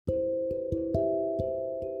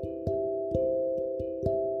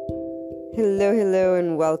Hello,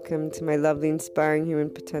 and welcome to my lovely, inspiring human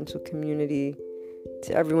potential community.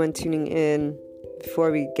 To everyone tuning in,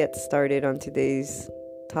 before we get started on today's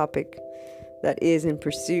topic, that is in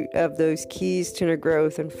pursuit of those keys to inner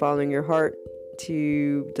growth and following your heart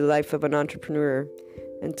to the life of an entrepreneur,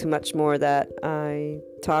 and to much more that I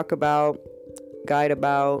talk about, guide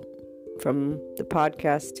about, from the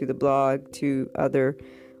podcast to the blog to other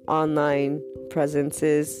online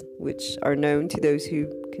presences which are known to those who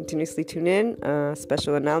continuously tune in.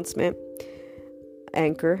 Special announcement: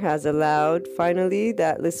 Anchor has allowed finally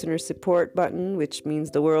that listener support button, which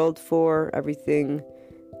means the world for everything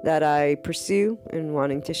that I pursue and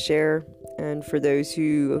wanting to share, and for those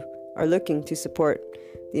who are looking to support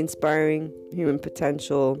the inspiring human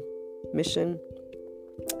potential mission,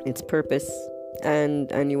 its purpose,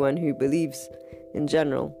 and anyone who believes in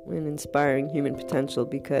general in inspiring human potential,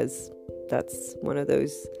 because that's one of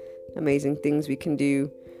those amazing things we can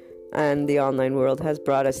do, and the online world has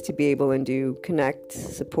brought us to be able and do connect,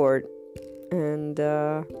 support, and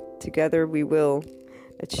together we will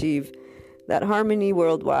achieve that harmony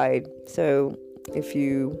worldwide. So if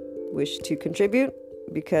you wish to contribute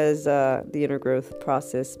because the inner growth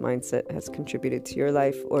process mindset has contributed to your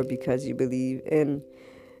life, or because you believe in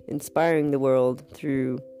inspiring the world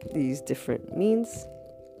through these different means,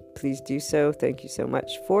 please do so. Thank you so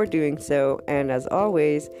much for doing so. And as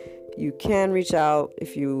always, you can reach out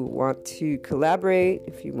if you want to collaborate,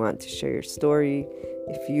 if you want to share your story,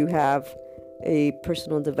 if you have a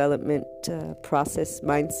personal development process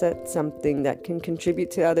mindset, something that can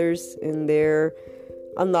contribute to others in their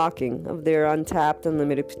unlocking of their untapped,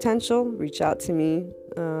 unlimited potential. Reach out to me.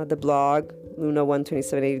 The blog,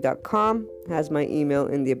 luna12780.com, has my email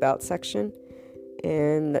in the About section.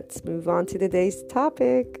 And let's move on to today's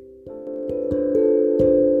topic.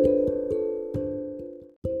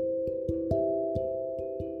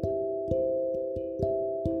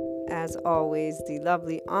 As always, the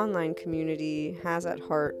lovely online community has at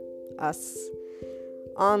heart us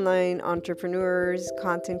online entrepreneurs,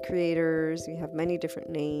 content creators. We have many different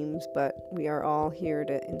names, but we are all here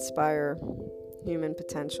to inspire human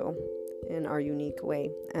potential in our unique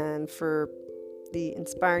way. And for the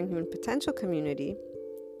Inspiring Human Potential community,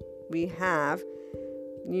 we have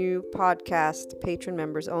new podcast patron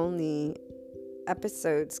members only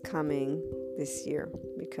episodes coming this year,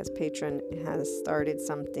 because Patreon has started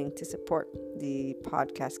something to support the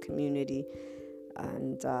podcast community,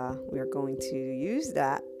 and we are going to use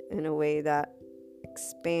that in a way that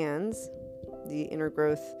expands the inner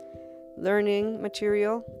growth learning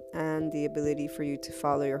material and the ability for you to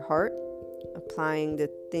follow your heart, applying the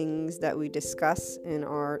things that we discuss in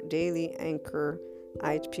our daily Anchor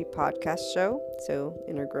IHP podcast show. So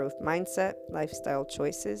inner growth mindset, lifestyle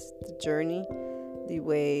choices, the journey, the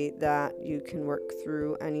way that you can work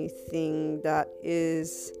through anything that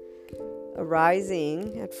is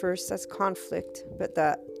arising at first as conflict, but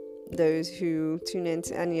that those who tune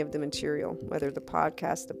into any of the material, whether the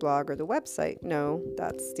podcast, the blog, or the website, know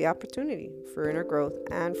that's the opportunity for inner growth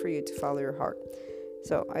and for you to follow your heart.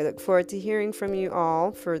 So I look forward to hearing from you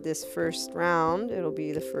all for this first round. It'll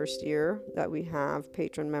be the first year that we have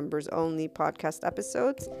patron members only podcast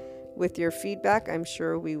episodes. With your feedback, I'm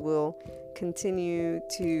sure we will continue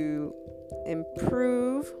to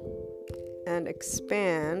improve and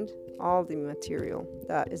expand all the material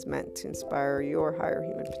that is meant to inspire your higher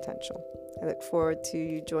human potential. I look forward to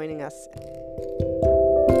you joining us.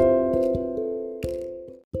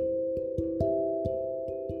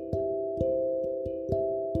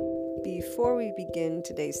 Before we begin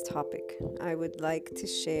today's topic, I would like to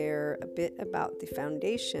share a bit about the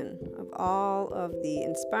foundation of all of the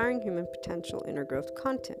Inspiring Human Potential inner growth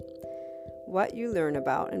content. What you learn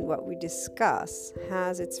about and what we discuss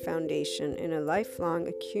has its foundation in a lifelong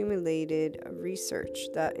accumulated research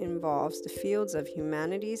that involves the fields of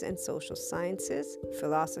humanities and social sciences,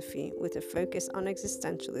 philosophy with a focus on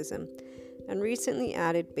existentialism, and recently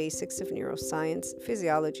added basics of neuroscience,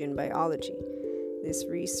 physiology, and biology. This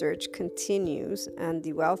research continues, and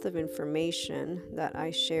the wealth of information that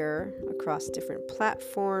I share across different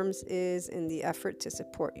platforms is in the effort to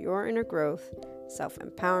support your inner growth,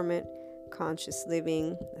 self-empowerment, conscious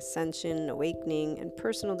living, ascension, awakening, and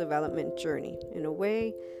personal development journey in a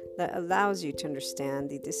way that allows you to understand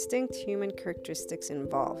the distinct human characteristics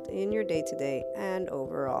involved in your day-to-day and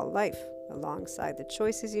overall life, alongside the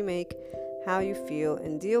choices you make, how you feel,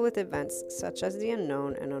 and deal with events such as the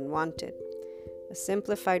unknown and unwanted. A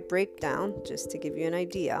simplified breakdown, just to give you an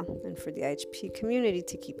idea, and for the IHP community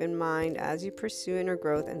to keep in mind as you pursue inner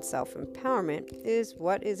growth and self-empowerment, is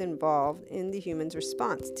what is involved in the human's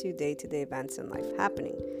response to day-to-day events and life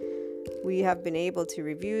happening. We have been able to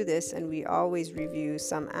review this, and we always review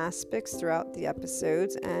some aspects throughout the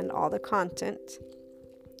episodes and all the content.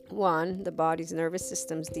 1, the body's nervous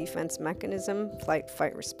system's defense mechanism, flight,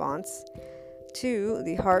 fight, response. 2,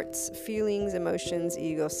 the heart's feelings, emotions,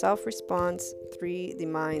 ego, self response. 3, the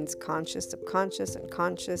mind's conscious, subconscious, and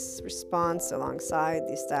conscious response alongside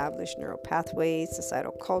the established neural pathways,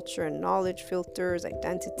 societal culture and knowledge filters,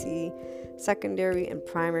 identity, secondary and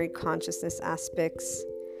primary consciousness aspects.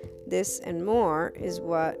 This and more is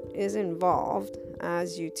what is involved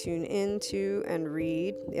as you tune into and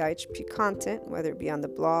read the IHP content, whether it be on the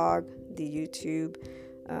blog, the YouTube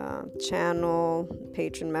channel,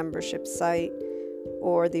 patron membership site,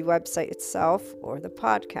 or the website itself, or the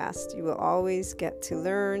podcast. You will always get to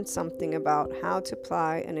learn something about how to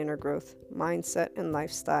apply an inner growth mindset and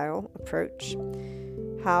lifestyle approach,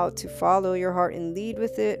 how to follow your heart and lead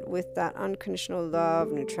with it with that unconditional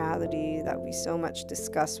love, neutrality that we so much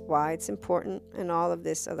discuss, why it's important. And all of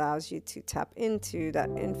this allows you to tap into that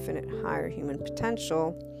infinite higher human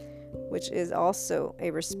potential, which is also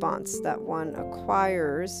a response that one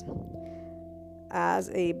acquires as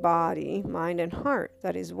a body, mind, and heart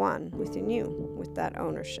that is one within you with that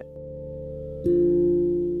ownership.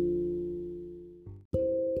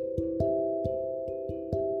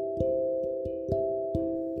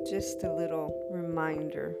 Just a little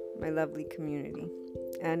reminder, my lovely community,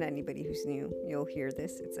 and anybody who's new, you'll hear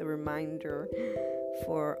this. It's a reminder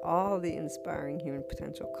for all the inspiring human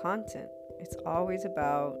potential content. It's always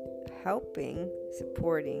about helping,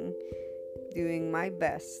 supporting, doing my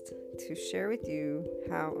best to share with you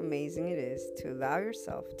how amazing it is to allow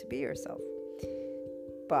yourself to be yourself.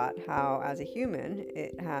 But how, as a human,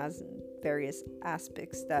 it has various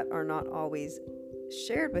aspects that are not always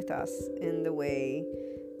shared with us in the way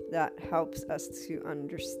that helps us to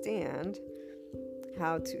understand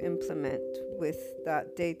how to implement with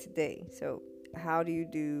that day to day. So how do you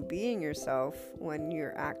do being yourself when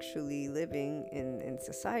you're actually living in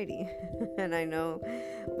society? And I know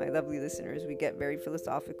my lovely listeners, we get very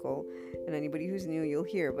philosophical, and anybody who's new, you'll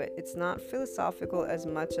hear, but it's not philosophical as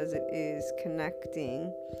much as it is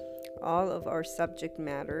connecting all of our subject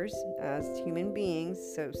matters as human beings.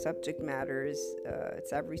 So subject matters,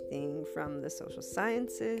 it's everything from the social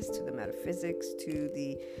sciences to the metaphysics to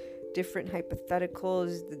the different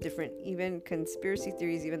hypotheticals, the different even conspiracy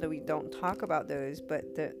theories, even though we don't talk about those,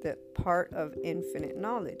 but the part of infinite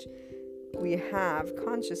knowledge. We have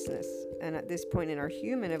consciousness, and at this point in our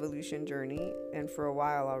human evolution journey, and for a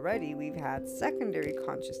while already, we've had secondary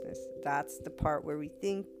consciousness. That's the part where we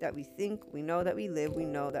think, we know that we live, we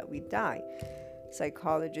know that we die.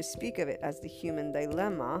 Psychologists speak of it as the human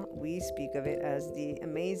dilemma. We speak of it as the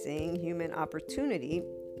amazing human opportunity,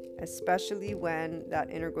 especially when that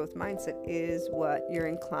inner growth mindset is what you're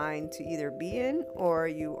inclined to either be in, or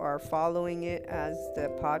you are following it, as the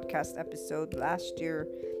podcast last year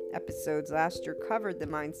covered the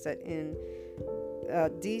mindset in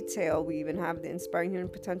detail. We even have the Inspiring Human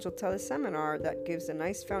Potential teleseminar that gives a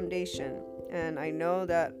nice foundation. And I know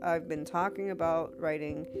that I've been talking about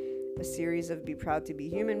writing a series of Be Proud to Be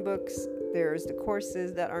Human books. There's the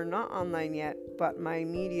courses that are not online yet, but my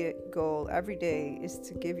immediate goal every day is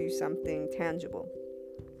to give you something tangible.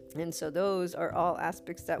 And so those are all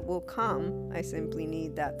aspects that will come. I simply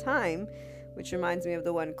need that time, which reminds me of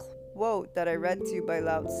the one quote that I read to you by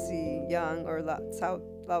Lao Tzu Yang, or Lao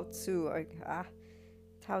Tzu.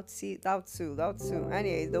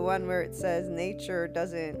 Anyway, the one where it says nature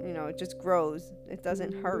doesn't, it just grows. It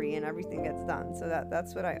doesn't hurry and everything gets done. So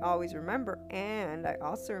that's what I always remember. And I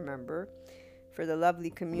also remember, for the lovely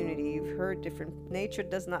community, you've heard different, nature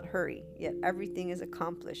does not hurry, yet everything is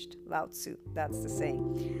accomplished. Lao Tzu, that's the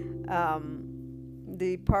saying.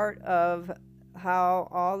 The part of how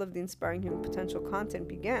all of the Inspiring Human Potential content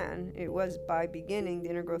began, it was by beginning the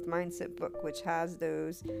Inner Growth Mindset book, which has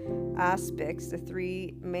those aspects, the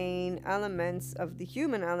three main elements of the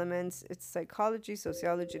human elements. It's psychology,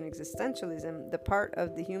 sociology, and existentialism. The part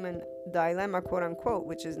of the human dilemma, quote unquote,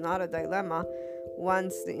 which is not a dilemma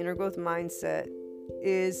once the inner growth mindset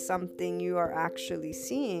is something you are actually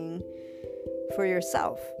seeing for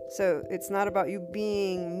yourself. So it's not about you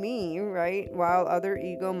being me, right? While other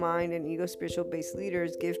ego mind and ego spiritual based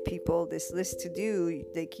leaders give people this list to do,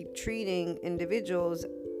 they keep treating individuals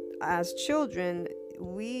as children.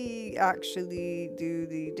 We actually do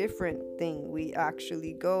the different thing. We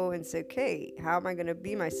actually go and say, okay, how am I going to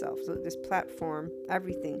be myself? So this platform,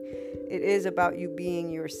 everything, it is about you being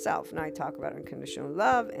yourself. Now I talk about unconditional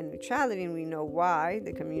love and neutrality, and we know why.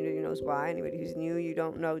 The community knows why. Anybody who's new, you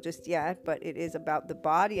don't know just yet, but it is about the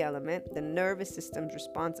body element, the nervous system's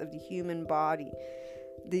response of the human body.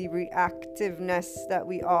 the reactiveness that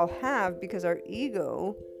we all have, because our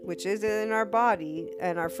ego, which is in our body,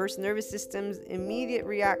 and our first nervous system's immediate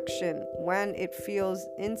reaction when it feels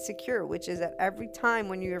insecure, which is at every time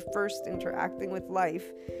when you're first interacting with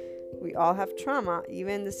life. We all have trauma,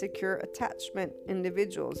 even the secure attachment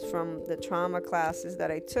individuals from the trauma classes that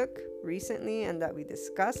I took recently and that we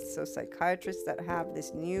discussed. So psychiatrists that have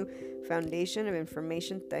this new foundation of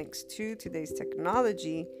information thanks to today's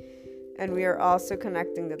technology. And we are also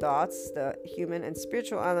connecting the dots, the human and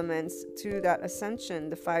spiritual elements, to that ascension,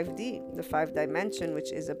 the 5D, the 5 dimension,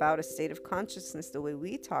 which is about a state of consciousness the way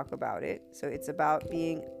we talk about it. So it's about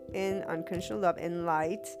being in unconditional love, in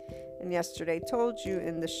light. And yesterday I told you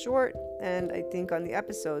in the short, and I think on the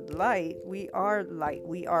episode, light, we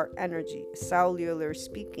are energy, cellular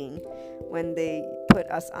speaking. When they put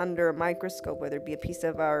us under a microscope, whether it be a piece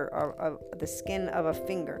of the skin of a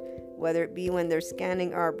finger, whether it be when they're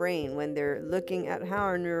scanning our brain, when they're looking at how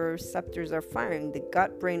our neuroreceptors are firing, the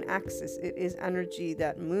gut-brain axis, it is energy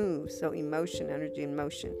that moves. So emotion, energy, and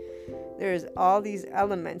motion. There's all these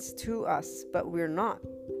elements to us, but we're not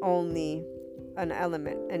only an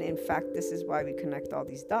element. And in fact, this is why we connect all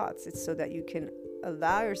these dots. It's so that you can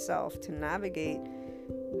allow yourself to navigate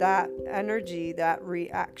that energy, that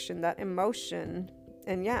reaction, that emotion.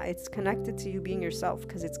 And yeah, it's connected to you being yourself,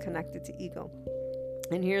 because it's connected to ego.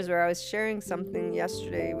 And here's where I was sharing something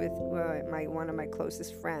yesterday with one of my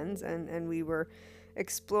closest friends, and we were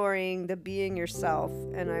exploring the being yourself,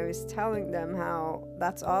 and I was telling them how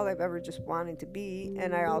that's all I've ever just wanted to be.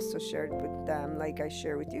 And I also shared with them, like I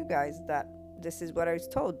share with you guys, that this is what I was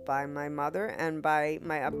told by my mother and by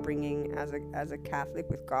my upbringing as a Catholic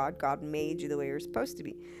with God. God made you the way you're supposed to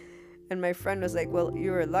be. And my friend was like, well,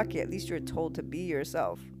 you were lucky, at least you were told to be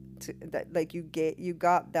yourself, like you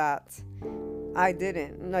got that. I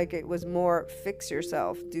didn't. Like, it was more fix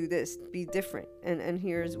yourself, do this, be different. And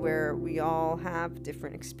here's where we all have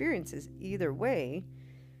different experiences. Either way,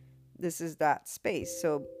 this is that space.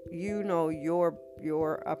 So you know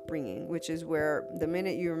your upbringing, which is where the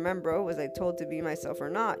minute you remember, oh, was I told to be myself or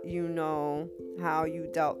not, you know how you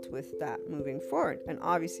dealt with that moving forward. And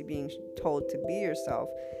obviously being told to be yourself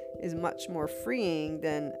is much more freeing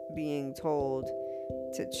than being told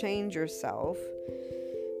to change yourself.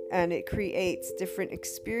 And it creates different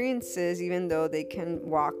experiences, even though they can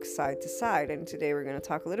walk side to side. And today we're going to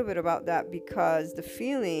talk a little bit about that, because the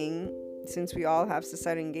feeling, since we all have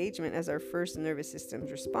societal engagement as our first nervous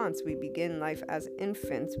system's response, we begin life as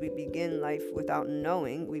infants. We begin life without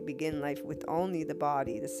knowing. We begin life with only the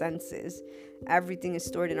body, the senses. Everything is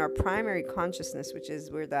stored in our primary consciousness, which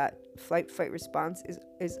is where that flight-fight response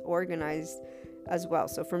is organized as well.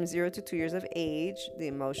 So from 0 to 2 years of age, the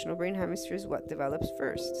emotional brain hemisphere is what develops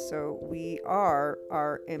first. So we are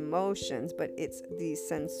our emotions, but it's the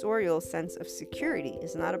sensorial sense of security.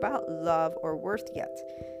 It's not about love or worth yet.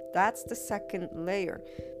 That's the second layer.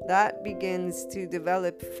 That begins to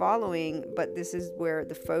develop following, but this is where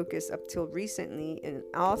the focus up till recently in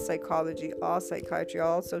all psychology, all psychiatry,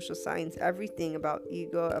 all social science, everything about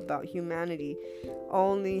ego, about humanity,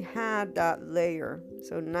 only had that layer.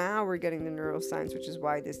 So now we're getting the neuroscience, which is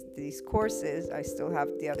why these courses, I still have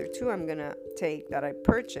the other two I'm going to take that I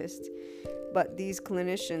purchased. But these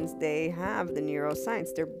clinicians, they have the neuroscience.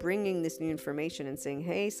 They're bringing this new information and saying,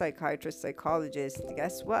 hey, psychiatrists, psychologists,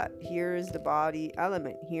 guess what? Here's the body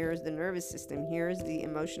element. Here's the nervous system. Here's the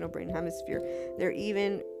emotional brain hemisphere. They're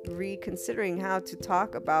even reconsidering how to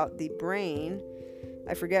talk about the brain.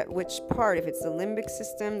 I forget which part, if it's the limbic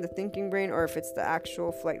system, the thinking brain, or if it's the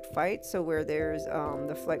actual flight-fight. So where there's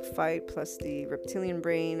the flight-fight plus the reptilian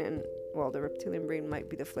brain, and well, the reptilian brain might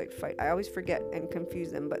be the flight-fight. I always forget and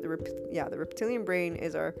confuse them, but the reptilian brain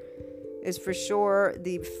is for sure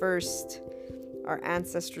our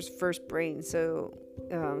ancestors' first brain. So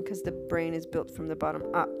because the brain is built from the bottom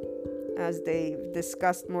up, as they've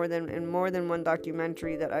discussed in more than one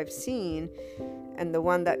documentary that I've seen. And the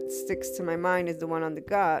one that sticks to my mind is the one on the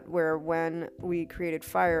gut, where when we created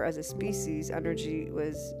fire as a species, energy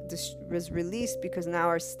was released because now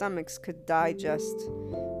our stomachs could digest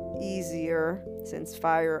easier, since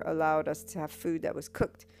fire allowed us to have food that was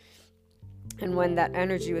cooked. And when that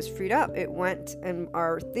energy was freed up, it went and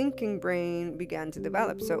our thinking brain began to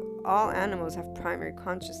develop. So all animals have primary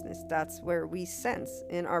consciousness. That's where we sense.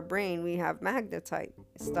 In our brain, we have magnetite.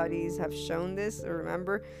 Studies have shown this.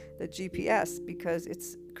 Remember the GPS, because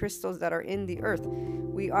it's crystals that are in the earth.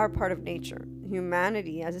 We are part of nature.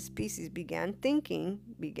 Humanity as a species began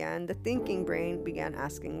the thinking brain began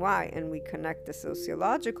asking why. And we connect the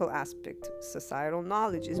sociological aspect. Societal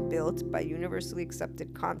knowledge is built by universally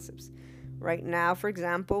accepted concepts. Right now, for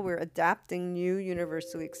example, we're adapting new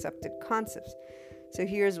universally accepted concepts. So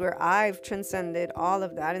here's where I've transcended all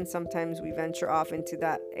of that, and sometimes we venture off into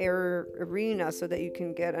that error arena so that you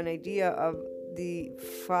can get an idea of the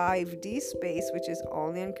 5D space, which is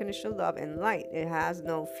only unconditional love and light. It has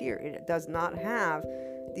no fear. It does not have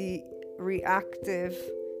the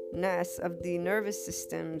reactiveness of the nervous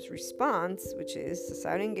system's response, which is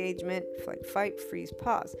societal engagement, flight, fight, freeze,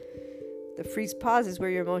 pause. The freeze pause is where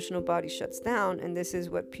your emotional body shuts down, and this is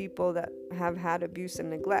what people that have had abuse and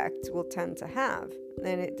neglect will tend to have.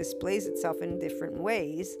 And it displays itself in different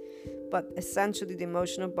ways, but essentially the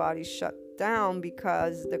emotional body shut down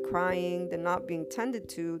because the crying, the not being tended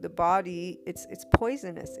to, the body, it's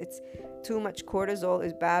poisonous. It's too much cortisol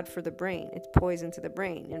is bad for the brain. It's poison to the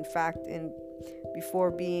brain. In fact,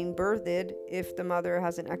 before being birthed, if the mother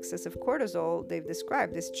has an excess of cortisol, they've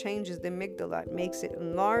described this changes the amygdala, it makes it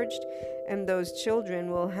enlarged, and those children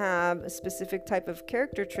will have a specific type of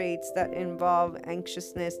character traits that involve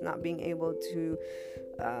anxiousness, not being able to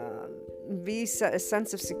be a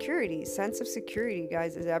sense of security. Sense of security,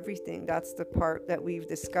 guys, is everything. That's the part that we've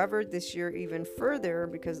discovered this year even further,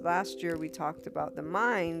 because last year we talked about the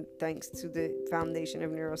mind thanks to the foundation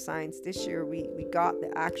of neuroscience. This year we got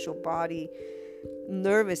the actual body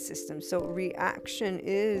nervous system. So reaction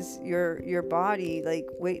is your body like,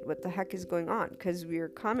 wait, what the heck is going on? Because we are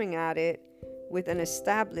coming at it with an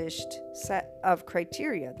established set of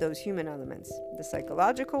criteria, those human elements, the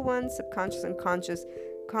psychological ones, subconscious, unconscious,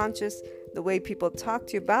 conscious, the way people talk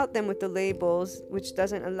to you about them with the labels, which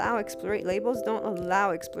doesn't allow exploration. Labels don't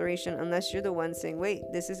allow exploration unless you're the one saying, wait,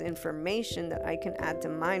 this is information that I can add to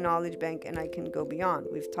my knowledge bank and I can go beyond.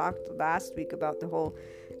 We've talked last week about the whole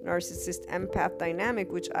narcissist empath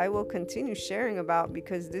dynamic, which I will continue sharing about,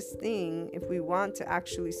 because this thing, if we want to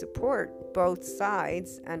actually support both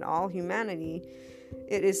sides and all humanity,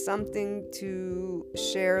 it is something to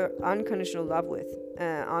share unconditional love with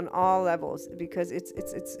on all levels, because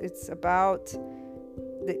it's about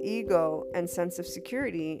the ego and sense of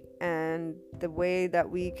security, and the way that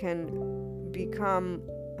we can become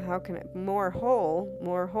more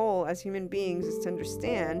whole as human beings is to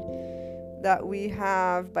understand that we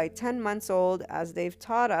have, by 10 months old, as they've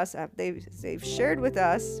taught us, they've shared with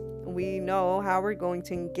us, we know how we're going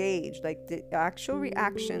to engage, like the actual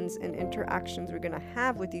reactions and interactions we're going to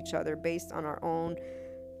have with each other based on our own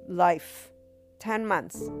life. 10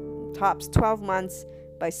 months, tops 12 months.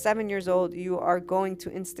 By 7 years old, you are going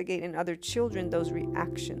to instigate in other children those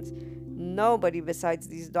reactions. Nobody besides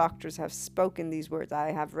these doctors have spoken these words.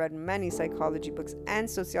 I have read many psychology books and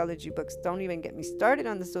sociology books. Don't even get me started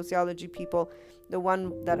on the sociology people. The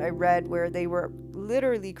one that I read where they were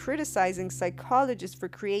literally criticizing psychologists for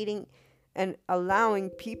creating and allowing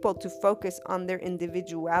people to focus on their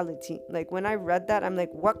individuality. Like, when I read that, I'm like,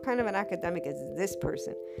 what kind of an academic is this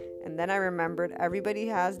person? And then I remembered everybody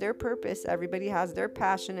has their purpose, everybody has their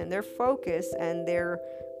passion and their focus and their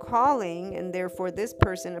calling, and therefore this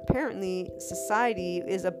person, apparently society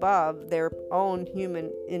is above their own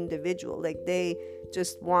human individual. Like, they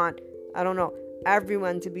just want, I don't know,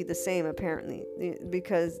 everyone to be the same, apparently,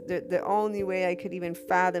 because the only way I could even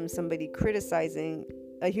fathom somebody criticizing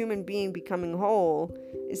a human being becoming whole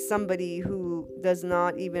is somebody who does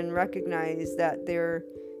not even recognize that they're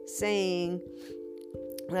saying,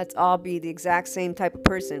 let's all be the exact same type of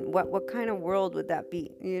person. What kind of world would that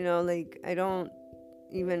be? Like, I don't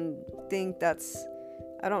even think that's,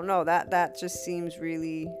 I don't know, that just seems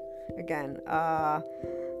really, again,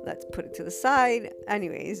 let's put it to the side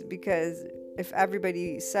anyways, because if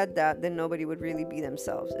everybody said that, then nobody would really be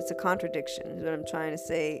themselves. It's a contradiction, is what I'm trying to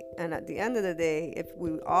say. And at the end of the day, if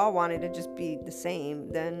we all wanted to just be the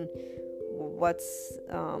same, then what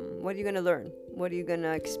are you going to learn? What are you going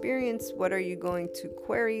to experience? What are you going to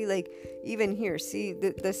query? Like, even here, see,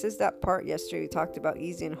 this is that part yesterday we talked about,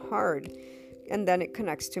 easy and hard. And then it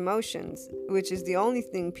connects to emotions, which is the only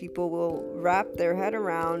thing people will wrap their head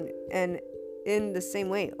around, and in the same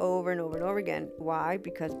way over and over and over again. Why?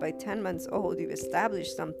 Because by 10 months old, you've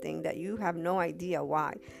established something that you have no idea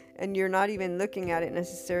why. And you're not even looking at it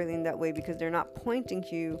necessarily in that way, because they're not pointing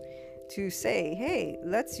you to say, hey,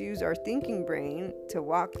 let's use our thinking brain to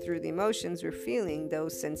walk through the emotions we're feeling,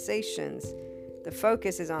 those sensations. The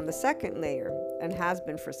focus is on the second layer, and has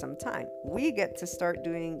been for some time. We get to start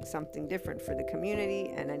doing something different for the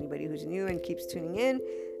community and anybody who's new and keeps tuning in.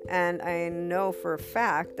 And I know for a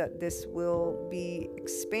fact that this will be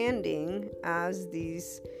expanding as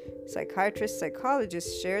these psychiatrists,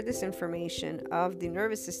 psychologists share this information of the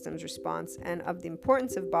nervous system's response, and of the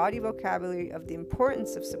importance of body vocabulary, of the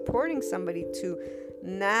importance of supporting somebody to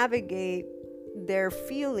navigate their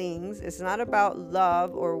feelings. It's not about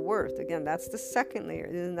love or worth. Again, that's the second layer.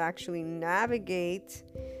 It is actually navigate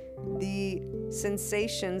the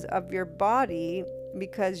sensations of your body,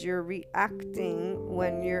 because you're reacting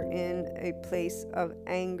when you're in a place of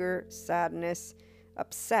anger, sadness,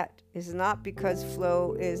 upset. It's not because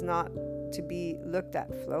flow is not to be looked at.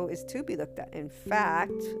 Flow is to be looked at. In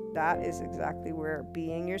fact, that is exactly where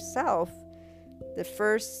being yourself, the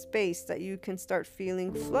first space that you can start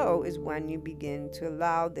feeling flow is when you begin to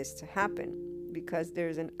allow this to happen, because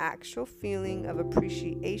there's an actual feeling of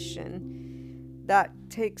appreciation that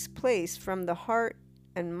takes place from the heart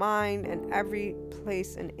and mind and every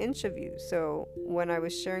place and inch of you. So when I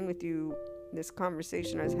was sharing with you this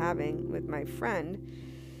conversation I was having with my friend,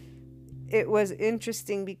 it was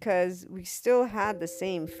interesting because we still had the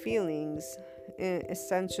same feelings,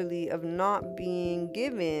 essentially, of not being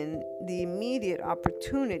given the immediate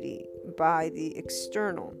opportunity by the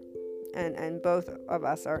external. And both of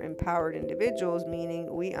us are empowered individuals,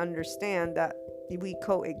 meaning we understand that we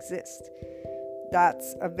coexist.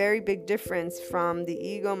 That's a very big difference from the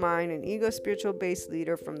ego mind and ego spiritual based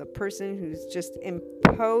leader, from the person who's just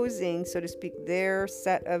imposing, so to speak, their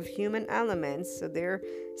set of human elements, so their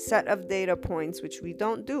set of data points, which we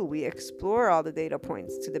don't do. We explore all the data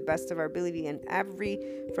points to the best of our ability, and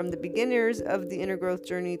from the beginners of the inner growth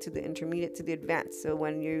journey to the intermediate to the advanced. So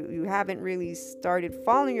when you haven't really started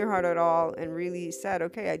following your heart at all and really said,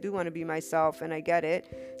 okay, I do want to be myself and I get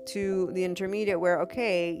it, to the intermediate where,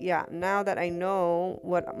 okay, yeah, now that I know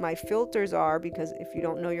what my filters are, because if you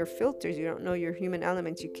don't know your filters, you don't know your human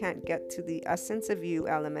elements, you can't get to the essence of you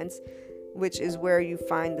elements, which is where you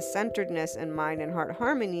find the centeredness and mind and heart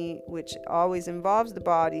harmony, which always involves the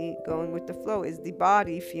body going with the flow. Is the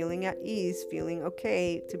body feeling at ease, feeling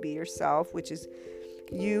okay to be yourself, which is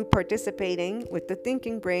you participating with the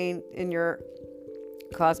thinking brain in your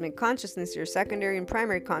cosmic consciousness, your secondary and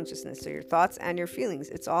primary consciousness, so your thoughts and your feelings.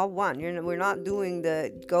 It's all one. We're not doing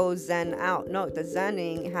the go zen out. No, the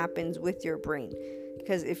zenning happens with your brain,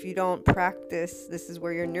 because if you don't practice, this is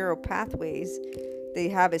where your neural pathways, they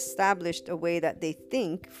have established a way that they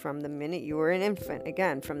think from the minute you were an infant.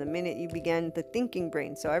 Again, from the minute you began the thinking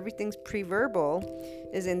brain. So everything's pre-verbal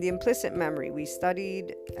is in the implicit memory. We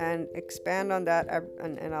studied and expand on that,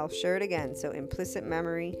 and I'll share it again. So implicit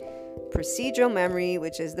memory, procedural memory,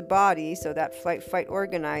 which is the body, so that flight, fight,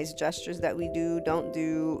 organize, gestures that we do, don't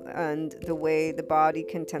do, and the way the body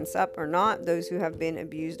can tense up or not. Those who have been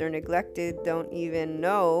abused or neglected don't even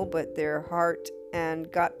know, but their heart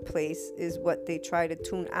and gut place is what they try to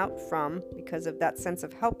tune out from because of that sense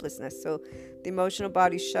of helplessness. So the emotional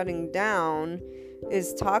body shutting down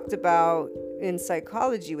is talked about in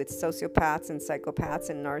psychology with sociopaths and psychopaths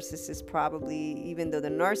and narcissists, probably, even though the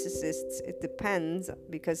narcissists, it depends,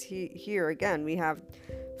 because here again we have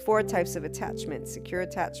 4 types of attachment: secure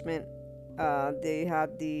attachment, they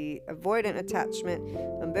had the avoidant attachment,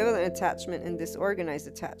 ambivalent attachment, and disorganized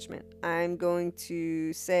attachment. I'm going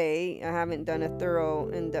to say, I haven't done a thorough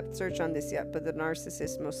in-depth search on this yet, but the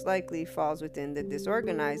narcissist most likely falls within the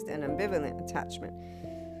disorganized and ambivalent attachment.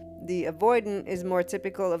 The avoidant is more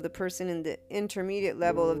typical of the person in the intermediate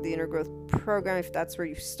level of the inner growth program, if that's where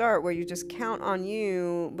you start, where you just count on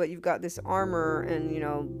you, but you've got this armor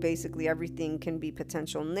and, basically everything can be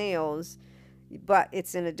potential nails. But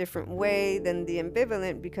it's in a different way than the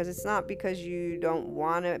ambivalent, because it's not because you don't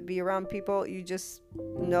want to be around people, you just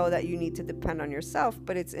know that you need to depend on yourself,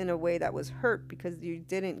 but it's in a way that was hurt because you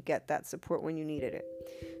didn't get that support when you needed it.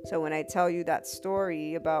 So when I tell you that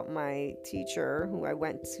story about my teacher who I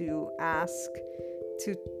went to ask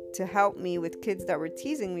to help me with kids that were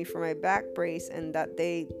teasing me for my back brace, and that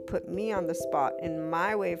they put me on the spot, and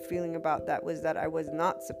my way of feeling about that was that I was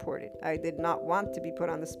not supported. I did not want to be put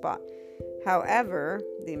on the spot. However,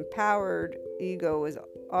 the empowered ego was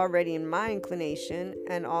already in my inclination,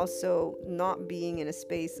 and also not being in a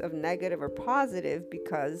space of negative or positive,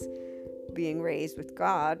 because being raised with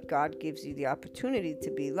God gives you the opportunity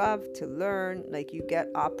to be loved, to learn. Like, you get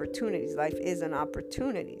opportunities. Life is an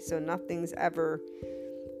opportunity. So nothing's ever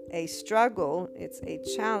a struggle, it's a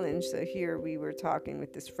challenge. So here we were talking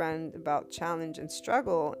with this friend about challenge and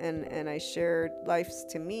struggle, and I shared life's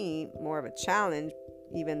to me more of a challenge,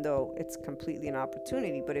 even though it's completely an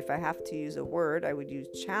opportunity. But if I have to use a word, I would use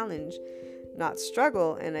challenge, not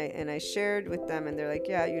struggle. And I shared with them, and they're like,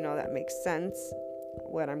 yeah, that makes sense,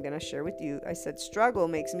 what I'm going to share with you. I said, struggle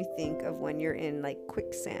makes me think of when you're in like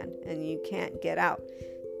quicksand and you can't get out.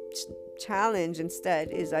 Challenge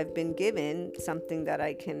instead is I've been given something that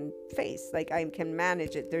I can face, like I can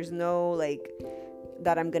manage it. There's no like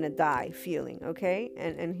that I'm gonna die feeling, okay?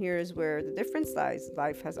 And here's where the difference lies.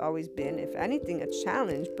 Life has always been, if anything, a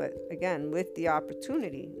challenge, but again, with the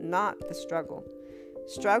opportunity, not the struggle.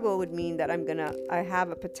 Struggle would mean that I have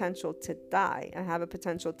a potential to die. I have a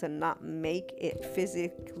potential to not make it,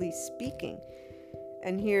 physically speaking.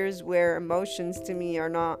 And here's where emotions to me are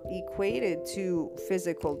not equated to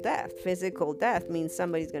physical death. Physical death means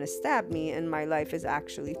somebody's going to stab me and my life is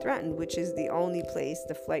actually threatened, which is the only place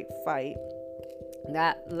the flight, fight,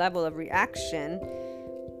 that level of reaction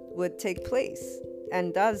would take place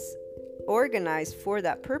and does organize for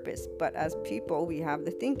that purpose. But as people, we have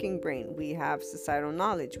the thinking brain, we have societal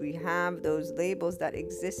knowledge, we have those labels that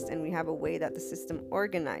exist, and we have a way that the system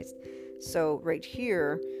organized. So right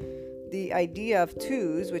here, the idea of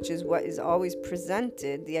twos, which is what is always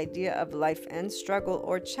presented, the idea of life and struggle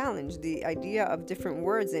or challenge, the idea of different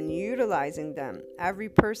words and utilizing them. Every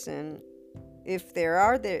person, if they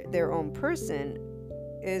are their own person,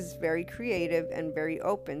 is very creative and very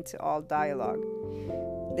open to all dialogue.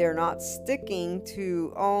 They're not sticking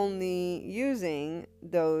to only using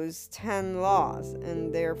those 10 laws,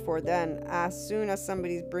 and therefore then as soon as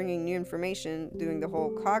somebody's bringing new information, doing the whole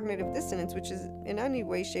cognitive dissonance, which is in any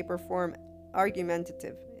way, shape, or form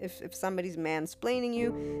argumentative. If somebody's mansplaining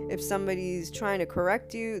you, if somebody's trying to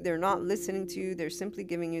correct you, they're not listening to you, they're simply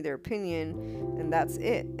giving you their opinion, and that's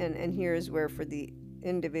it. And here's where, for the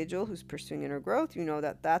individual who's pursuing inner growth, you know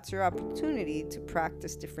that that's your opportunity to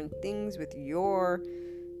practice different things with your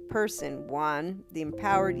person. One, the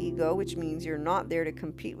empowered ego, which means you're not there to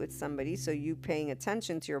compete with somebody, so you paying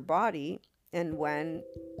attention to your body, and when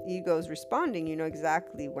ego's responding, you know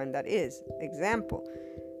exactly when that is. Example,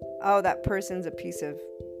 oh, that person's a piece of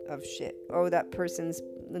shit. Oh, that person's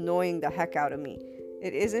annoying the heck out of me.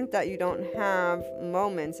 It isn't that you don't have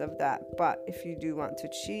moments of that, but if you do want to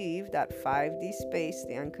achieve that 5D space,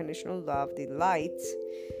 the unconditional love, the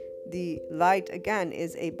light again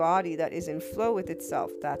is a body that is in flow with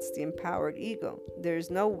itself. That's the empowered ego. There's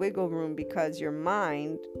no wiggle room, because your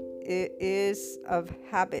mind, it is of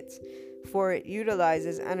habit, for it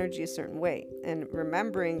utilizes energy a certain way. And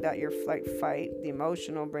remembering that your flight, fight, the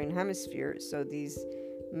emotional brain hemisphere, so these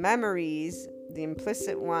memories, the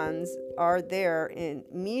implicit ones, are there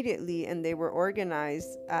immediately, and they were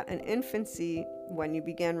organized at an infancy when you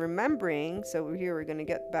began remembering. So here we're going to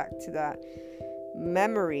get back to that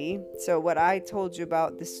memory. So what I told you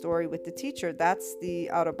about the story with the teacher, that's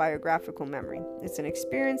the autobiographical memory. It's an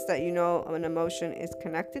experience that you know an emotion is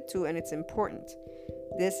connected to, and it's important.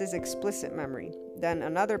 This is explicit memory. Then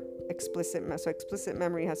another explicit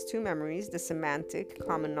memory has two memories: the semantic,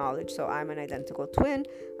 common knowledge. So I'm an identical twin,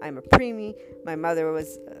 I'm a preemie, my mother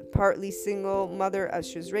was partly single mother as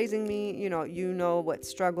she was raising me. You know what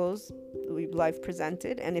struggles life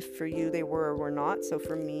presented, and if for you they were or were not. So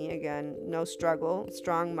for me, again, no struggle,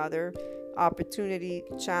 strong mother, opportunity,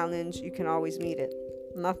 challenge, you can always meet it.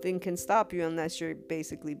 Nothing can stop you unless you're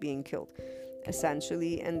basically being killed,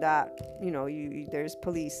 essentially. And that, there's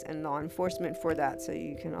police and law enforcement for that, so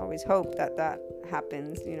you can always hope that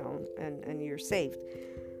happens, and you're saved.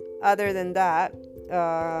 Other than that,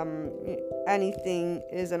 anything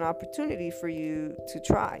is an opportunity for you to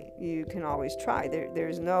try. You can always try.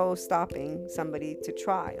 There's no stopping somebody to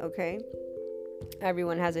try, okay?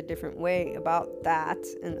 Everyone has a different way about that,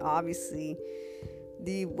 and obviously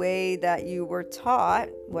the way that you were taught,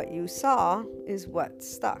 what you saw, is what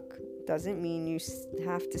stuck. Doesn't mean you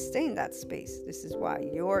have to stay in that space. This is why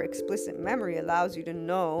your explicit memory allows you to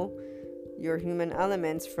know your human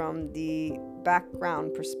elements from the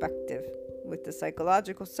background perspective, with the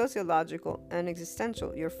psychological, sociological, and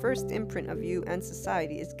existential. Your first imprint of you and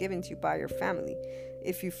society is given to you by your family,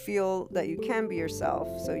 if you feel that you can be yourself.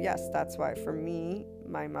 So yes, that's why for me,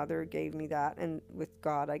 my mother gave me that, and with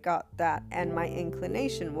God I got that, and my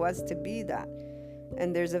inclination was to be that.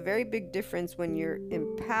 And there's a very big difference when you're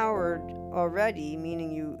empowered already,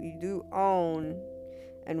 meaning you do own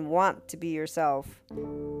and want to be yourself,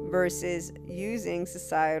 versus using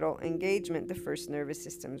societal engagement, the first nervous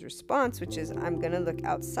system's response, which is I'm going to look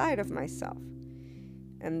outside of myself.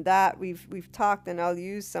 And that we've talked, and I'll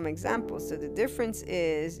use some examples. So the difference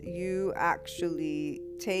is you actually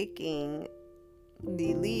taking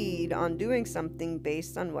the lead on doing something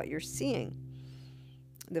based on what you're seeing.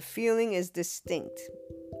 The feeling is distinct.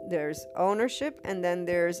 There's ownership, and then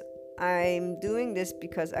there's I'm doing this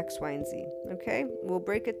because X, Y, and Z. Okay? We'll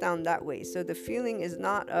break it down that way. So the feeling is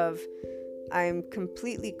not of I'm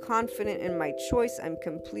completely confident in my choice, I'm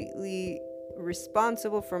completely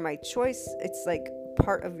responsible for my choice. It's like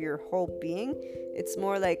part of your whole being. It's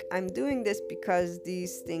more like I'm doing this because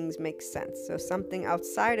these things make sense. So something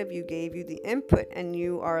outside of you gave you the input, and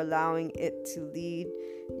you are allowing it to lead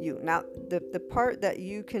you. Now, the part that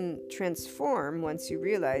you can transform once you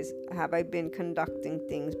realize, have I been conducting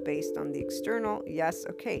things based on the external? Yes,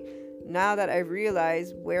 okay. now that I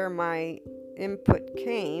realize where my input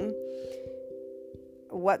came,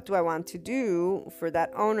 what do I want to do for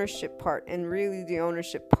that ownership part? And really the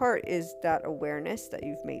ownership part is that awareness that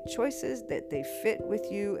you've made choices, that they fit with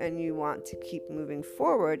you, and you want to keep moving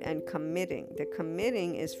forward and committing. The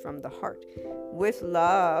committing is from the heart with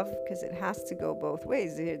love, because it has to go both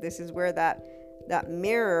ways. This is where that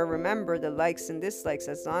mirror, remember the likes and dislikes,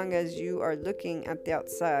 as long as you are looking at the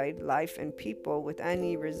outside life and people with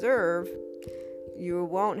any reserve, you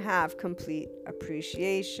won't have complete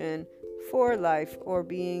appreciation for life or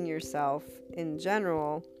being yourself in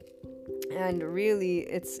general. And really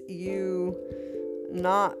it's you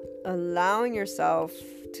not allowing yourself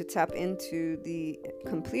to tap into the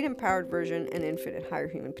complete empowered version and infinite higher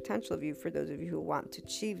human potential of you, for those of you who want to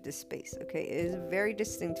achieve this space. Okay, it is a very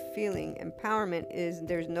distinct feeling. Empowerment is,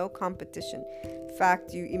 there's no competition. In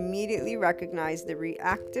fact, you immediately recognize the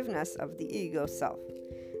reactiveness of the ego self,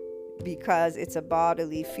 because it's a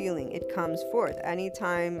bodily feeling. It comes forth.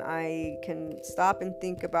 Anytime I can stop and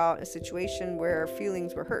think about a situation where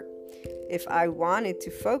feelings were hurt, if I wanted to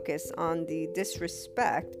focus on the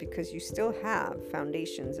disrespect, because you still have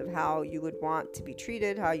foundations of how you would want to be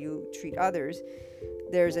treated, how you treat others,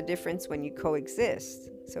 there's a difference when you coexist.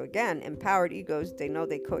 So again, empowered egos, they know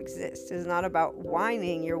they coexist. It's not about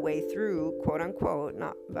whining your way through, quote unquote,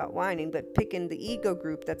 not about whining, but picking the ego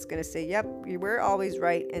group that's going to say, yep, we're always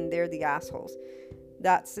right, and they're the assholes.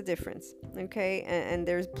 That's the difference, okay? And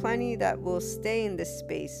there's plenty that will stay in this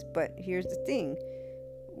space, but here's the thing.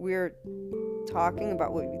 We're talking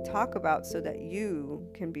about what we talk about so that you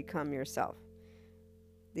can become yourself.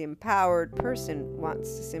 The empowered person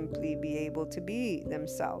wants to simply be able to be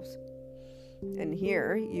themselves. And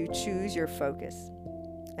here you choose your focus.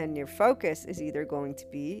 And your focus is either going to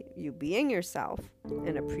be you being yourself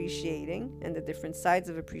and appreciating, and the different sides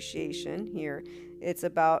of appreciation. Here it's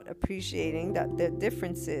about appreciating that the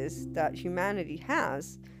differences that humanity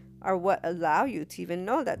has are what allow you to even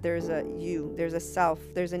know that there's a you, there's a self,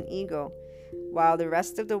 there's an ego, while the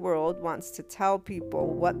rest of the world wants to tell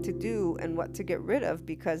people what to do and what to get rid of,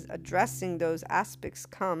 because addressing those aspects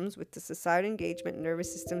comes with the societal engagement,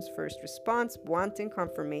 nervous system's first response, wanting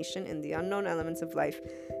confirmation in the unknown elements of life.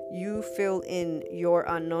 You fill in your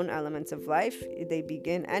unknown elements of life. They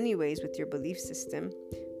begin anyways with your belief system.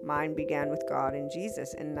 Mine began with God and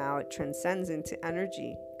Jesus, and now it transcends into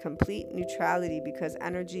energy, complete neutrality, because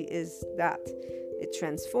energy is that. It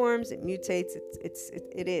transforms, it mutates,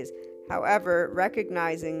 it is. However,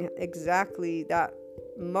 recognizing exactly that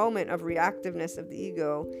moment of reactiveness of the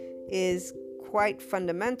ego is quite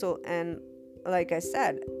fundamental. And like I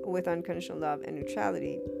said, with unconditional love and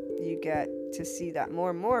neutrality, you get to see that more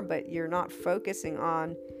and more, but you're not focusing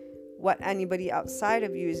on what anybody outside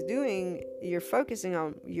of you is doing. You're focusing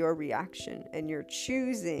on your reaction, and you're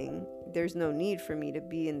choosing, there's no need for me to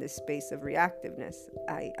be in this space of reactiveness.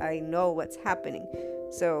 I know what's happening.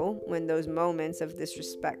 So when those moments of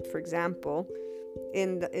disrespect, for example,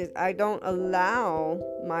 I don't allow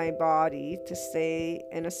my body to stay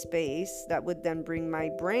in a space that would then bring my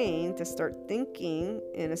brain to start thinking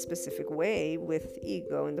in a specific way with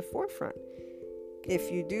ego in the forefront.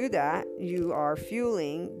 If you do that, you are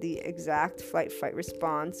fueling the exact flight-fight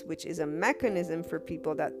response, which is a mechanism for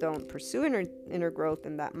people that don't pursue inner growth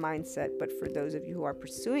and that mindset. But for those of you who are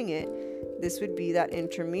pursuing it, this would be that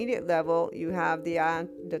intermediate level. You have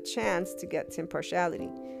the chance to get to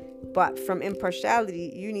impartiality. But from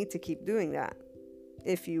impartiality, you need to keep doing that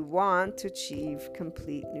if you want to achieve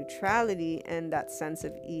complete neutrality and that sense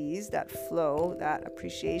of ease, that flow, that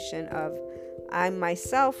appreciation of I'm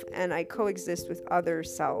myself and I coexist with other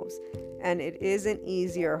selves. And it isn't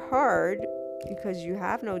easy or hard because you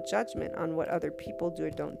have no judgment on what other people do or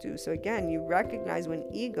don't do. So again, you recognize when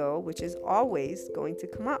ego, which is always going to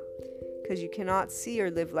come up, because you cannot see or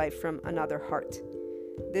live life from another heart.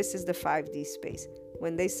 This is the 5D space.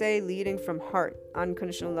 When they say leading from heart,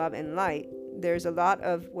 unconditional love and light, there's a lot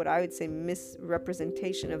of what I would say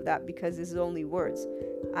misrepresentation of that, because this is only words.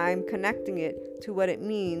 I'm connecting it to what it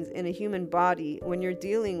means in a human body when you're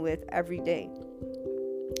dealing with every day.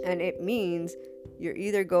 And it means you're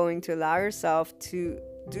either going to allow yourself to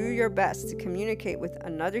do your best to communicate with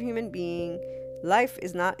another human being. Life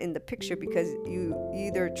is not in the picture because you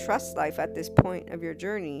either trust life at this point of your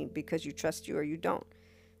journey because you trust you or you don't.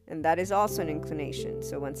 And that is also an inclination.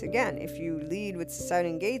 So once again, if you lead with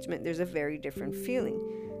societal engagement, there's a very different feeling.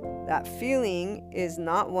 That feeling is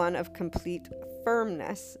not one of complete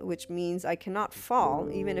firmness, which means I cannot fall.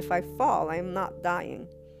 Even if I fall, I am not dying.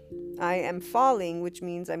 I am falling, which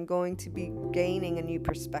means I'm going to be gaining a new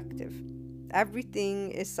perspective.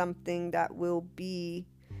 Everything is something that will be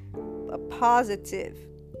a positive.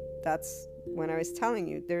 That's when I was telling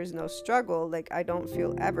you there's no struggle. Like, I don't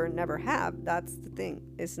feel ever, never have. That's the thing.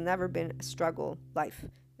 It's never been a struggle life.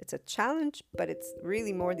 It's a challenge, but it's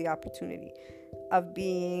really more the opportunity of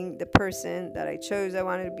being the person that I chose I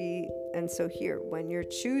wanted to be. And so here, when you're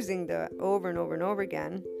choosing the over and over and over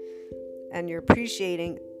again, and you're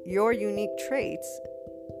appreciating your unique traits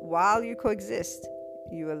while you coexist,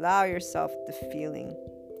 you allow yourself the feeling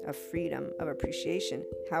of freedom, of appreciation.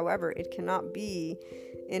 However, it cannot be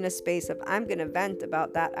in a space of, I'm going to vent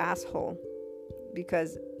about that asshole,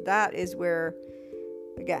 because that is where,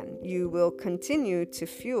 again, you will continue to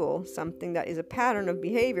fuel something that is a pattern of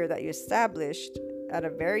behavior that you established at a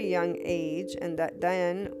very young age, and that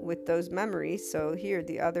then with those memories, so here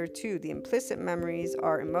the other two, the implicit memories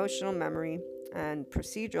are emotional memory and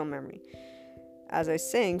procedural memory. As I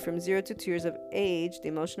was saying, from 0 to 2 years of age, the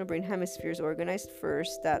emotional brain hemisphere is organized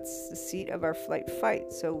first. That's the seat of our flight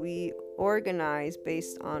fight. So we organize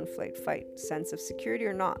based on flight fight, sense of security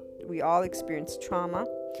or not. We all experience trauma.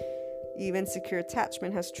 Even secure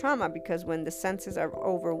attachment has trauma, because when the senses are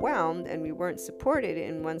overwhelmed and we weren't supported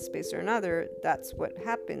in one space or another, that's what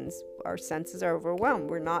happens. Our senses are overwhelmed.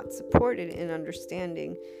 We're not supported in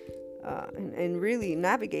understanding and really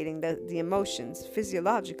navigating the emotions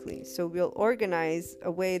physiologically. So we'll organize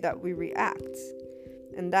a way that we react,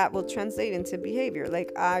 and that will translate into behavior.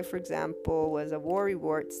 Like I, for example, was a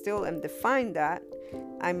worrywart, still am defined that.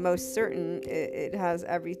 I'm most certain it has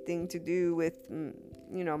everything to do with,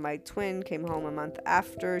 my twin came home a month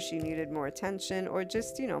after, she needed more attention, or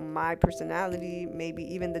just, my personality, maybe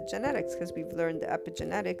even the genetics, because we've learned the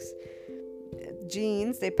epigenetics.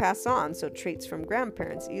 Genes, they pass on, so traits from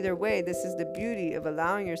grandparents. Either way, this is the beauty of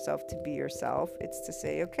allowing yourself to be yourself. It's to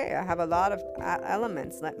say, okay, I have a lot of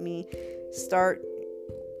elements. Let me start,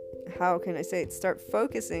 start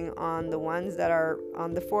focusing on the ones that are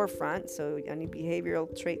on the forefront. So any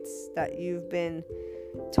behavioral traits that you've been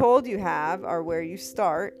told you have are where you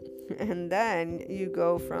start. And then you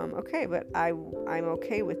go from, okay, but I'm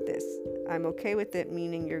okay with this. I'm okay with it,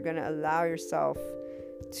 meaning you're going to allow yourself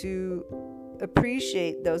to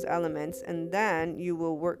appreciate those elements, and then you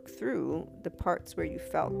will work through the parts where you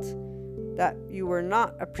felt that you were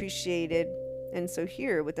not appreciated. And so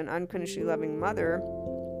here, with an unconditionally loving mother,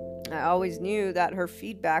 I always knew that her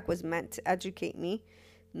feedback was meant to educate me,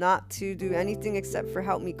 not to do anything except for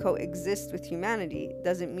help me coexist with humanity.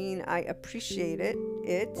 Doesn't mean I appreciate it.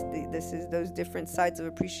 This is those different sides of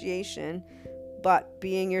appreciation. But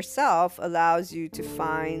being yourself allows you to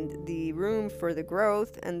find the room for the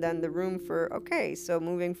growth, and then the room for, okay, so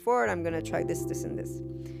moving forward, I'm going to try this, this, and this.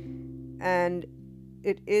 And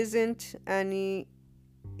it isn't any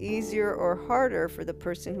easier or harder for the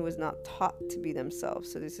person who was not taught to be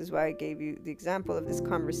themselves. So this is why I gave you the example of this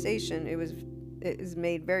conversation. It is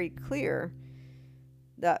made very clear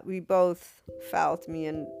that we both felt, me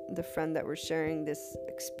and the friend that were sharing this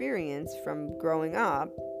experience from growing up.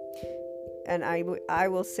 And I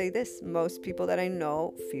will say this, most people that I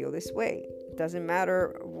know feel this way. It doesn't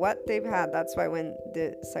matter what they've had. That's why when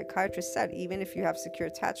the psychiatrist said, even if you have secure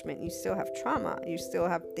attachment, you still have trauma. You still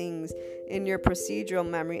have things in your procedural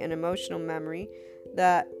memory and emotional memory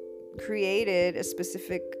that created a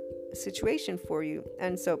specific situation for you.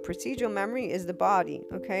 And so procedural memory is the body,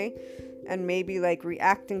 okay? And maybe like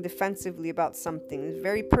reacting defensively about something is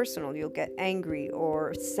very personal. You'll get angry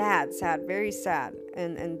or sad, very sad.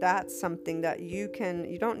 And that's something that you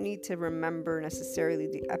don't need to remember necessarily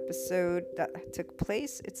the episode that took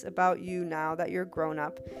place. It's about you now that you're grown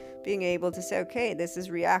up, being able to say, okay, this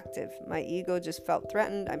is reactive. My ego just felt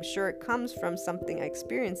threatened. I'm sure it comes from something I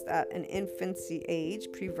experienced at an infancy age,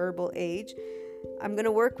 pre-verbal age. I'm going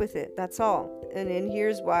to work with it. That's all. And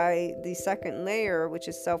here's why the second layer, which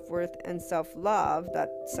is self-worth and self-love, that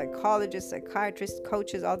psychologists, psychiatrists,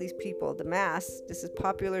 coaches, all these people, the mass, this is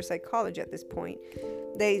popular psychology at this point,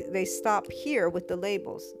 they stop here with the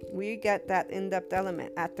labels. We get that in-depth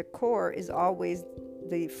element. At the core is always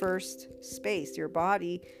the first space, your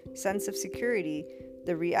body, sense of security,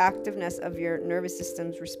 the reactiveness of your nervous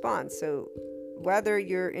system's response. So whether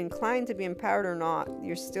you're inclined to be empowered or not,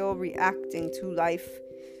 you're still reacting to life.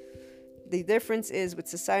 The difference is with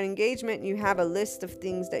society engagement, you have a list of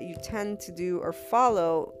things that you tend to do or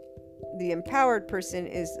follow. The empowered person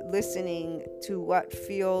is listening to what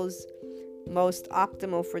feels most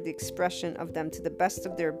optimal for the expression of them to the best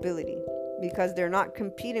of their ability, because they're not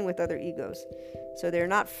competing with other egos. So they're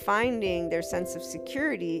not finding their sense of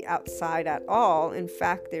security outside at all. In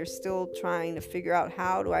fact, they're still trying to figure out,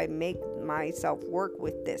 how do I make myself work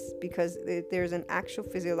with this? Because there's an actual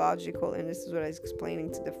physiological, and this is what I was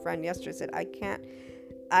explaining to the friend yesterday, I said,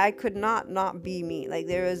 I could not be me. Like,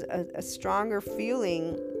 there is a stronger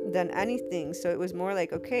feeling than anything. So it was more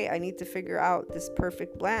like, okay, I need to figure out this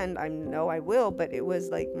perfect blend. I know I will, but it was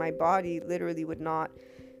like my body literally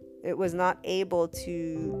it was not able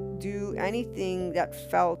to do anything that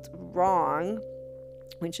felt wrong,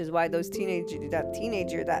 which is why that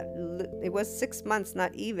teenager that it was 6 months,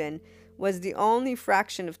 not even, was the only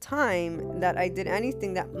fraction of time that I did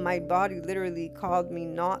anything that my body literally called me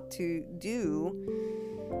not to do.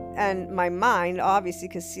 And my mind, obviously,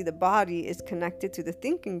 because see, the body is connected to the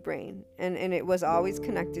thinking brain, and it was always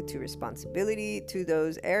connected to responsibility, to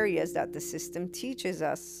those areas that the system teaches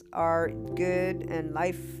us are good and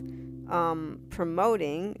life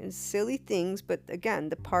promoting, and silly things, but again,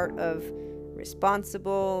 the part of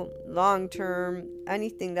responsible, long-term,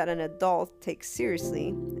 anything that an adult takes seriously.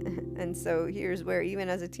 And so here's where, even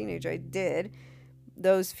as a teenager, I did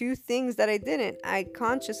those few things that I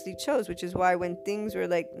consciously chose, which is why when things were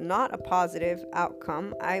like not a positive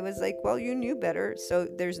outcome, I was like, well, you knew better, so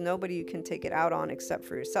there's nobody you can take it out on except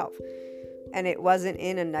for yourself. And it wasn't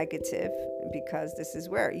in a negative, because this is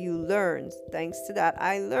where you learn. Thanks to that,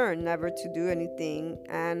 I learned never to do anything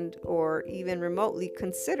and or even remotely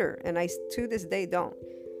consider, and I to this day don't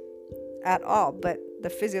at all. But the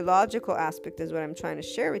physiological aspect is what I'm trying to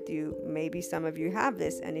share with you. Maybe some of you have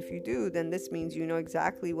this, and if you do, then this means you know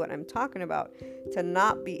exactly what I'm talking about. To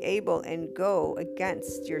not be able and go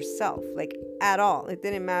against yourself, like at all. It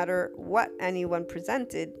didn't matter what anyone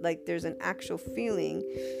presented, like there's an actual feeling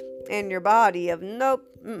in your body of nope,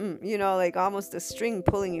 like almost a string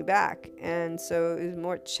pulling you back. And so it was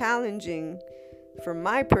more challenging for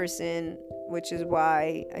my person, which is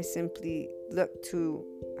why I simply look to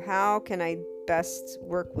how can I best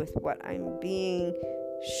work with what I'm being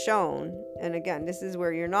shown. And again, this is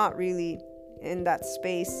where you're not really in that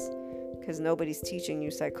space, because nobody's teaching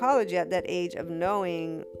you psychology at that age of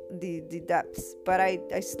knowing the depths. But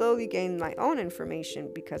I slowly gained my own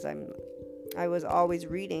information, because I was always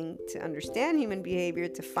reading to understand human behavior,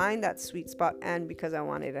 to find that sweet spot, and because I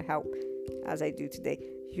wanted to help, as I do today,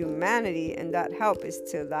 humanity. And that help is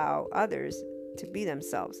to allow others to be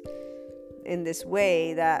themselves in this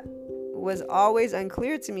way that was always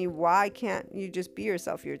unclear to me. Why can't you just be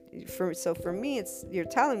yourself? So for me, it's you're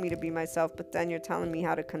telling me to be myself, but then you're telling me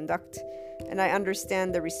how to conduct. And I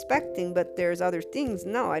understand the respecting, but there's other things.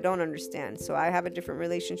 No, I don't understand. So I have a different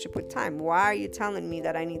relationship with time. Why are you telling me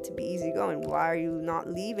that I need to be easygoing? Why are you not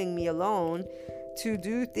leaving me alone to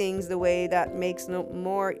do things the way that makes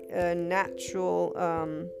more natural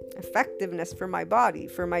effectiveness for my body,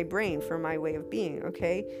 for my brain, for my way of being?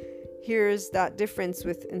 Okay, here's that difference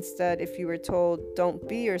with, instead, if you were told don't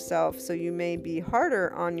be yourself, so you may be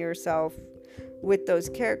harder on yourself with those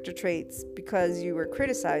character traits because you were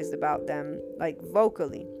criticized about them, like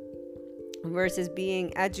vocally, versus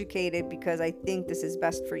being educated because I think this is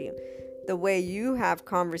best for you. The way you have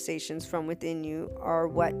conversations from within you are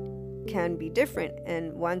what can be different.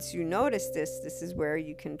 And once you notice this is where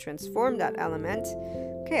you can transform that element.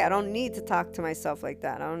 Okay, I don't need to talk to myself like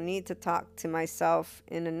that. I don't need to talk to myself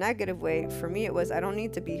in a negative way. For me, it was, I don't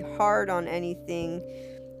need to be hard on anything.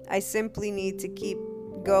 I simply need to keep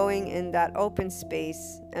going in that open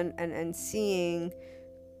space and seeing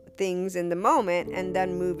things in the moment and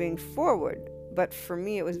then moving forward. But for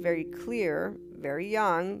me, it was very clear, very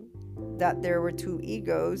young, that there were two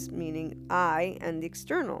egos, meaning I and the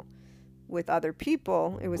external. With other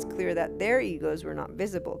people, it was clear that their egos were not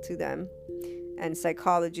visible to them. And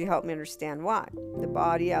psychology helped me understand why. The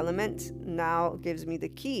body element now gives me the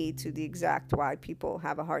key to the exact why people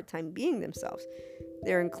have a hard time being themselves.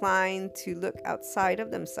 They're inclined to look outside of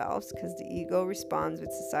themselves because the ego responds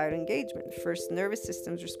with societal engagement. First nervous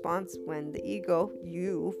system's response when the ego,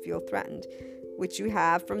 you, feel threatened, which you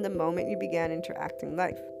have from the moment you began interacting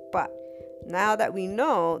life. But now that we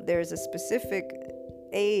know there's a specific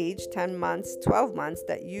age, 10 months, 12 months,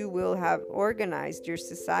 that you will have organized your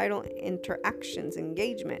societal interactions,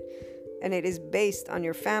 engagement, and it is based on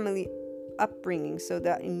your family upbringing. So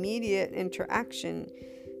that immediate interaction,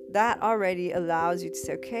 that already allows you to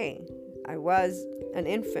say, okay, I was an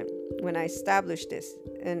infant when I established this.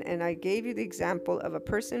 And I gave you the example of a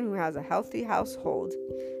person who has a healthy household,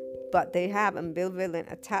 but they have ambivalent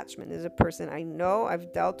attachment. There's a person I know,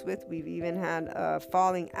 I've dealt with. We've even had a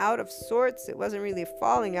falling out of sorts. It wasn't really a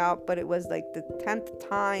falling out, but it was like the 10th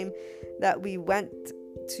time that we went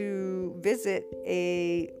to visit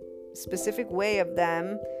a specific way of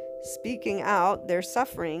them speaking out their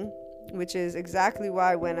suffering, which is exactly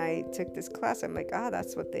why when I took this class, I'm like,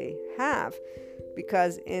 that's what they have.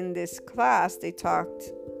 Because in this class, they talked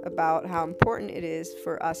about how important it is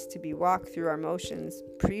for us to be walked through our emotions,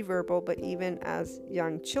 pre-verbal, but even as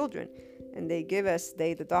young children. And they give us,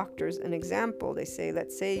 the doctors, an example. They say,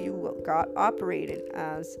 let's say you got operated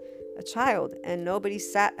as a child and nobody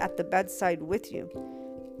sat at the bedside with you.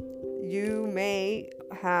 You may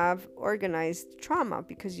have organized trauma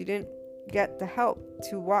because you didn't get the help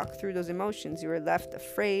to walk through those emotions. You were left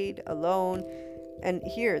afraid, alone. And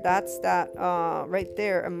here, that's that right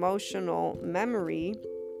there, emotional memory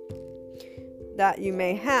that you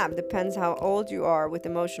may have. Depends how old you are with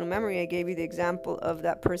emotional memory. I gave you the example of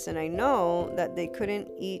that person I know that they couldn't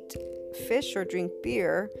eat fish or drink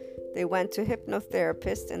beer. They went to a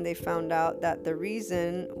hypnotherapist and they found out that the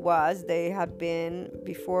reason was they had been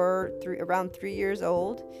around 3 years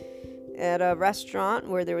old at a restaurant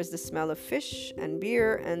where there was the smell of fish and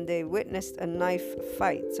beer, and they witnessed a knife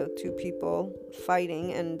fight. So 2 people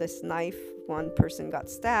fighting, and this knife, one person got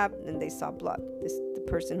stabbed and they saw blood. The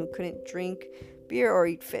person who couldn't drink beer or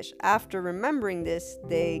eat fish. After remembering this,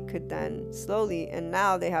 they could then slowly, and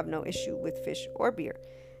now they have no issue with fish or beer.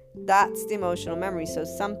 That's the emotional memory. So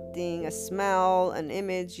something, a smell, an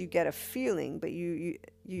image, you get a feeling, but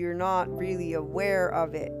you're not really aware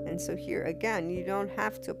of it. And so here again, you don't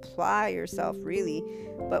have to apply yourself really,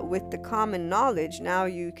 but with the common knowledge, now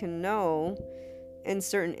you can know in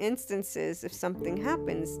certain instances, if something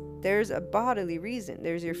happens, there's a bodily reason,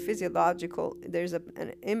 there's your physiological, there's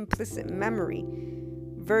an implicit memory,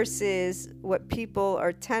 versus what people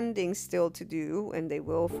are tending still to do, and they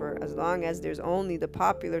will for as long as there's only the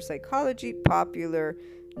popular psychology, popular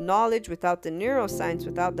knowledge without the neuroscience,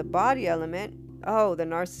 without the body element. Oh, the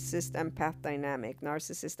narcissist empath dynamic,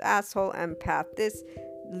 narcissist asshole, empath this,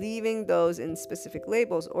 leaving those in specific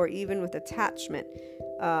labels, or even with attachment.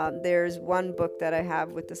 There's one book that I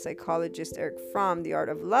have with the psychologist Erich Fromm, The Art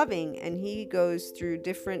of Loving, and he goes through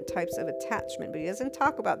different types of attachment, but he doesn't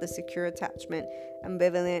talk about the secure attachment,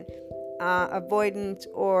 ambivalent, avoidant,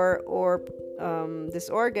 or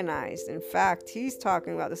disorganized. In fact, he's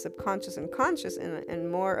talking about the subconscious and conscious, and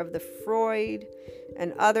more of the Freud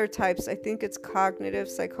and other types. I think it's cognitive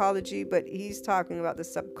psychology, but he's talking about the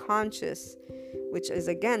subconscious, which is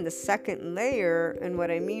again the second layer. And what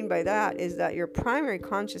I mean by that is that your primary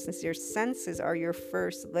consciousness, your senses, are your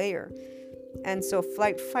first layer. And so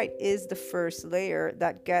flight fight is the first layer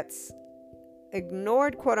that gets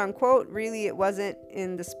ignored, quote unquote. Really, it wasn't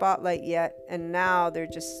in the spotlight yet, and now they're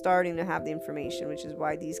just starting to have the information, which is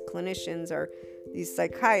why these clinicians are these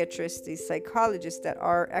psychiatrists, these psychologists that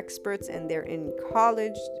are experts, and they're in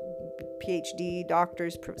college, PhD,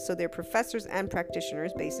 doctors, so they're professors and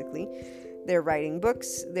practitioners. Basically, they're writing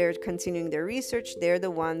books, they're continuing their research, they're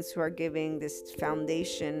the ones who are giving this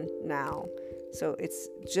foundation now. So it's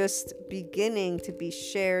just beginning to be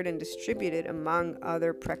shared and distributed among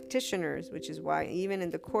other practitioners, which is why even in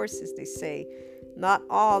the courses they say not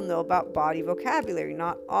all know about body vocabulary.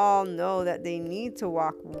 Not all know that they need to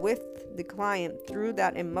walk with the client through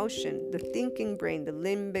that emotion. The thinking brain, the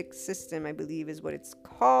limbic system, I believe is what it's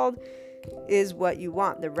called, is what you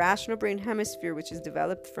want. The rational brain hemisphere, which is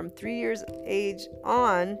developed from 3 years age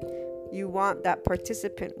on, you want that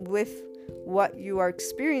participant with what you are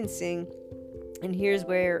experiencing. And here's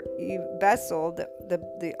where Bessel,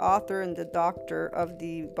 the author and the doctor of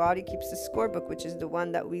the Body Keeps the Score book, which is the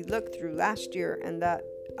one that we looked through last year, and that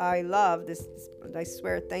I love this. I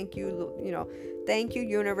swear, thank you, thank you,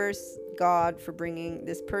 universe, God, for bringing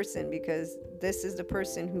this person, because this is the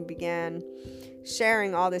person who began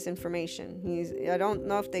sharing all this information. I don't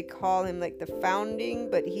know if they call him like the founding,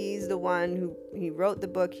 but he's the one he wrote the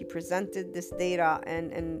book, he presented this data,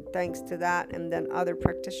 and thanks to that, and then other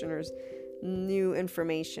practitioners, new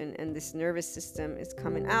information, and this nervous system is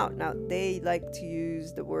coming out. Now they like to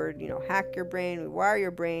use the word, hack your brain, rewire your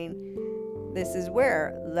brain. This is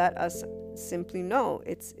where, let us simply know,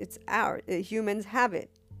 it's humans have it.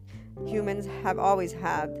 Humans have always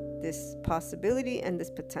had this possibility and this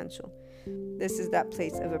potential. This is that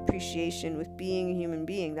place of appreciation with being a human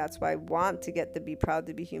being. That's why I want to get the Be Proud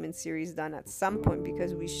to Be Human series done at some point,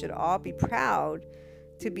 because we should all be proud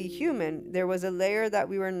to be human. There was a layer that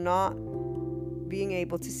we were not being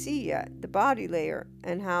able to see yet, the body layer,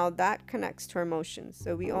 and how that connects to our emotions.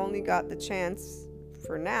 So we only got the chance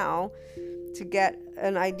for now to get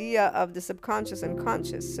an idea of the subconscious and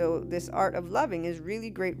conscious. So this Art of Loving is really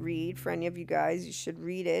great read for any of you guys. You should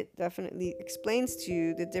read it. Definitely explains to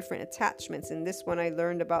you the different attachments. In this one, I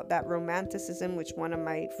learned about that romanticism, which one of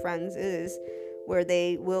my friends is, where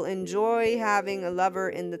they will enjoy having a lover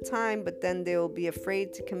in the time, but then they'll be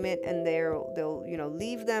afraid to commit, and they'll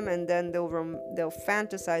leave them, and then they'll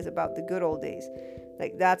fantasize about the good old days.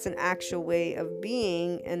 Like, that's an actual way of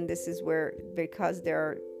being. And this is where, because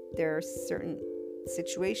there are certain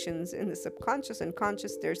situations in the subconscious and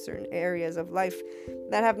conscious, there's certain areas of life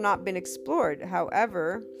that have not been explored.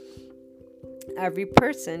 However, every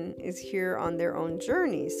person is here on their own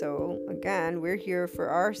journey. So again, we're here for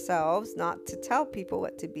ourselves, not to tell people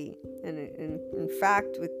what to be. And in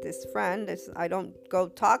fact, with this friend, I don't go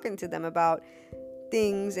talking to them about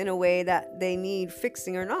things in a way that they need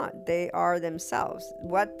fixing or not. They are themselves.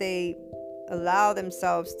 What they allow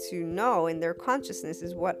themselves to know in their consciousness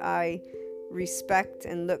is what I respect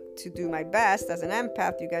and look to do my best as an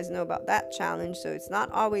empath. You guys know about that challenge, so it's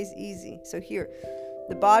not always easy. So here,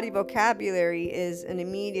 the body vocabulary is an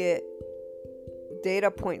immediate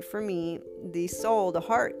data point for me. The soul, the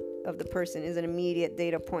heart of the person is an immediate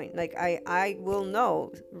data point. Like I will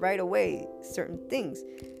know right away certain things,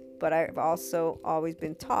 but I've also always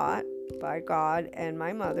been taught by God and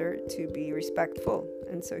my mother to be respectful.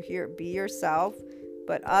 And so here, be yourself,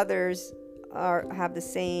 but others have the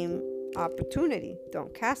same opportunity.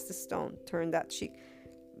 Don't cast a stone, turn that cheek.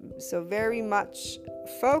 So very much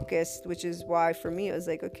focused, which is why for me it was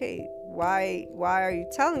like, okay, why are you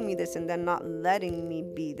telling me this and then not letting me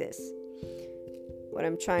be this? What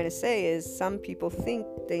I'm trying to say is some people think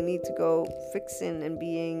they need to go fixing and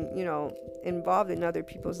being, involved in other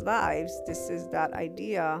people's lives. This is that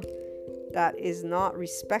idea that is not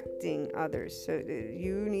respecting others. So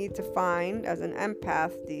you need to find, as an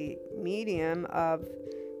empath, the medium of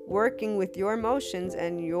working with your emotions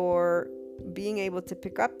and your being able to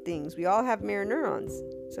pick up things. We all have mirror neurons.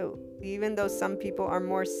 So even though some people are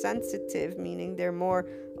more sensitive, meaning they're more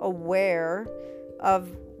aware of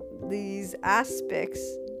these aspects,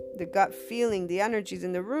 the gut feeling, the energies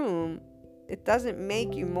in the room, it doesn't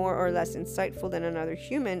make you more or less insightful than another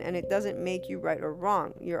human, and it doesn't make you right or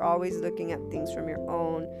wrong. You're always looking at things from your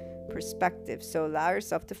own perspective. So allow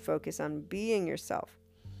yourself to focus on being yourself.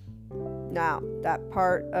 Now, that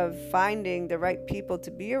part of finding the right people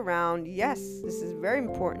to be around, yes, this is very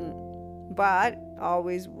important, but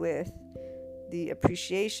always with the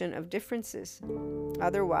appreciation of differences.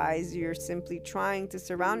 Otherwise, you're simply trying to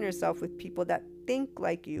surround yourself with people that think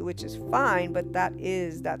like you, which is fine, but that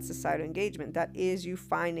societal engagement. That is you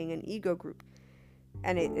finding an ego group.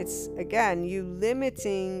 And it's, again, you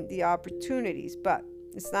limiting the opportunities, but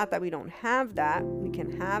it's not that we don't have that. We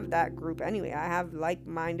can have that group anyway. I have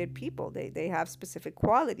like-minded people. They have specific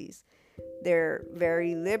qualities. They're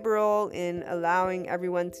very liberal in allowing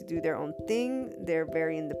everyone to do their own thing. They're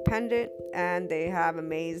very independent, and they have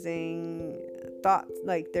amazing thoughts,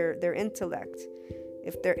 like their intellect.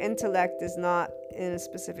 If their intellect is not in a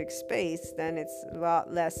specific space, then it's a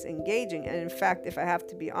lot less engaging. And in fact, if I have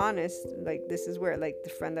to be honest, like this is where, like the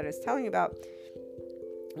friend that I was telling you about,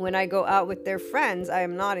 when I go out with their friends, I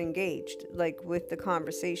am not engaged, like with the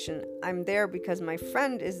conversation. I'm there because my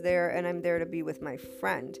friend is there, and I'm there to be with my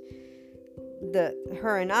friend.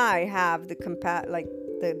 Her and I have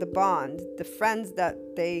the bond. The friends that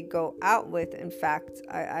they go out with, in fact,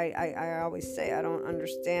 I always say, I don't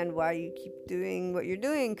understand why you keep doing what you're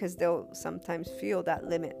doing, because they'll sometimes feel that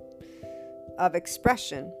limit of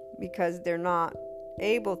expression because they're not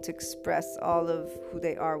able to express all of who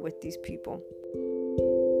they are with these people.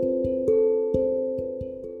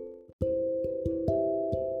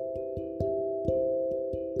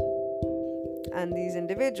 And these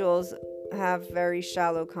individuals have very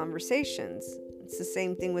shallow conversations. It's the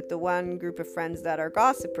same thing with the one group of friends that are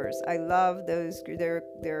gossipers. I love those.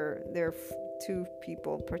 They're two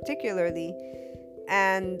people particularly,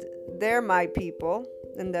 and they're my people.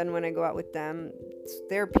 And then when I go out with them, it's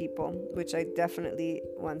their people, which I definitely,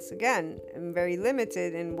 once again, am very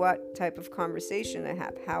limited in what type of conversation I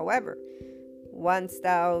have. However, once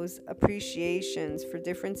those appreciations for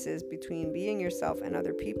differences between being yourself and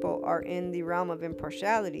other people are in the realm of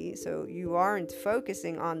impartiality, so you aren't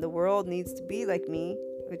focusing on the world needs to be like me,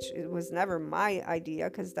 which was never my idea,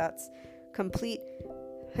 because that's complete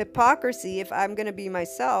hypocrisy. If I'm going to be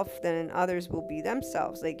myself, then others will be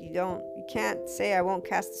themselves. Like you can't say I won't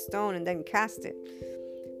cast a stone and then cast it.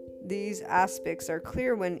 These aspects are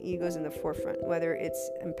clear when ego's in the forefront, whether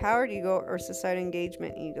it's empowered ego or societal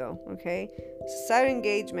engagement ego, okay? Societal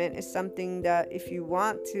engagement is something that if you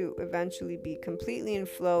want to eventually be completely in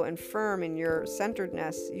flow and firm in your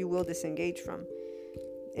centeredness, you will disengage from.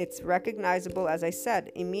 It's recognizable, as I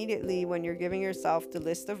said, immediately when you're giving yourself the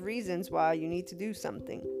list of reasons why you need to do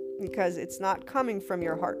something, because it's not coming from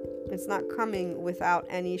your heart. It's not coming without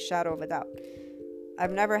any shadow of a doubt.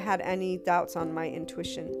 I've never had any doubts on my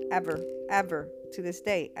intuition, ever, to this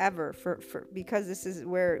day, ever, because this is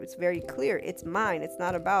where it's very clear. It's mine. It's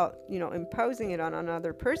not about, imposing it on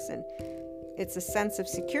another person. It's a sense of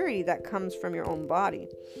security that comes from your own body.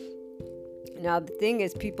 Now, the thing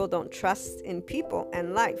is, people don't trust in people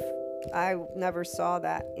and life. I never saw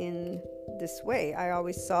that in this way. I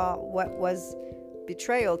always saw what was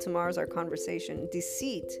betrayal. Tomorrow's our conversation.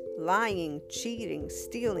 Deceit, lying, cheating,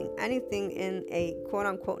 stealing, anything in a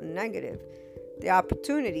quote-unquote negative. The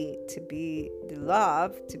opportunity to be the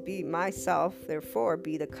love, to be myself, therefore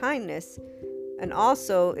be the kindness. And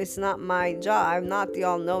also, it's not my job. I'm not the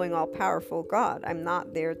all-knowing, all-powerful God. I'm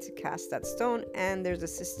not there to cast that stone. And there's a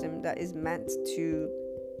system that is meant to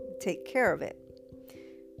take care of it.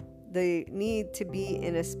 The need to be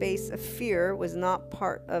in a space of fear was not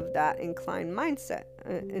part of that inclined mindset.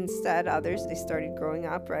 Instead, others, they started growing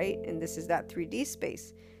up, right? And this is that 3D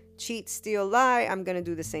space. Cheat, steal, lie, I'm going to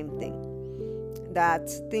do the same thing. That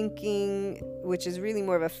thinking, which is really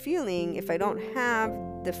more of a feeling, if I don't have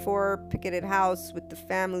the 4-picketed house with the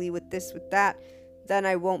family, with this, with that, then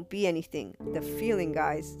I won't be anything. The feeling,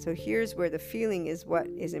 guys. So here's where the feeling is what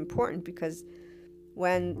is important, because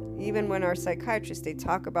even when our psychiatrists, they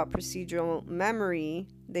talk about procedural memory,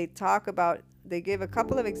 they give a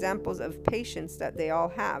couple of examples of patients that they all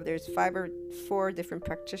have. There's 5 or 4 different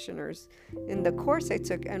practitioners in the course I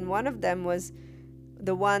took, and one of them was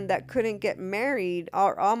the one that couldn't get married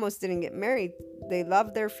or almost didn't get married. They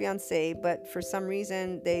loved their fiancé, but for some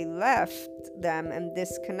reason they left them and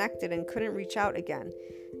disconnected and couldn't reach out again.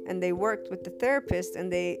 And they worked with the therapist,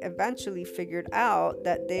 and they eventually figured out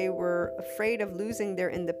that they were afraid of losing their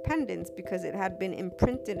independence because it had been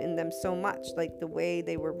imprinted in them so much, like the way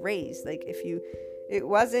they were raised. Like it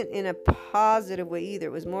wasn't in a positive way either.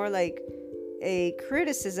 It was more like a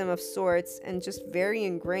criticism of sorts, and just very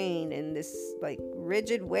ingrained in this like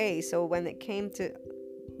rigid way. So when it came to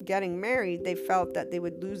getting married, they felt that they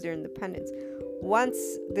would lose their independence. Once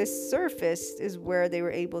this surfaced is where they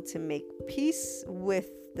were able to make peace with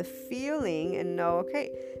the feeling and know, okay,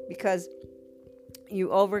 because you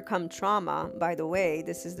overcome trauma. By the way,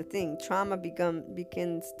 this is the thing. Trauma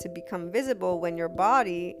begins to become visible when your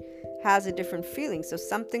body has a different feeling. So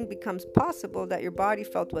something becomes possible that your body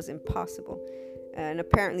felt was impossible. And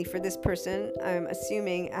apparently for this person, I'm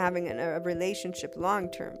assuming having a relationship long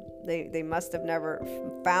term. They must have never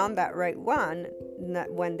found that right one.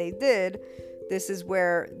 When they did, this is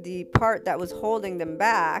where the part that was holding them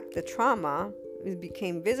back, the trauma,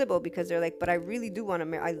 became visible, because they're like, but I really do want to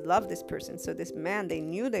marry. I love this person. So this man, they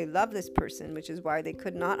knew they loved this person, which is why they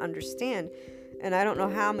could not understand. And I don't know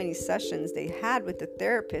how many sessions they had with the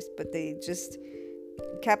therapist, but they just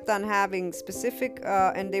kept on having specific,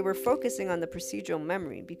 and they were focusing on the procedural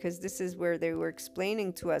memory, because this is where they were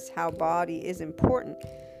explaining to us how body is important.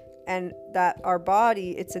 And that our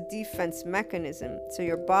body, it's a defense mechanism. So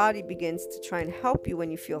your body begins to try and help you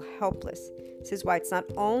when you feel helpless. This is why it's not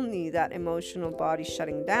only that emotional body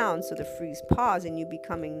shutting down, so the freeze pause and you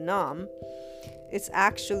becoming numb. It's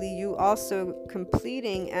actually you also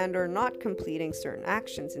completing and or not completing certain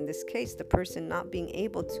actions. In this case, the person not being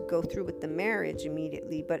able to go through with the marriage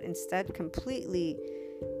immediately, but instead completely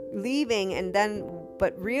leaving, and then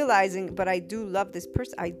but realizing, but I do love this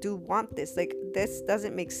person, I do want this, like this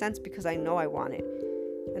doesn't make sense because I know I want it.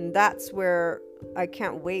 And that's where I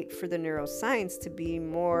can't wait for the neuroscience to be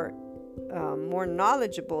more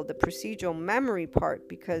knowledgeable, the procedural memory part,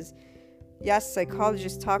 because yes,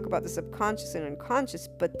 psychologists talk about the subconscious and unconscious,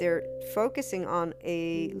 but they're focusing on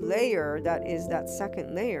a layer that is that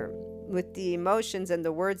second layer, with the emotions and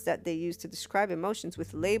the words that they use to describe emotions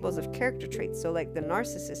with labels of character traits. So like the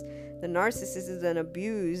narcissist is an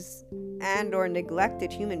abused and or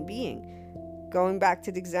neglected human being. Going back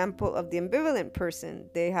to the example of the ambivalent person,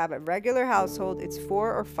 they have a regular household. It's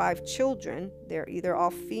 4 or 5 children. They're either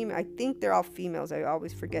all female. I think they're all females. I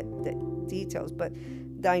always forget the details, but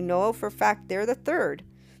I know for a fact they're the third.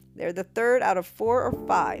 They're the third out of 4 or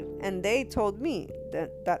 5. And they told me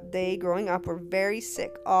that they, growing up, were very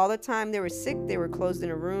sick. All the time they were sick. They were closed in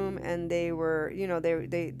a room, and they were,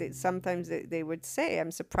 they sometimes they would say,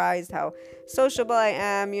 I'm surprised how sociable I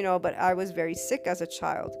am, but I was very sick as a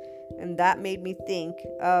child. And that made me think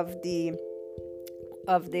of the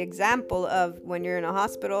example of when you're in a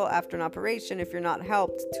hospital after an operation, if you're not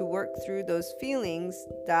helped to work through those feelings,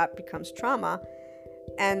 that becomes trauma.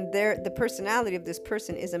 And the personality of this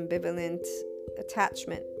person is ambivalent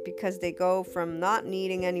attachment, because they go from not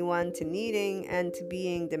needing anyone to needing and to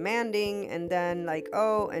being demanding, and then like,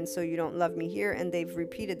 oh, and so you don't love me here. And they've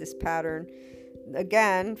repeated this pattern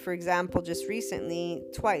again, for example, just recently,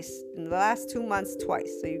 twice in the last 2 months,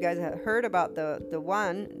 twice. So you guys have heard about the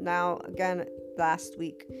one now again last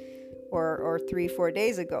week or 3-4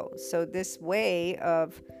 days ago. So this way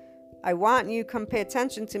of, I want you, come pay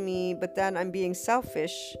attention to me, but then I'm being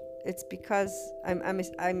selfish it's because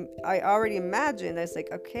I already imagined. I was like,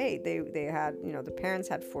 okay, they had, the parents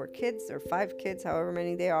had 4 kids or 5 kids, however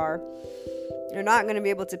many they are. You're not going to be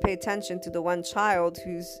able to pay attention to the one child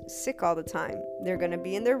who's sick all the time. They're going to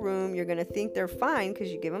be in their room. You're going to think they're fine because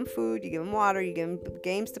you give them food, you give them water, you give them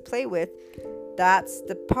games to play with. That's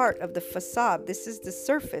the part of the facade. This is the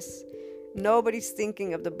surface. Nobody's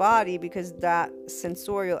thinking of the body because that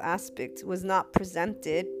sensorial aspect was not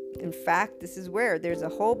presented. In fact, this is where there's a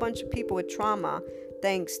whole bunch of people with trauma,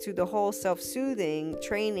 thanks to the whole self-soothing,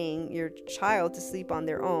 training your child to sleep on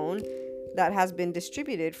their own, that has been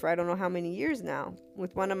distributed for I don't know how many years now.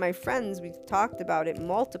 With one of my friends, we talked about it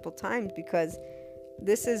multiple times, because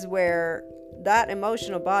this is where that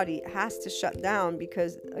emotional body has to shut down,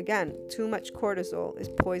 because again, too much cortisol is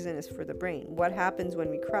poisonous for the brain. What happens when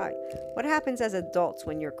we cry? What happens as adults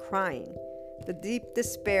when you're crying? The deep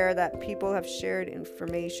despair that people have shared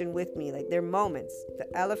information with me, like their moments, the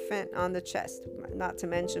elephant on the chest, not to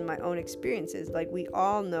mention my own experiences. Like, we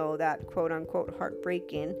all know that quote unquote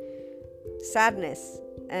heartbreaking sadness.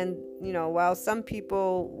 And while some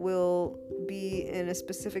people will be in a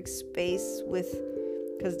specific space with,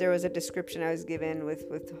 because there was a description I was given with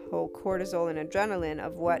whole cortisol and adrenaline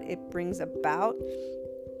of what it brings about,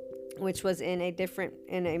 which was in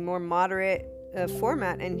a more moderate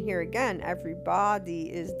format. And here again, every body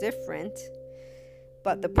is different.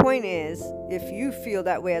 But the point is, if you feel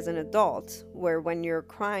that way as an adult, where when you're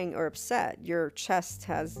crying or upset, your chest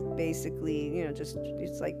has basically,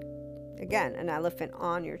 it's like, again, an elephant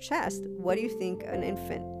on your chest, what do you think an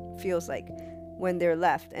infant feels like when they're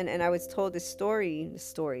left? And I was told this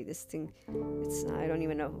thing, I don't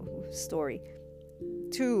even know, story.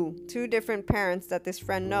 Two different parents that this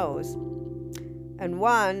friend knows, and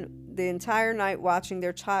one, the entire night watching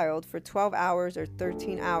their child for 12 hours or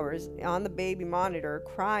 13 hours on the baby monitor,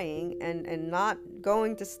 crying and not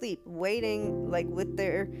going to sleep, waiting, like with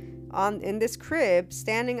their in this crib,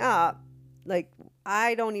 standing up. Like,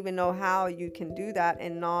 I don't even know how you can do that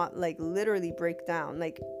and not like literally break down.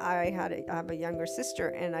 Like, I have a younger sister,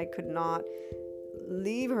 and I could not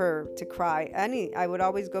leave her to cry. I would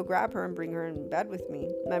always go grab her and bring her in bed with me.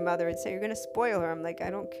 My mother would say, "You're gonna spoil her." I'm like, I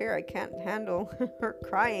don't care. I can't handle her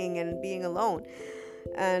crying and being alone.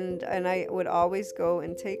 And I would always go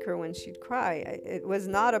and take her when she'd cry. It was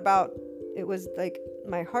like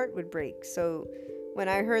my heart would break. So when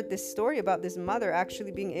I heard this story about this mother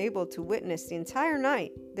actually being able to witness the entire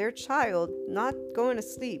night their child not going to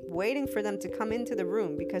sleep, waiting for them to come into the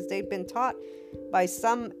room, because they've been taught by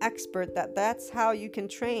some expert that that's how you can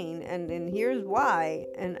train, and here's why.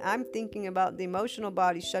 And I'm thinking about the emotional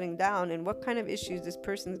body shutting down and what kind of issues this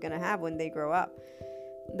person's going to have when they grow up.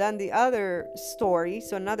 Then the other story,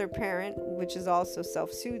 so another parent, which is also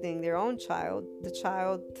self-soothing their own child, the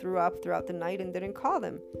child threw up throughout the night and didn't call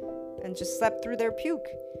them, and just slept through their puke.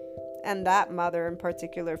 And that mother in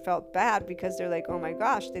particular felt bad, because they're like, oh my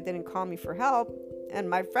gosh, they didn't call me for help. And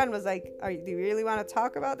my friend was like, do you really want to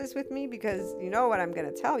talk about this with me? Because you know what I'm going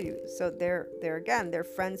to tell you. So they're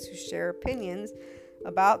friends who share opinions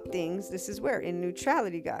about things. This is where, in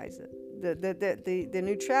neutrality, guys, the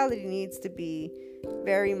neutrality needs to be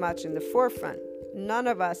very much in the forefront. None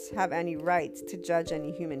of us have any right to judge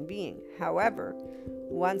any human being. However,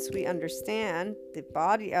 once we understand the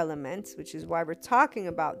body elements, which is why we're talking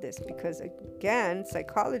about this, because again,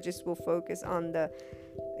 psychologists will focus on the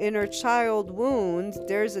inner child wound.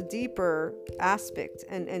 There's a deeper aspect,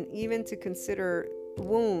 and even to consider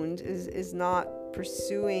wound is not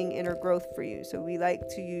pursuing inner growth for you. So we like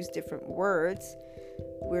to use different words.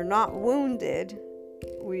 We're not wounded.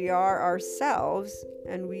 We are ourselves,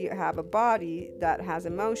 and we have a body that has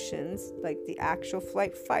emotions, like the actual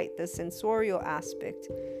flight fight, the sensorial aspect,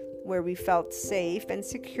 where we felt safe and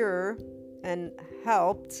secure and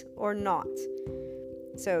helped or not.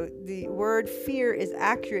 So the word fear is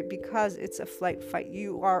accurate because it's a flight fight.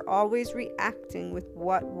 You are always reacting with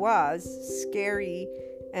what was scary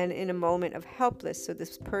and in a moment of helpless. So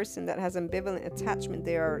this person that has ambivalent attachment,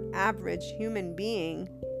 they are an average human being,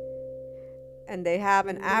 and they have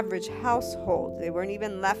an average household. They weren't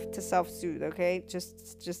even left to self-soothe, okay?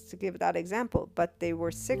 Just to give that example. But they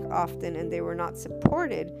were sick often, and they were not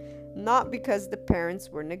supported, not because the parents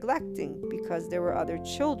were neglecting, because there were other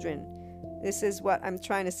children. This is what I'm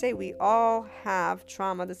trying to say. We all have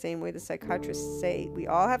trauma, the same way the psychiatrists say. We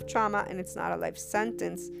all have trauma, and it's not a life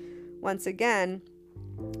sentence. Once again,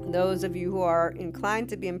 those of you who are inclined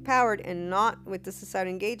to be empowered and not with the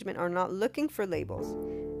societal engagement are not looking for labels.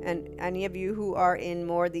 And any of you who are in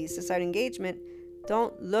more the societal engagement,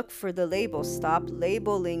 don't look for the labels. Stop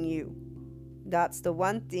labeling you. That's the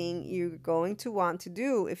one thing you're going to want to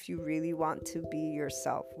do if you really want to be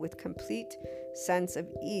yourself with complete sense of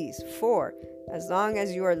ease. 4, as long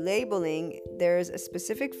as you are labeling, there's a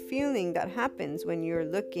specific feeling that happens when you're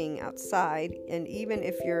looking outside, and even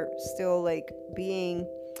if you're still like being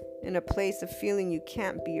in a place of feeling you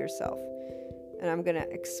can't be yourself. And I'm going to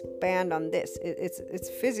expand on this. It's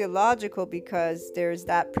physiological because there's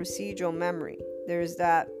that procedural memory. There's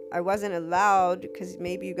that I wasn't allowed because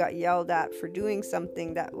maybe you got yelled at for doing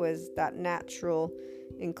something that was that natural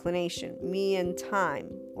inclination. Me and time,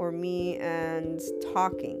 or me and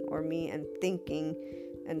talking, or me and thinking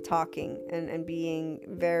and talking and being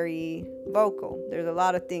very vocal. There's a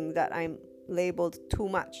lot of things that I'm labeled too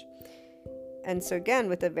much. And so again,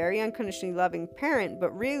 with a very unconditionally loving parent,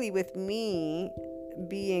 but really with me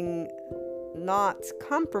being not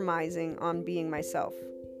compromising on being myself.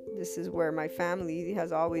 This is where my family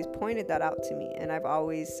has always pointed that out to me. And I've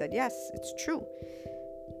always said, yes, it's true.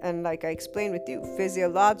 And like I explained with you,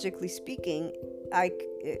 physiologically speaking, I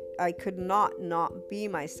could not be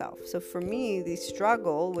myself. So for me, the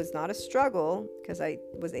struggle was not a struggle because I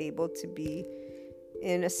was able to be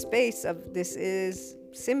in a space of this is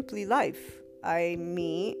simply life.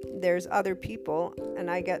 There's other people,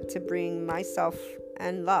 and I get to bring myself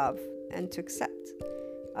and love and to accept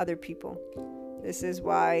other people. This is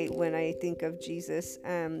why when I think of Jesus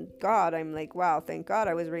and God, I'm like, wow, thank God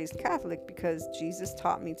I was raised Catholic, because Jesus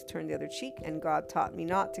taught me to turn the other cheek and God taught me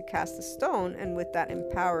not to cast a stone. And with that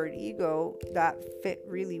empowered ego, that fit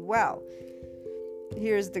really well.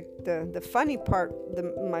 Here's the funny part.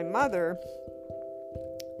 My mother,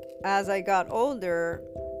 as I got older,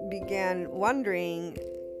 began wondering,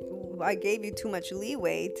 I gave you too much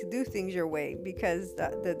leeway to do things your way, because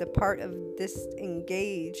the part of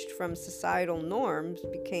disengaged from societal norms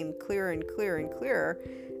became clearer and clearer and clearer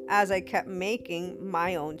as I kept making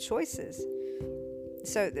my own choices.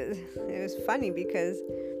 So it was funny because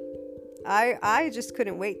I just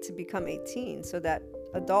couldn't wait to become 18 so that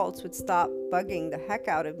adults would stop bugging the heck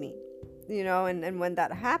out of me. And when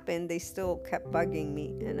that happened, they still kept bugging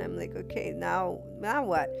me. And I'm like, okay, now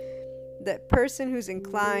what? That person who's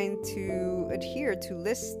inclined to adhere to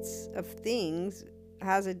lists of things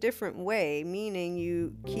has a different way, meaning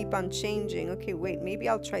you keep on changing. Okay, wait, maybe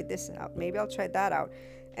I'll try this out. Maybe I'll try that out.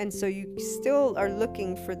 And so you still are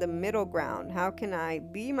looking for the middle ground. How can I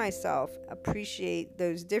be myself, appreciate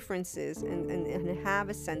those differences, and have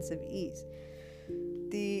a sense of ease?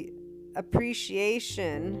 The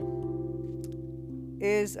appreciation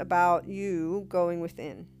is about you going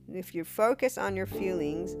within. If you focus on your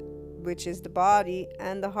feelings, which is the body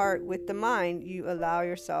and the heart with the mind, you allow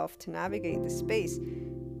yourself to navigate the space.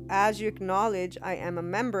 As you acknowledge, I am a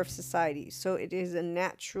member of society. So it is a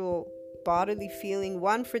natural bodily feeling,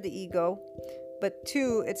 1, for the ego, but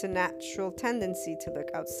 2, it's a natural tendency to look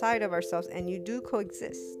outside of ourselves, and you do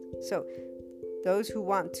coexist. So those who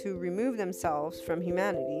want to remove themselves from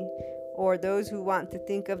humanity, or those who want to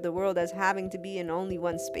think of the world as having to be in only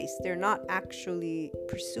one space, they're not actually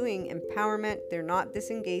pursuing empowerment. They're not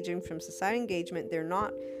disengaging from society engagement. They're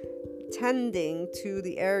not tending to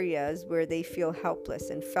the areas where they feel helpless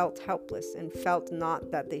and felt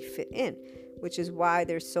not that they fit in, which is why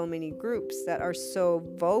there's so many groups that are so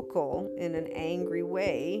vocal in an angry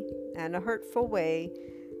way and a hurtful way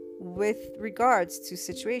with regards to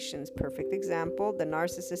situations. Perfect example, the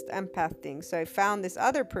narcissist empath thing. So I found this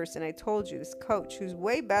other person, I told you, this coach who's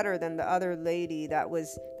way better than the other lady that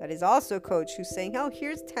is also a coach, who's saying, oh,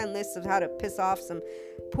 here's 10 lists of how to piss off some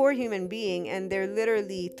poor human being, and they're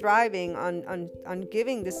literally thriving on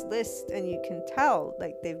giving this list. And you can tell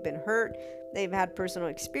like they've been hurt, they've had personal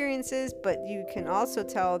experiences, but you can also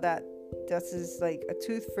tell that this is like a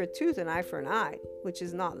tooth for a tooth, an eye for an eye, which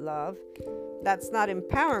is not love. That's not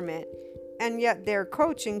empowerment. And yet they're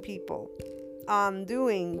coaching people on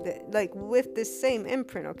doing with this same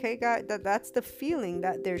imprint. Okay, guys, that's the feeling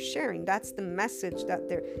that they're sharing. That's the message that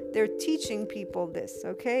they're teaching people this,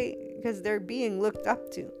 okay? Because they're being looked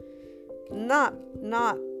up to. Not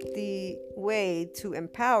the way to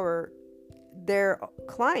empower their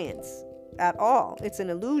clients at all. It's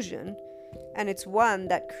an illusion. And it's one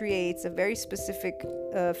that creates a very specific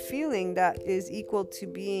feeling that is equal to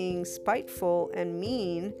being spiteful and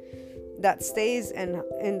mean, that stays in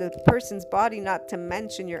the person's body, not to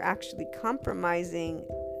mention you're actually compromising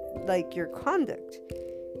like your conduct.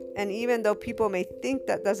 And even though people may think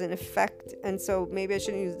that doesn't affect, and so maybe I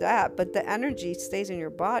shouldn't use that, but the energy stays in your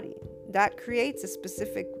body. That creates a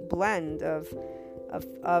specific blend of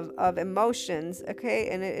emotions, okay?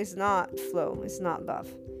 And it is not flow, it's not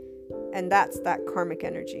love. And that's that karmic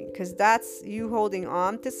energy, because that's you holding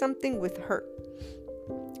on to something with hurt,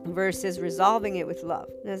 versus resolving it with love.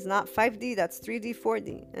 That's not 5D, that's 3D,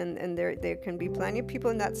 4D. And there can be plenty of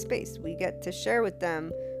people in that space. We get to share with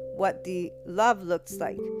them what the love looks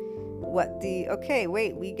like. Okay,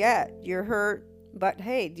 wait, we get you're hurt, but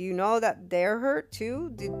hey, do you know that they're hurt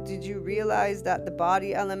too? Did you realize that the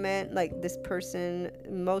body element, like this person,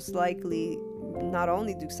 most likely, not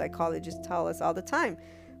only do psychologists tell us all the time,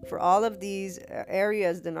 for all of these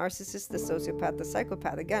areas, the narcissist, the sociopath, the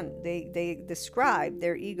psychopath, again, they describe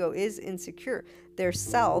their ego is insecure. Their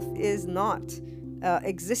self is not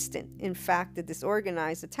existent. In fact, the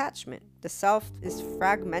disorganized attachment. The self is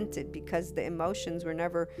fragmented because the emotions were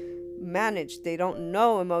never managed. They don't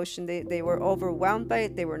know emotion. They were overwhelmed by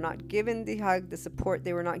it. They were not given the hug, the support.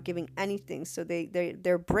 They were not giving anything. So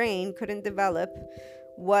their brain couldn't develop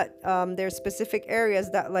what their specific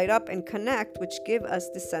areas that light up and connect, which give us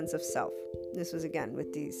the sense of self. This was again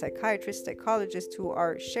with the psychiatrists, psychologists who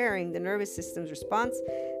are sharing the nervous system's response,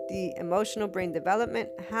 the emotional brain development,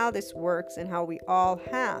 how this works, and how we all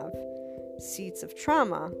have seeds of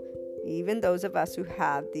trauma, even those of us who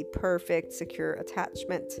have the perfect secure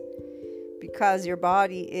attachment, because your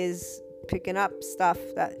body is picking up stuff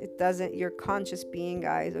that it doesn't, your conscious being,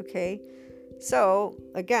 guys, okay? So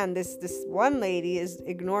again, this one lady is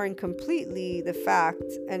ignoring completely the fact,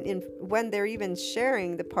 and when they're even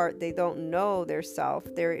sharing the part they don't know their self,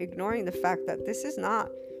 they're ignoring the fact that this is not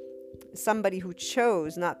somebody who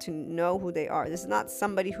chose not to know who they are. This is not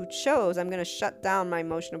somebody who chose, I'm going to shut down my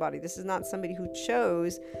emotional body. This is not somebody who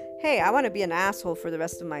chose, hey, I want to be an asshole for the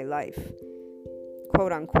rest of my life,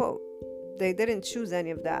 quote unquote. They didn't choose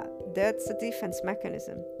any of that. That's a defense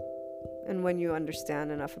mechanism. And when you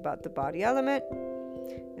understand enough about the body element,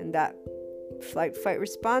 and that flight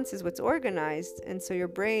response is what's organized, and so your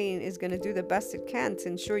brain is going to do the best it can to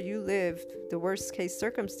ensure you live the worst case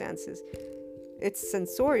circumstances. It's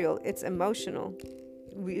sensorial, it's emotional,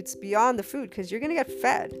 it's beyond the food, because you're going to get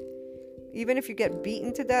fed. Even if you get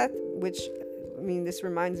beaten to death, which, I mean, this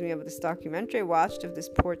reminds me of this documentary I watched of this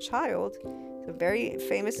poor child. It's a very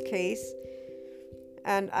famous case.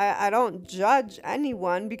 And I don't judge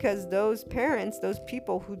anyone, because those parents, those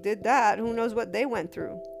people who did that, who knows what they went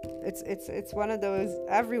through. It's one of those,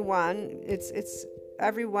 everyone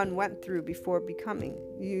went through before becoming.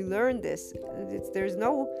 You learn this. There's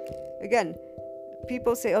no, again,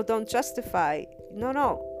 people say, oh, don't justify.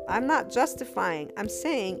 No, I'm not justifying. I'm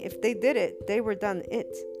saying if they did it, they were done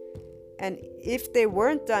it. And if they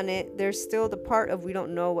weren't done it, there's still the part of we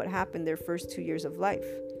don't know what happened their first 2 years of life,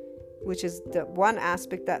 which is the one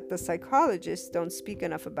aspect that the psychologists don't speak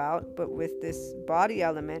enough about. But with this body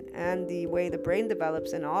element and the way the brain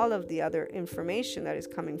develops and all of the other information that is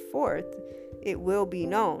coming forth, it will be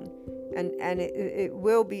known, and it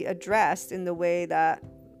will be addressed in the way that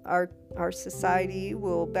our society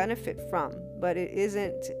will benefit from. But it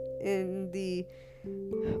isn't in the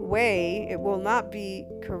way, it will not be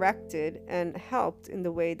corrected and helped in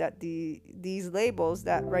the way that these labels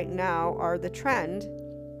that right now are the trend.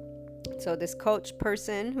 So this coach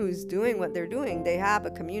person who's doing what they're doing, they have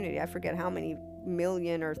a community. I forget how many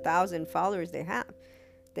million or 1,000 followers they have.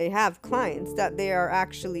 They have clients that they are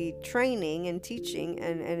actually training and teaching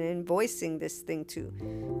and voicing this thing to.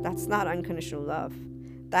 That's not unconditional love.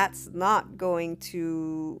 That's not going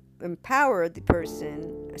to empower the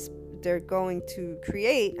person. They're going to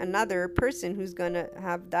create another person who's going to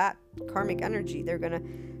have that karmic energy. They're going to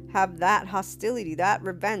have that hostility, that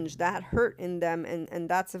revenge, that hurt in them, and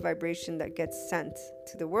that's a vibration that gets sent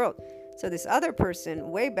to the world. So this other person,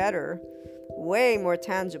 way better, way more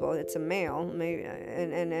tangible. It's a male, maybe,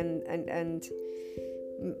 and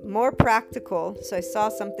more practical. So I saw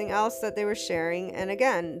something else that they were sharing, and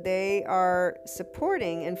again, they are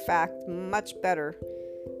supporting, in fact, much better,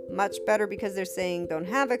 because they're saying don't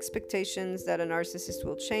have expectations that a narcissist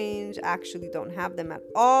will change. Actually, don't have them at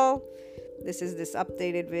all. This is this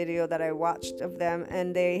updated video that I watched of them,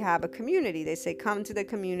 and they have a community. They say come to the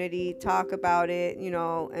community, talk about it,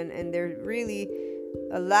 and they're really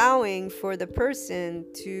allowing for the person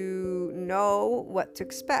to know what to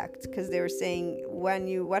expect, because they were saying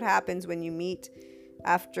what happens when you meet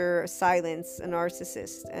after silence a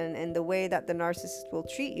narcissist, and the way that the narcissist will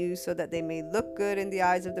treat you so that they may look good in the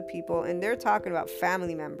eyes of the people. And they're talking about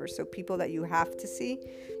family members, so people that you have to see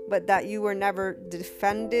but that you were never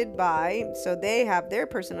defended by. So they have their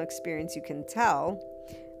personal experience. You can tell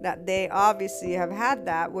that they obviously have had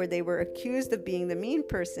that, where they were accused of being the mean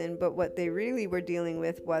person, but what they really were dealing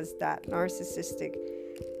with was that narcissistic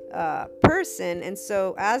person. And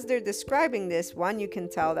so as they're describing this, one, you can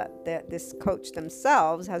tell that this coach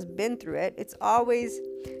themselves has been through it. It's always,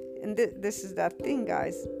 And this is that thing,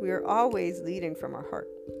 guys. We are always leading from our heart.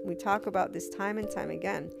 We talk about this time and time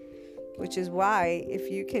again, which is why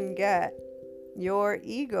if you can get your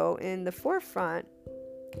ego in the forefront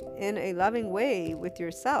in a loving way with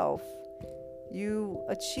yourself, you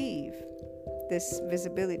achieve this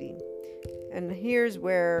visibility. And here's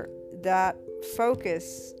where that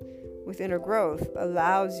focus with inner growth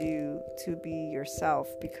allows you to be yourself,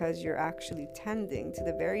 because you're actually tending to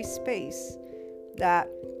the very space that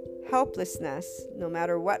helplessness, no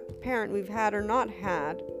matter what parent we've had or not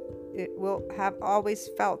had, it will have always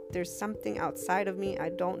felt. There's something outside of me. I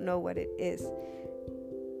don't know what it is.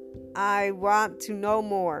 I want to know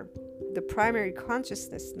more. The primary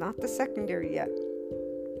consciousness, not the secondary yet.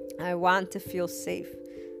 I want to feel safe.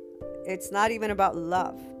 It's not even about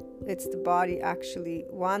love. It's the body actually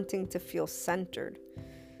wanting to feel centered.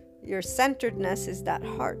 Your centeredness is that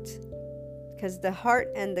heart. Because the heart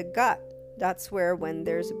and the gut, that's where when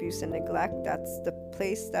there's abuse and neglect, that's the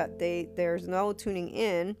place that there's no tuning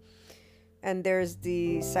in. And there's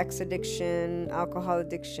the sex addiction, alcohol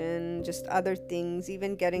addiction, just other things,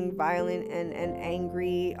 even getting violent and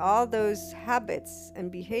angry, all those habits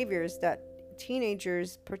and behaviors that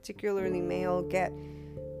teenagers, particularly male, get.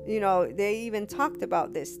 They even talked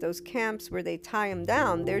about this, those camps where they tie them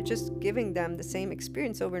down. They're just giving them the same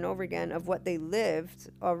experience over and over again of what they lived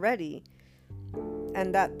already,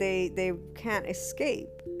 and that they can't escape.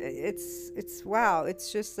 It's wow.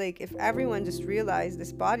 It's just like if everyone just realized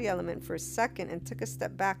this body element for a second and took a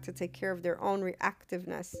step back to take care of their own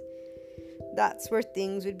reactiveness, that's where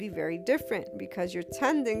things would be very different, because you're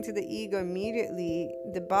tending to the ego immediately,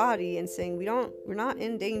 the body, and saying we're not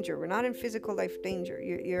in danger, we're not in physical life danger.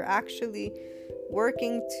 You're actually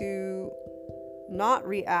working to not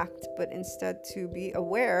react, but instead to be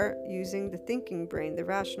aware using the thinking brain, the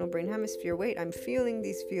rational brain hemisphere. Wait, I'm feeling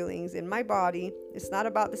these feelings in my body. It's not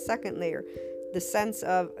about the second layer, the sense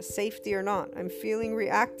of safety or not. I'm feeling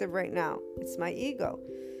reactive right now. It's my ego.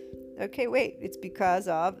 Okay, wait, it's because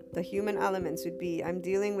of the human elements would be, I'm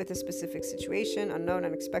dealing with a specific situation, unknown,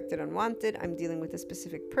 unexpected, unwanted. I'm dealing with a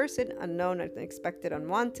specific person, unknown, unexpected,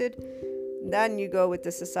 unwanted. Then you go with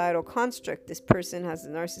the societal construct. This person has a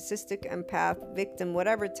narcissistic, empath, victim,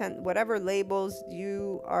 whatever labels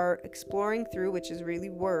you are exploring through, which is really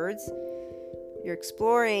words. You're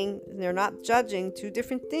exploring, they're not judging two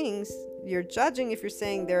different things. You're judging if you're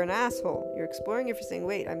saying they're an asshole. You're exploring if you're saying,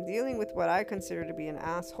 wait, I'm dealing with what I consider to be an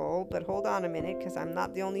asshole, but hold on a minute, because I'm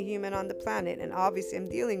not the only human on the planet, and obviously I'm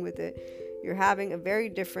dealing with it. You're having a very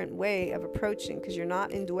different way of approaching, because you're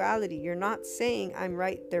not in duality. You're not saying I'm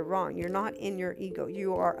right, they're wrong. You're not in your ego.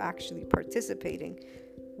 You are actually participating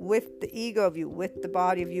with the ego of you, with the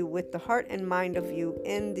body of you, with the heart and mind of you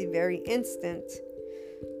in the very instant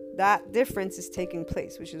that difference is taking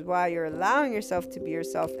place, which is why you're allowing yourself to be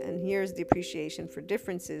yourself. And here's the appreciation for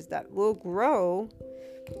differences that will grow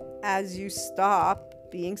as you stop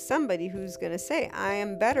being somebody who's going to say, I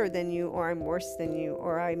am better than you, or I'm worse than you,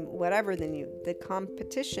 or I'm whatever than you. The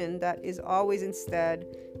competition that is always instead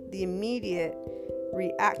the immediate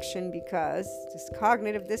reaction, because this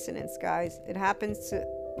cognitive dissonance, guys, it happens to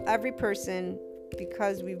every person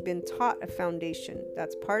because we've been taught a foundation.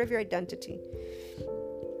 That's part of your identity.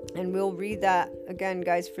 And we'll read that again,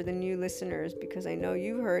 guys, for the new listeners, because I know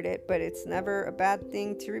you heard it, but it's never a bad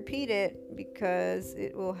thing to repeat it, because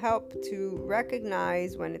it will help to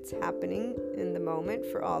recognize when it's happening in the moment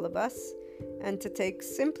for all of us, and to take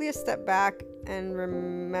simply a step back and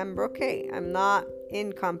remember, okay, I'm not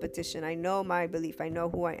in competition. I know my belief. I know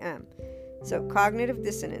who I am. So cognitive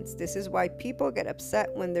dissonance. This is why people get upset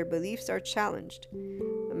when their beliefs are challenged.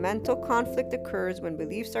 A mental conflict occurs when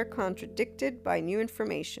beliefs are contradicted by new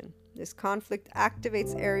information. This conflict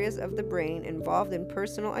activates areas of the brain involved in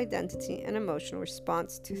personal identity and emotional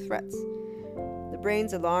response to threats. The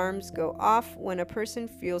brain's alarms go off when a person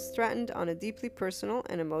feels threatened on a deeply personal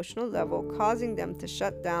and emotional level, causing them to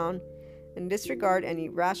shut down and disregard any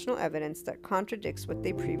rational evidence that contradicts what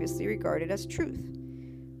they previously regarded as truth.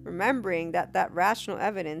 Remembering that rational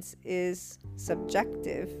evidence is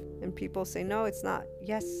subjective, and people say, no, it's not.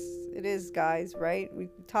 Yes, it is, guys, right? We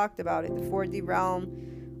talked about it, the 4D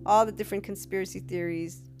realm, all the different conspiracy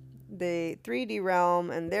theories, the 3D realm,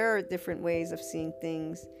 and there are different ways of seeing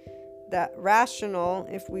things. That rational,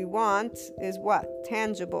 if we want, is what?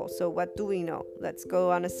 Tangible. So what do we know? Let's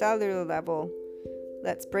go on a cellular level.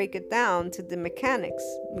 Let's break it down to the mechanics.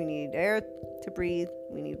 We need air to breathe.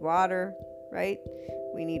 We need water, right?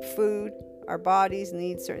 We need food. Our bodies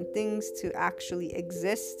need certain things to actually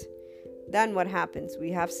exist. Then what happens?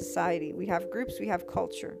 We have society, we have groups, we have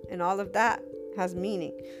culture, and all of that has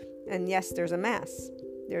meaning. And yes, there's a mass,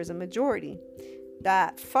 there's a majority.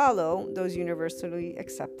 that follow those universally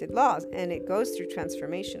accepted laws. And it goes through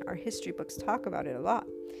transformation. Our history books talk about it a lot.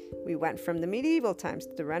 We went from the medieval times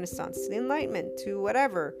to the Renaissance to the Enlightenment to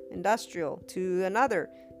whatever, industrial to another.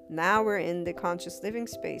 Now we're in the conscious living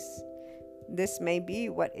space. This may be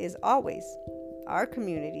what is always. Our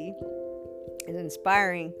community is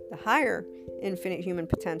inspiring the higher infinite human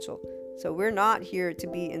potential. So we're not here to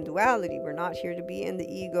be in duality. We're not here to be in the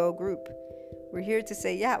ego group. We're here to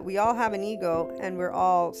say, yeah, we all have an ego and we're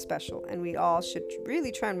all special and we all should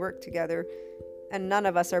really try and work together, and none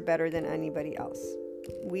of us are better than anybody else.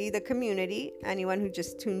 We, the community, anyone who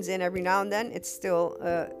just tunes in every now and then, it's still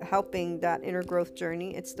helping that inner growth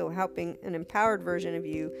journey. It's still helping an empowered version of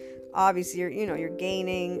you. Obviously, you're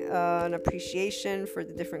gaining an appreciation for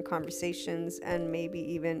the different conversations and maybe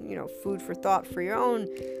even, food for thought for your own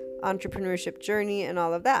entrepreneurship journey and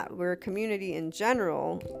all of that. We're a community in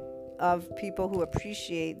general of people who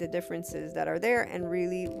appreciate the differences that are there and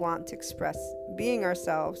really want to express being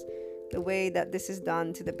ourselves. The way that this is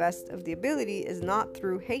done to the best of the ability is not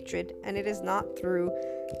through hatred, and it is not through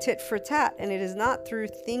tit for tat, and it is not through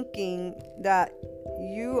thinking that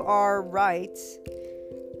you are right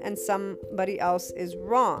and somebody else is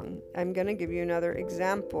wrong. I'm going to give you another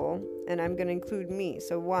example, and I'm going to include me.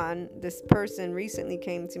 So this person recently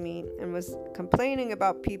came to me and was complaining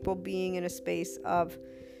about people being in a space of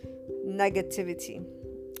negativity,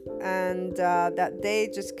 and that they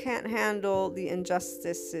just can't handle the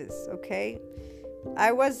injustices. Okay,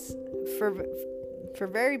 I was for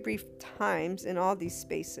very brief times in all these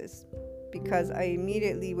spaces because I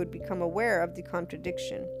immediately would become aware of the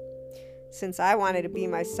contradiction. Since I wanted to be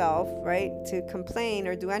myself, right, to complain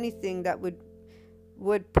or do anything that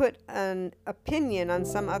would put an opinion on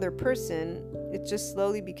some other person, it just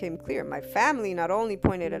slowly became clear. My family not only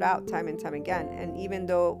pointed it out time and time again, and even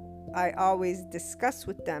though I always discuss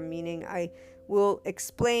with them, meaning I will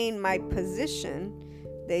explain my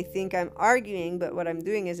position. They think I'm arguing, but what I'm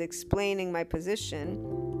doing is explaining my position.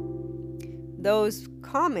 Those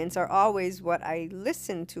comments are always what I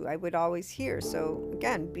listen to. I would always hear. So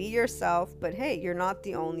again, be yourself, but hey, you're not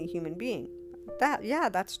the only human being.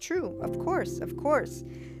 That's true. Of course.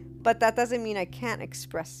 But that doesn't mean I can't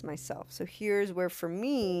express myself. So here's where for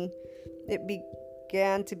me, it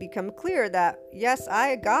began to become clear that yes,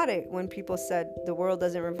 I got it when people said the world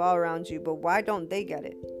doesn't revolve around you, but why don't they get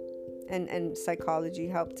it? And psychology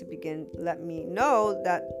helped to let me know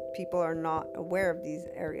that people are not aware of these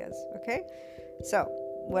areas. Okay, so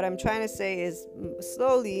what I'm trying to say is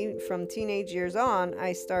slowly from teenage years on,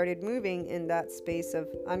 I started moving in that space of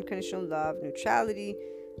unconditional love, neutrality,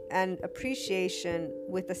 and appreciation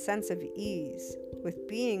with a sense of ease, with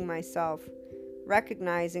being myself,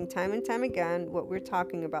 recognizing time and time again what we're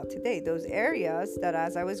talking about today, those areas that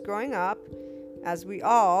as I was growing up, as we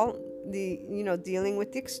all, dealing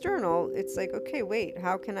with the external, it's like, okay, wait,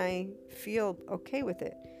 how can I feel okay with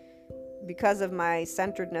it? Because of my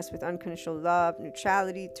centeredness with unconditional love,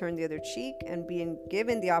 neutrality, turn the other cheek, and being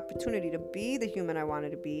given the opportunity to be the human I wanted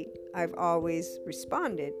to be, I've always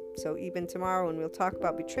responded. So even tomorrow when we'll talk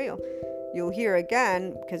about betrayal, you'll hear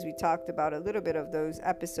again, because we talked about a little bit of those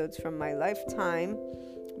episodes from my lifetime,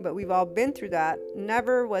 but we've all been through that.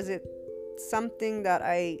 Never was it something that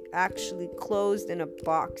I actually closed in a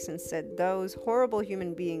box and said, those horrible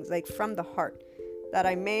human beings, like from the heart. That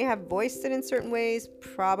I may have voiced it in certain ways,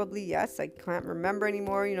 probably yes. I can't remember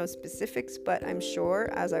anymore, specifics, but I'm sure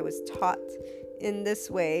as I was taught in this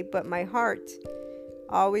way, but my heart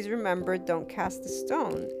always remembered, don't cast a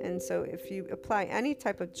stone. And so if you apply any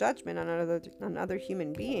type of judgment on another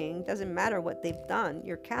human being, doesn't matter what they've done,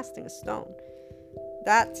 you're casting a stone.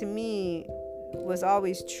 That to me was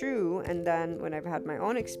always true. And then when I've had my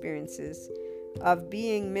own experiences of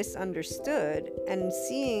being misunderstood and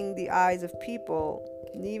seeing the eyes of people,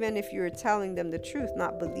 even if you're telling them the truth,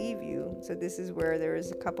 not believe you. So this is where there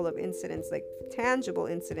is a couple of incidents, like tangible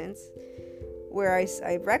incidents, where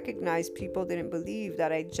I recognized people didn't believe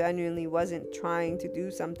that I genuinely wasn't trying to do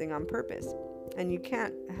something on purpose. And you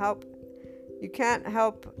can't help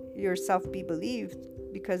yourself be believed,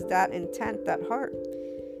 because that intent, that heart,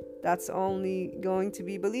 that's only going to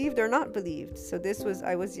be believed or not believed. So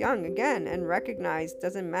I was young again and recognized,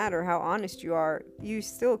 doesn't matter how honest you are, you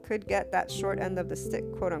still could get that short end of the stick,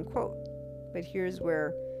 quote unquote. But here's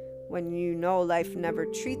where, when life never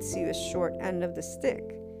treats you as short end of the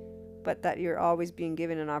stick, but that you're always being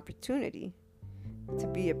given an opportunity to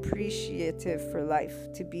be appreciative for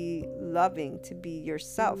life, to be loving, to be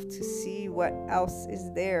yourself, to see what else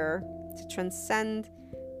is there, to transcend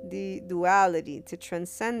the duality, to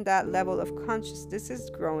transcend that level of consciousness. This is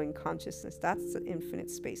growing consciousness. That's the infinite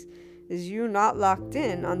space. Is you not locked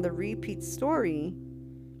in on the repeat story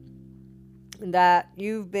that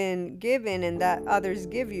you've been given and that others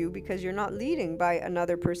give you, because you're not leading by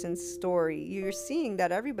another person's story. You're seeing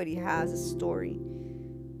that everybody has a story.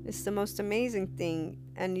 It's the most amazing thing.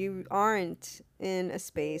 And you aren't in a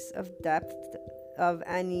space of depth, of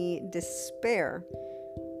any despair.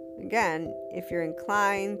 Again, if you're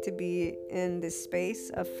inclined to be in this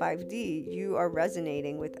space of 5D, you are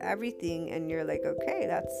resonating with everything, and you're like, okay,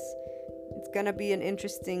 it's gonna be an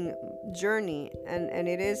interesting journey, and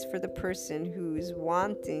it is for the person who's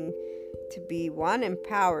wanting to be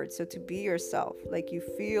empowered. So to be yourself, like you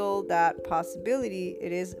feel that possibility.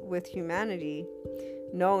 It is with humanity,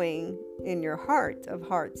 knowing in your heart of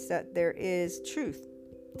hearts that there is truth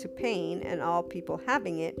to pain and all people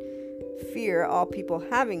having it, fear, all people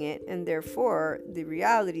having it, and therefore the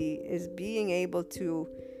reality is being able to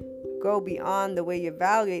go beyond the way you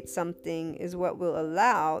evaluate something is what will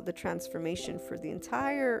allow the transformation for the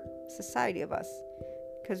entire society of us.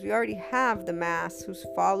 Because we already have the mass who's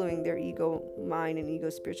following their ego mind and ego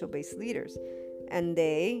spiritual based leaders, and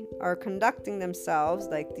they are conducting themselves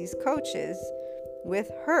like these coaches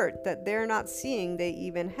with hurt that they're not seeing they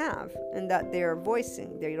even have, and that they're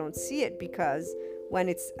voicing. They don't see it because when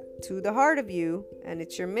it's to the heart of you and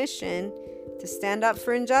it's your mission to stand up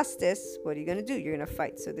for injustice, what are you going to do? You're going to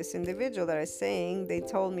fight. So this individual that I was saying, they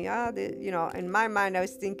told me, in my mind, I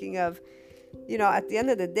was thinking of, at the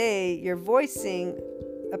end of the day, you're voicing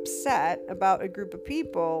upset about a group of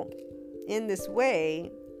people in this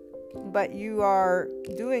way, but you are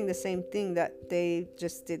doing the same thing that they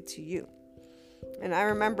just did to you. And I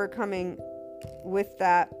remember coming with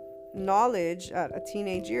that knowledge at a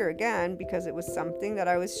teenage year again, because it was something that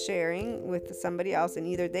I was sharing with somebody else, and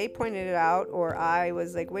either they pointed it out or I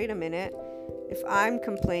was like, wait a minute, if I'm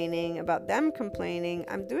complaining about them complaining,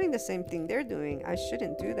 I'm doing the same thing they're doing. I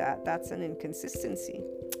shouldn't do that. That's an inconsistency.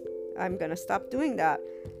 I'm gonna stop doing that.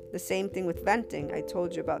 The same thing with venting. I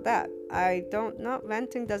told you about that.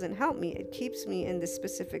 Venting doesn't help me. It keeps me in this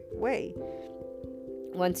specific way.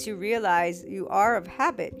 Once you realize you are of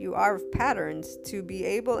habit, you are of patterns, to be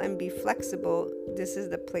able and be flexible, this is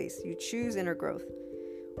the place. You choose inner growth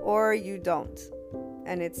or you don't.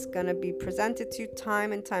 And it's going to be presented to you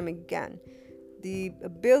time and time again. The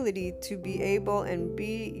ability to be able and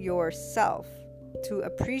be yourself, to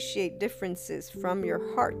appreciate differences from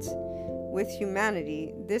your heart with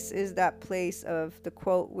humanity. This is that place of the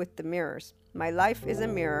quote with the mirrors. My life is a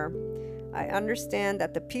mirror. I understand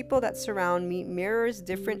that the people that surround me mirrors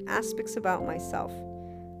different aspects about myself.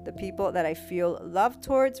 The people that I feel love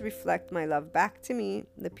towards reflect my love back to me.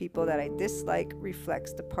 The people that I dislike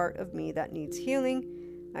reflects the part of me that needs healing.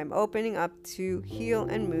 I'm opening up to heal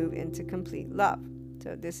and move into complete love.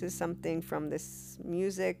 So this is something from this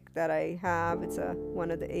music that I have. It's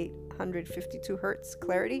one of the 852 hertz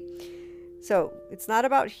clarity. So it's not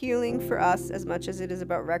about healing for us as much as it is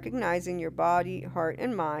about recognizing your body, heart,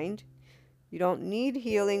 and mind. You don't need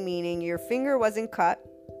healing, meaning your finger wasn't cut.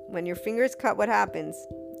 When your finger is cut, what happens?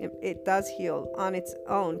 It does heal on its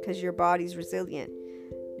own because your body's resilient.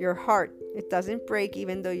 Your heart, it doesn't break,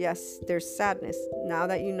 even though, yes, there's sadness. Now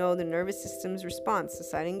that you know the nervous system's response to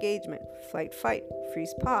side engagement, flight, fight,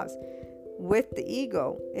 freeze, pause. With the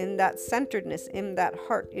ego, in that centeredness, in that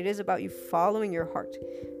heart, it is about you following your heart.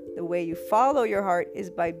 The way you follow your heart is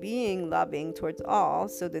by being loving towards all.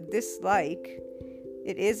 So the dislike,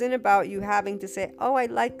 it isn't about you having to say, oh, I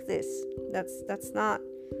like this. That's not.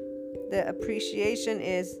 The appreciation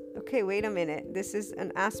is, okay, wait a minute. This is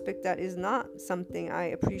an aspect that is not something I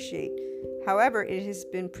appreciate. However, it has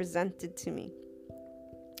been presented to me.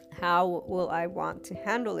 How will I want to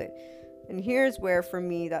handle it? And here's where, for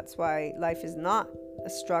me, that's why life is not a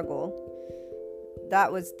struggle.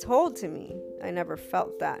 That was told to me. I never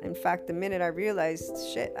felt that. In fact, the minute I realized,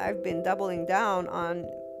 shit, I've been doubling down on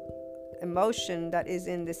emotion that is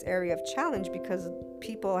in this area of challenge because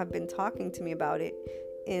people have been talking to me about it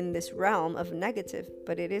in this realm of negative,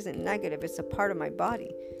 but it isn't negative. It's a part of my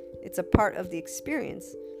body. It's a part of the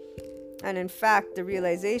experience. And in fact, the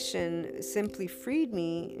realization simply freed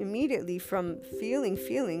me immediately from feeling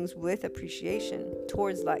feelings with appreciation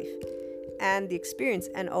towards life and the experience,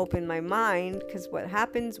 and opened my mind, because what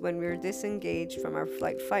happens when we're disengaged from our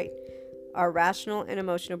flight fight, our rational and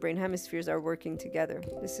emotional brain hemispheres are working together.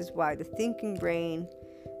 This is why the thinking brain,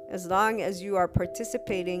 as long as you are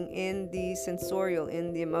participating in the sensorial,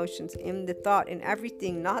 in the emotions, in the thought, in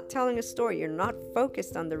everything, not telling a story, you're not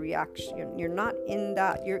focused on the reaction, you're not in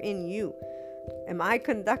that, you're in you. Am I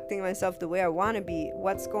conducting myself the way I want to be?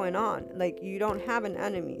 What's going on? Like, you don't have an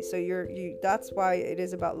enemy. So that's why it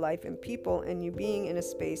is about life and people, and you being in a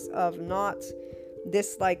space of not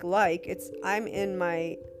dislike. It's I'm in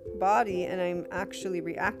my body and I'm actually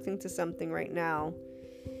reacting to something right now.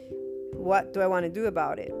 What do I want to do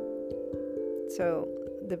about it? So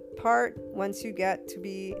the part, once you get to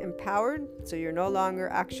be empowered, so you're no longer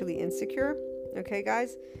actually insecure, okay,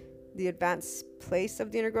 guys, the advanced place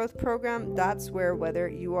of the inner growth program, that's where, whether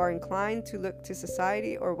you are inclined to look to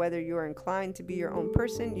society or whether you are inclined to be your own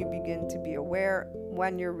person, you begin to be aware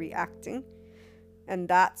when you're reacting. And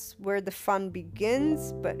that's where the fun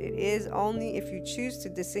begins, but it is only if you choose to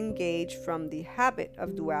disengage from the habit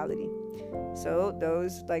of duality. So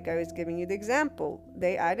those, like I was giving you the example,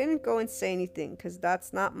 I didn't go and say anything because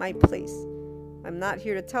that's not my place. I'm not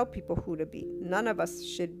here to tell people who to be. None of us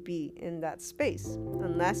should be in that space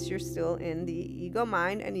unless you're still in the ego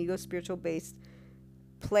mind and ego spiritual based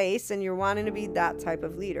place and you're wanting to be that type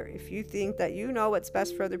of leader. If you think that you know what's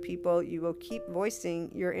best for other people, you will keep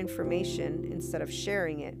voicing your information instead of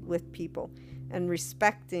sharing it with people and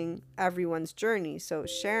respecting everyone's journey. So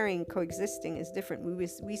sharing, coexisting is different.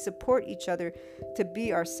 We support each other to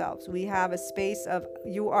be ourselves. We have a space of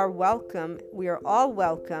you are welcome. We are all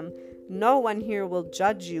welcome. No one here will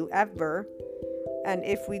judge you ever. And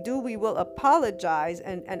if we do, we will apologize.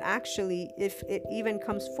 And actually, if it even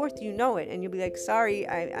comes forth, you know it. And you'll be like, sorry,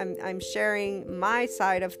 I'm sharing my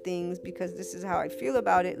side of things because this is how I feel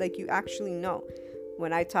about it. Like, you actually know.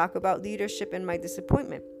 When I talk about leadership and my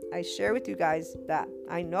disappointment, I share with you guys that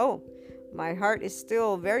I know my heart is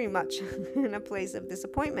still very much in a place of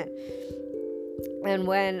disappointment. And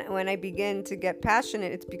when I begin to get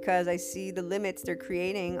passionate, it's because I see the limits they're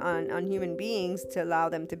creating on human beings to allow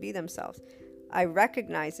them to be themselves. I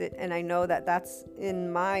recognize it, and I know that that's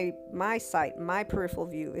in my sight, my peripheral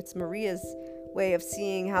view. It's Maria's way of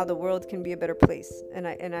seeing how the world can be a better place. And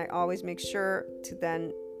I always make sure to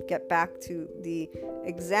then get back to the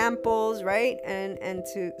examples, right? And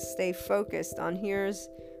to stay focused on here's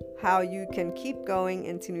how you can keep going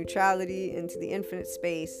into neutrality, into the infinite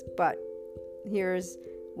space, but here's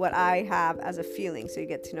what I have as a feeling. So you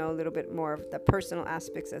get to know a little bit more of the personal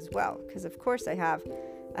aspects as well. Because of course I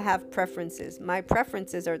have preferences. My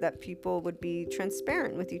preferences are that people would be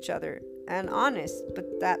transparent with each other and honest,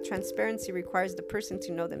 but that transparency requires the person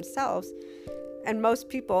to know themselves. And most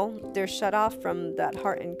people, they're shut off from that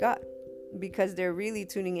heart and gut because they're really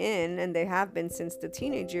tuning in, and they have been since the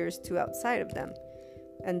teenage years, to outside of them.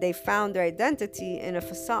 And they found their identity in a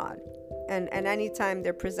facade. And anytime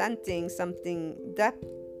they're presenting something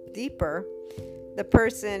deeper, the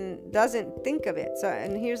person doesn't think of it. So,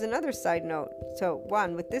 and here's another side note. So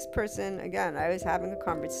one, with this person, again, I was having a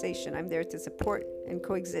conversation. I'm there to support and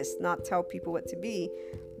coexist, not tell people what to be.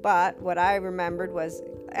 But what I remembered was,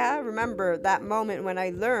 I remember that moment when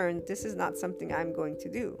I learned this is not something I'm going to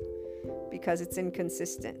do because it's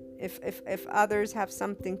inconsistent. If others have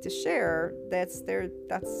something to share, that's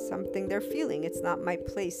something they're feeling. It's not my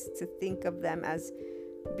place to think of them as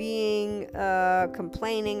being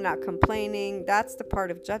complaining, not complaining. That's the part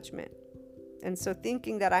of judgment. And so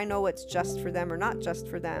thinking that I know what's just for them or not just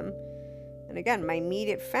for them. And again, my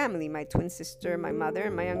immediate family, my twin sister, my mother,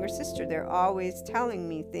 and my younger sister, they're always telling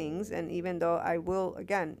me things. And even though I will,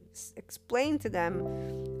 again, explain to them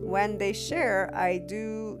when they share, I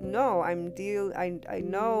do know I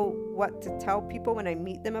know what to tell people when I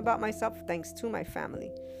meet them about myself, thanks to my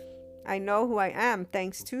family. I know who I am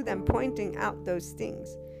thanks to them pointing out those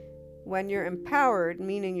things. When you're empowered,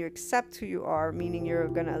 meaning you accept who you are, meaning you're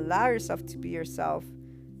going to allow yourself to be yourself,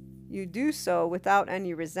 you do so without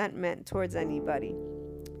any resentment towards anybody.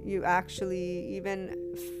 You actually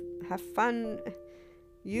even have fun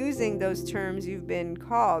using those terms you've been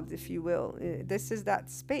called, if you will. This is that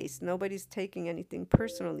space. Nobody's taking anything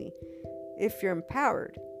personally if you're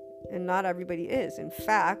empowered. And not everybody is. In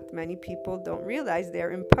fact, many people don't realize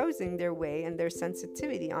they're imposing their way and their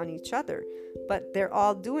sensitivity on each other. But they're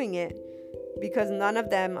all doing it because none of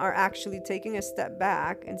them are actually taking a step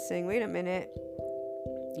back and saying, wait a minute,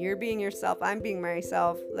 you're being yourself, I'm being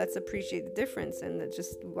myself. Let's appreciate the difference. And that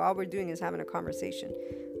just all we're doing is having a conversation.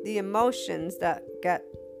 The emotions that get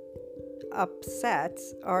upset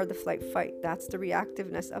are the flight fight. That's the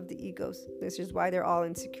reactiveness of the egos. This is why they're all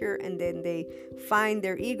insecure, and then they find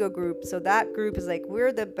their ego group. So that group is like,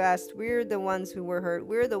 we're the best, we're the ones who were hurt,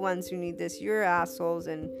 we're the ones who need this, you're assholes.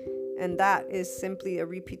 And that is simply a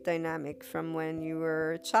repeat dynamic from when you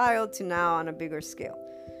were a child to now on a bigger scale.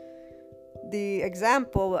 The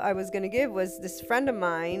example I was going to give was this friend of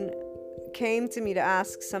mine came to me to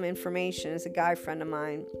ask some information. It's a guy friend of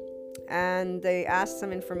mine. and they asked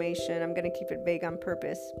some information. I'm going to keep it vague on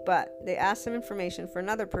purpose, but they asked some information for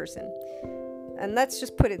another person. And let's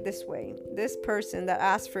just put it this way. This person that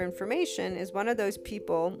asked for information is one of those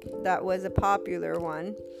people that was a popular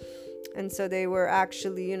one. And so they were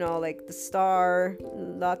actually, like the star,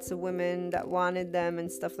 lots of women that wanted them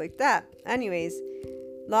and stuff like that. Anyways,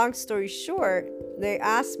 long story short, they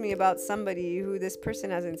asked me about somebody who this person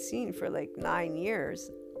hasn't seen for like 9 years.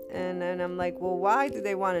 And then I'm like, well, why do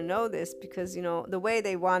they want to know this? Because, the way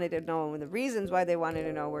they wanted to know and the reasons why they wanted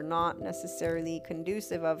to know were not necessarily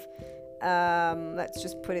conducive of, let's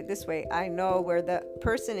just put it this way. I know where the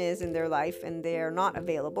person is in their life and they are not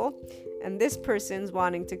available. And this person's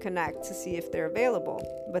wanting to connect to see if they're available.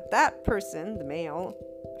 But that person, the male,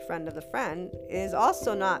 friend of the friend, is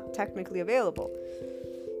also not technically available.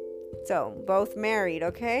 So, both married,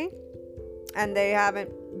 okay? And they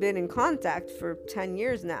haven't been in contact for 10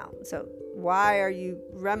 years now. So, why are you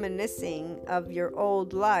reminiscing of your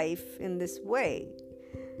old life in this way?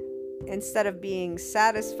 Instead of being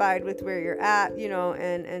satisfied with where you're at,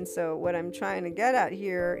 and so what I'm trying to get at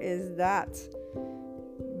here is that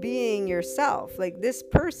being yourself, like this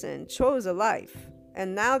person chose a life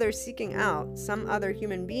and now they're seeking out some other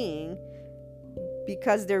human being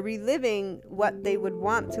because they're reliving what they would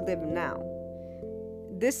want to live now.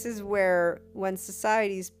 This is where when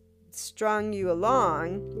society's strung you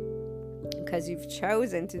along because you've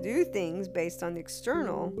chosen to do things based on the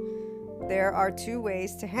external, there are two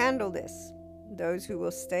ways to handle this. Those who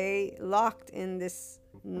will stay locked in this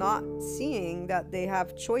not seeing that they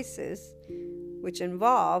have choices, which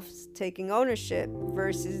involves taking ownership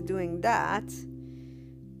versus doing that.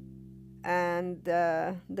 And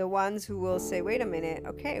the ones who will say, wait a minute,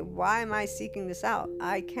 okay, why am I seeking this out?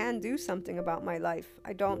 I can do something about my life.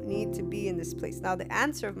 I don't need to be in this place. Now, the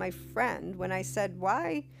answer of my friend, when I said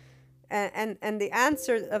why, and the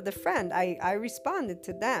answer of the friend, I responded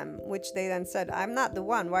to them, which they then said, I'm not the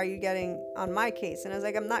one. Why are you getting on my case? And I was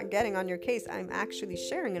like, I'm not getting on your case. I'm actually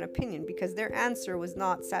sharing an opinion because their answer was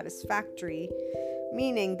not satisfactory,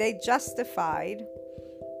 meaning they justified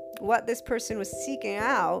what this person was seeking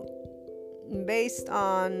out based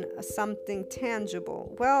on something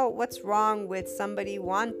tangible. Well, what's wrong with somebody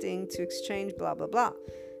wanting to exchange blah, blah, blah?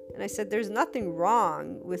 And I said, there's nothing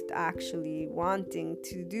wrong with actually wanting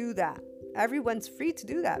to do that. Everyone's free to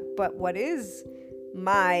do that. But what is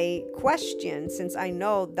my question, since I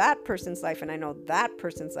know that person's life and I know that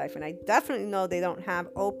person's life, and I definitely know they don't have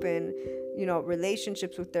open,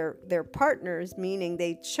 relationships with their partners, meaning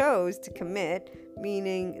they chose to commit,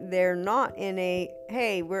 meaning they're not in a,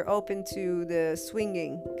 hey, we're open to the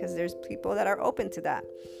swinging, because there's people that are open to that.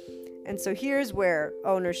 And so here's where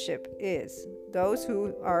ownership is. Those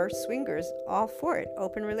who are swingers, all for it.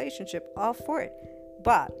 Open relationship, all for it.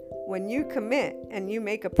 But when you commit and you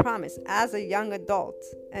make a promise as a young adult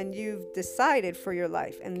and you've decided for your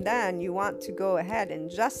life, and then you want to go ahead and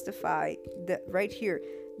justify that right here,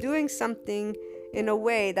 doing something in a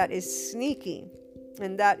way that is sneaky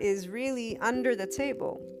and that is really under the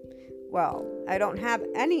table, well, I don't have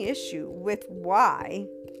any issue with why.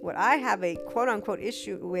 What I have a quote-unquote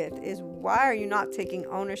issue with is, why are you not taking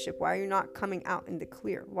ownership? Why are you not coming out in the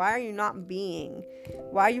clear? Why are you not being?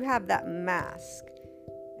 Why you have that mask?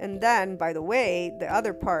 And then, by the way, the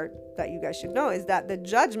other part that you guys should know is that the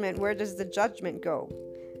judgment, where does the judgment go?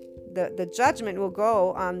 The judgment will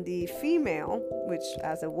go on the female, which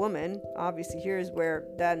as a woman, obviously here's where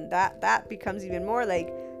then that becomes even more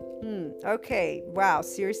like, okay, wow,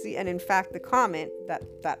 seriously. And in fact, the comment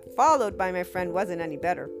that followed by my friend wasn't any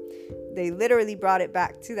better. They literally brought it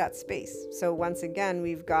back to that space. So once again,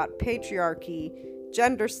 we've got patriarchy,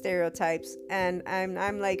 gender stereotypes, and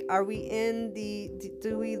I'm like, are we in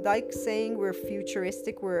do we like saying we're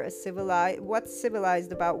futuristic, we're a civilized? What's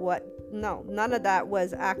civilized about what? No, none of that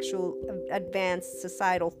was actual advanced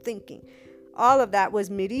societal thinking. All of that was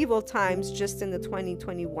medieval times, just in the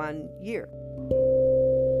 2021 year.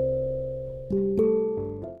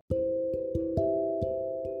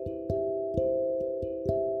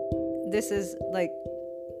 This is like,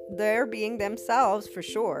 they're being themselves for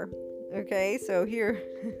sure. Okay, so here,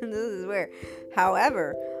 this is where.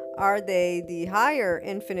 However, are they the higher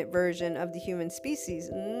infinite version of the human species?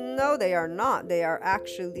 No, they are not. They are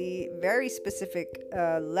actually very specific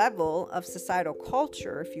level of societal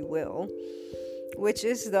culture, if you will, which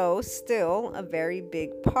is, though, still a very big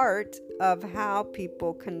part of how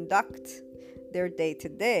people conduct their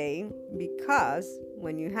day-to-day, because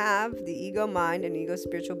when you have the ego mind and ego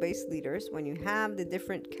spiritual based leaders, when you have the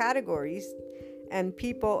different categories and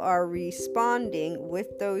people are responding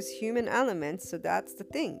with those human elements, so that's the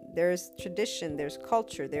thing. There's tradition, there's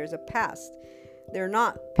culture, there's a past. They're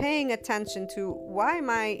not paying attention to, why am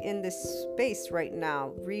I in this space right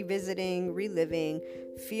now, revisiting, reliving,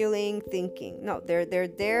 feeling, thinking. No, they're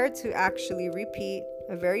there to actually repeat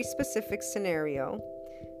a very specific scenario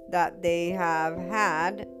that they have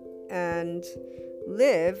had and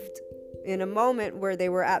lived in a moment where they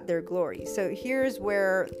were at their glory. So here's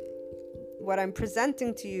where what I'm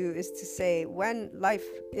presenting to you is to say, when life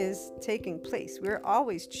is taking place, we're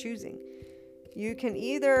always choosing. You can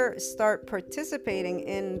either start participating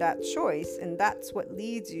in that choice, and that's what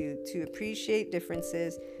leads you to appreciate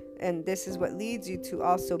differences, and this is what leads you to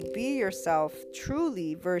also be yourself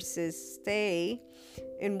truly, versus stay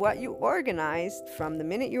in what you organized from the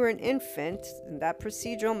minute you were an infant, and that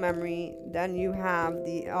procedural memory. Then you have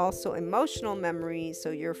the also emotional memory,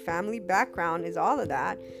 so your family background is all of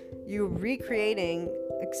that. You're recreating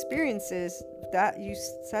experiences that you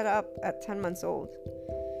set up at 10 months old.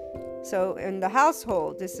 So in the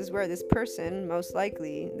household, this is where this person, most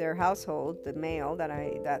likely their household, the male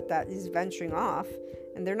that is venturing off,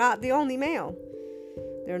 and they're not the only male.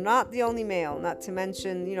 They're not the only male, not to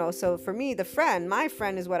mention, so for me, my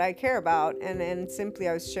friend is what I care about. And simply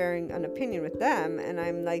I was sharing an opinion with them, and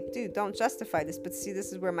I'm like, dude, don't justify this. But see,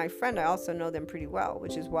 this is where my friend, I also know them pretty well,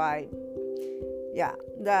 which is why, yeah,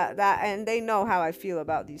 that and they know how I feel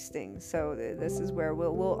about these things. So this is where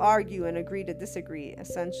we'll argue and agree to disagree,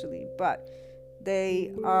 essentially. But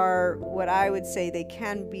they are what I would say they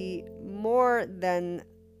can be more than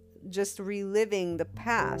just reliving the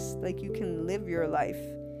past. Like, you can live your life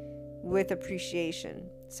with appreciation.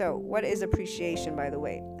 So what is appreciation, by the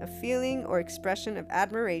way? A feeling or expression of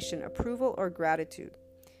admiration, approval, or gratitude.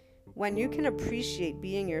 When you can appreciate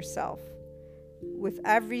being yourself with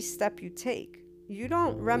every step you take, you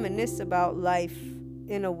don't reminisce about life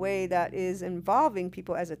in a way that is involving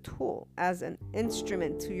people as a tool, as an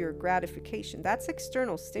instrument to your gratification. That's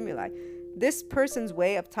external stimuli. This person's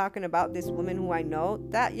way of talking about this woman who I know,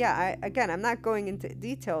 that, I'm not going into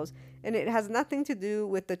details, and it has nothing to do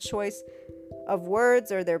with the choice of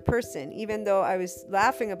words or their person, even though I was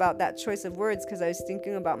laughing about that choice of words because I was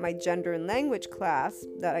thinking about my gender and language class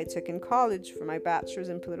that I took in college for my bachelor's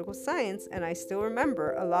in political science, and I still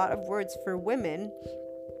remember a lot of words for women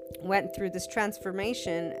went through this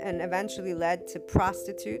transformation and eventually led to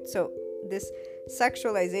prostitute. So this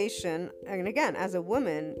sexualization, and again, as a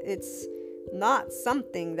woman, it's not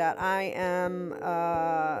something that I am,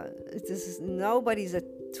 nobody's a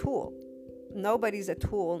tool. Nobody's a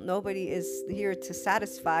tool. Nobody is here to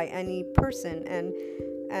satisfy any person.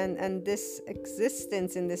 And this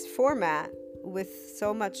existence in this format with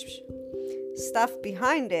so much stuff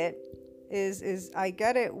behind it is I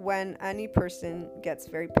get it when any person gets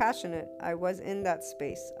very passionate. I was in that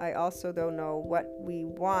space. I also don't know what we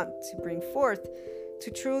want to bring forth to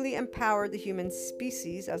truly empower the human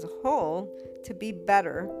species as a whole to be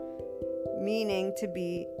better, meaning to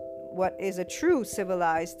be what is a true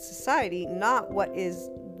civilized society, not what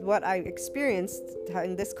I experienced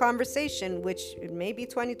in this conversation, which it may be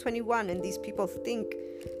 2021 and these people think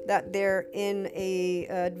that they're in a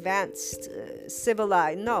advanced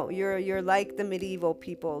civilized. No, you're like the medieval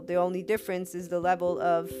people. The only difference is the level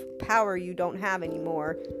of power you don't have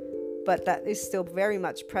anymore, but that is still very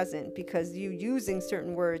much present because you using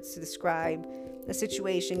certain words to describe a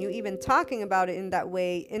situation, you even talking about it in that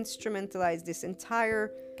way, instrumentalize this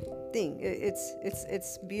entire thing.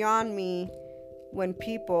 It's beyond me when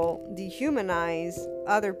people dehumanize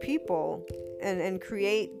other people and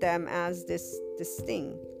create them as this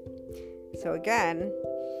thing. So again,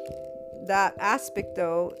 that aspect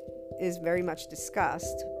though is very much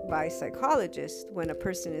discussed by psychologists when a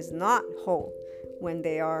person is not whole, when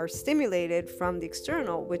they are stimulated from the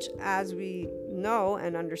external, which, as we know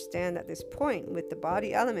and understand at this point, with the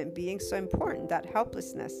body element being so important, that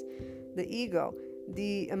helplessness, the ego,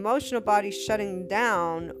 the emotional body shutting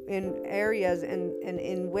down in areas and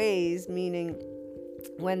in ways, meaning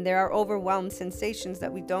when there are overwhelmed sensations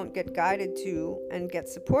that we don't get guided to and get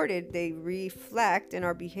supported, they reflect in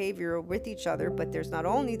our behavior with each other. But there's not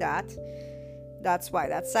only that. That's why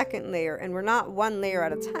that second layer, and we're not one layer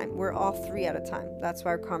at a time, we're all three at a time. That's why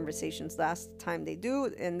our conversations last time they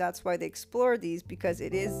do, and that's why they explore these, because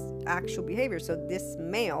it is actual behavior. So this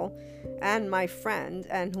male and my friend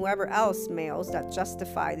and whoever else males that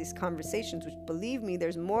justify these conversations, which, believe me,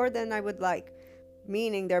 there's more than I would like,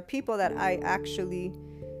 meaning there are people that I actually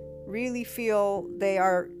really feel they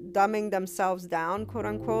are dumbing themselves down, quote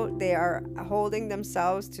unquote. They are holding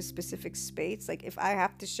themselves to specific space. Like, if I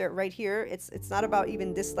have to share right here, it's not about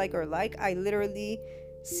even dislike or like. I literally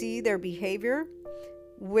see their behavior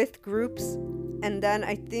with groups, and then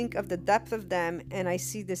I think of the depth of them, and I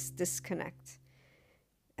see this disconnect.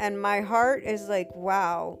 And my heart is like,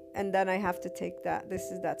 wow. And then I have to take this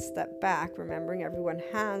is that step back, remembering everyone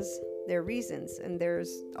has their reasons, and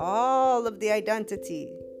there's all of the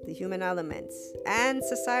identity, the human elements, and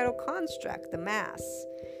societal construct, the mass,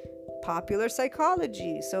 popular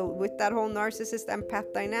psychology. So with that whole narcissist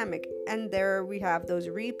empath dynamic, and there we have those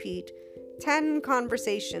repeat 10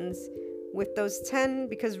 conversations with those 10,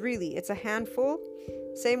 because really it's a handful.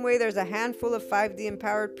 Same way there's a handful of 5D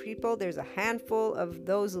empowered people, there's a handful of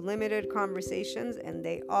those limited conversations, and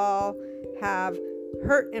they all have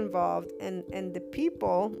hurt involved, and the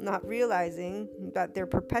people not realizing that they're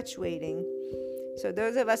perpetuating. So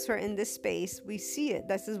those of us who are in this space, we see it.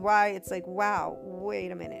 This is why it's like, wow,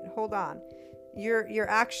 wait a minute, hold on. You're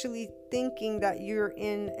actually thinking that you're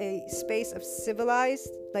in a space of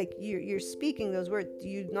civilized, like you're speaking those words. Do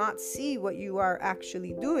you not see what you are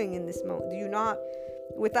actually doing in this moment? Do you not,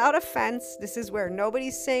 without offense, this is where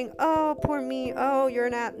nobody's saying, oh, poor me, oh, you're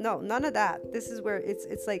not, no, none of that. This is where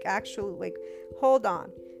it's like actual, like, hold on.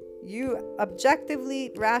 You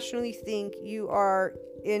objectively, rationally think you are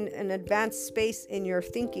in an advanced space in your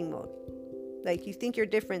thinking mode. Like you think you're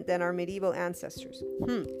different than our medieval ancestors.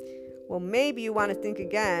 Well, maybe you want to think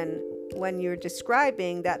again when you're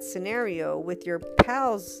describing that scenario with your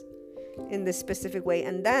pals in this specific way,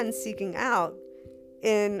 and then seeking out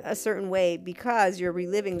in a certain way because you're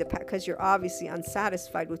reliving the past, because you're obviously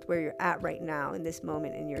unsatisfied with where you're at right now in this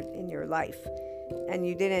moment in your life, and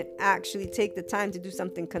you didn't actually take the time to do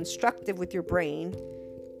something constructive with your brain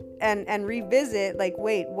and revisit, like,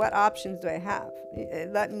 wait, what options do I have?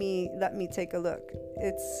 Let me take a look.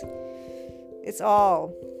 It's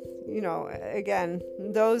all, again,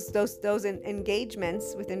 those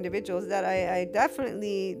engagements with individuals that I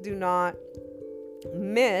definitely do not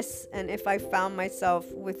miss. And if I found myself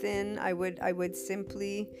within, I would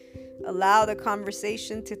simply allow the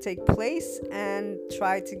conversation to take place and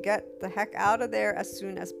try to get the heck out of there as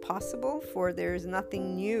soon as possible, for there's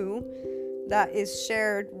nothing new that is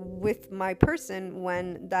shared with my person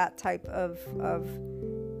when that type of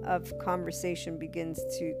conversation begins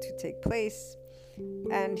to take place.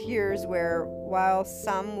 And here's where, while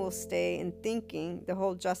some will stay in thinking the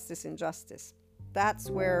whole justice injustice, that's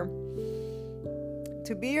where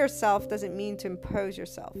to be yourself doesn't mean to impose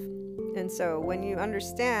yourself. And so when you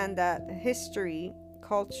understand that history,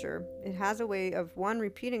 culture, it has a way of, one,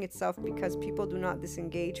 repeating itself because people do not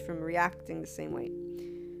disengage from reacting the same way.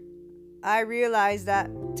 I realize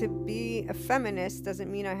that to be a feminist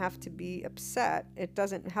doesn't mean I have to be upset. It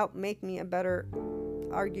doesn't help make me a better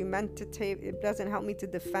argumentative. It doesn't help me to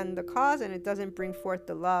defend the cause, and it doesn't bring forth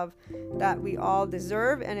the love that we all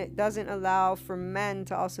deserve, and it doesn't allow for men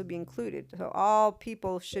to also be included. So all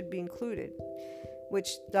people should be included, which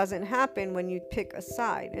doesn't happen when you pick a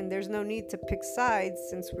side. And there's no need to pick sides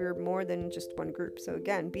since we're more than just one group. So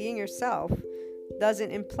again, being yourself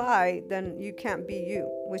doesn't imply then you can't be you,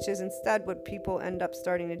 which is instead what people end up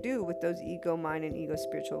starting to do with those ego mind and ego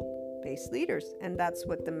spiritual based leaders. And that's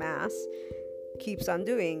what the mass keeps on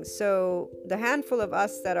doing. So the handful of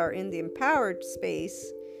us that are in the empowered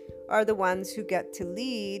space are the ones who get to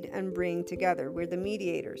lead and bring together. We're the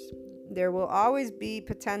mediators. There will always be,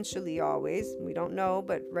 potentially always, we don't know,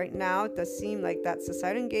 but right now it does seem like that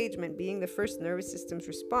societal engagement being the first nervous system's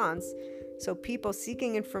response. So people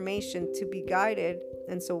seeking information to be guided,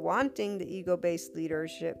 and so wanting the ego-based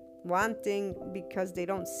leadership, wanting because they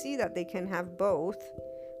don't see that they can have both.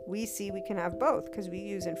 We see we can have both because we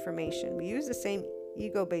use information. We use the same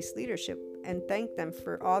ego-based leadership and thank them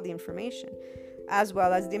for all the information, as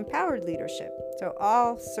well as the empowered leadership. So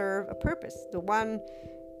all serve a purpose. The one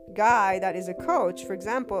guy that is a coach, for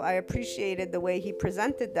example, I appreciated the way he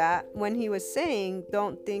presented that when he was saying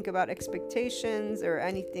don't think about expectations or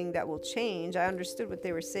anything that will change. I understood what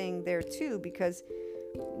they were saying there too, because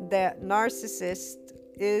the narcissist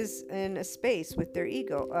is in a space with their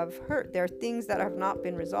ego of hurt. There are things that have not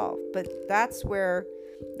been resolved, but that's where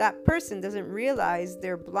that person doesn't realize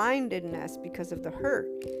their blindedness because of the hurt,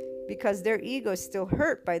 because their ego is still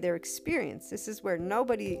hurt by their experience. This is where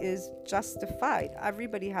nobody is justified.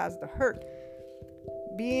 Everybody has the hurt.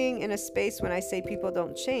 Being in a space, when I say people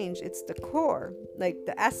don't change, it's the core, like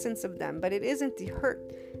the essence of them, but it isn't the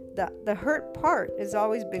hurt. The hurt part has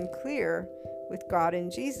always been clear with God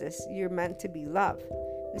and Jesus. You're meant to be love.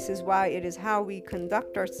 This is why it is how we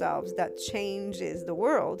conduct ourselves that changes the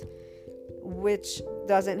world, which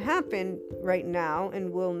doesn't happen right now and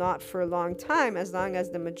will not for a long time, as long as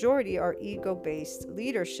the majority are ego-based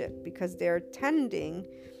leadership, because they're tending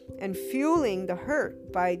and fueling the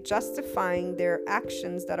hurt by justifying their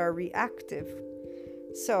actions that are reactive.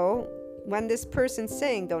 So when this person's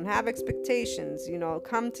saying don't have expectations,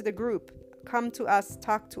 come to the group, come to us,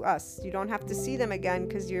 talk to us. You don't have to see them again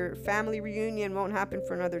because your family reunion won't happen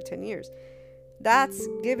for another 10 years. That's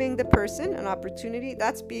giving the person an opportunity.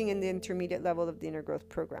 That's being in the intermediate level of the inner growth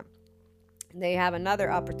program. They have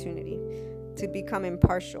another opportunity to become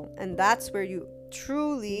impartial. And that's where you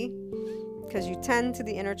truly, because you tend to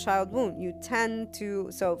the inner child wound. You tend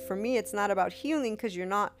to, so for me, it's not about healing because you're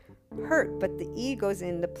not hurt, but the ego's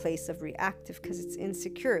in the place of reactive because it's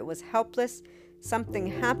insecure. It was helpless. Something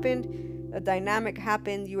happened, a dynamic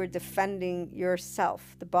happened, you were defending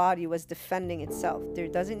yourself. The body was defending itself. There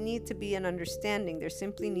doesn't need to be an understanding. There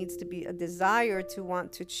simply needs to be a desire to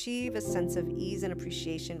want to achieve a sense of ease and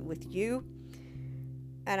appreciation with you.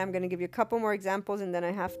 And I'm going to give you a couple more examples and then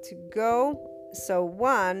I have to go. So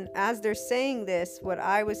one, as they're saying this, what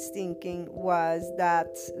I was thinking was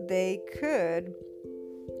that they could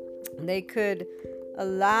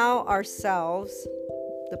allow ourselves,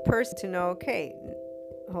 the person, to know, okay,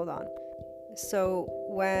 hold on. So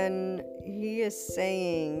when he is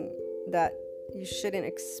saying that you shouldn't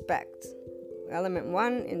expect, element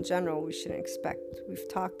 1 in general, we shouldn't expect. We've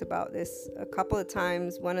talked about this a couple of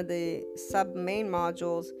times. One of the sub main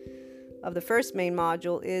modules of the first main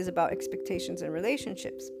module is about expectations and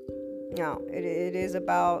relationships. Now, it is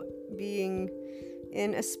about being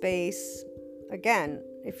in a space, again,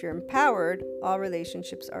 if you're empowered, all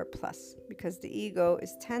relationships are plus because the ego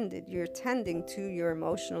is tended. You're tending to your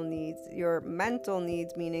emotional needs, your mental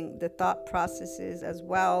needs, meaning the thought processes as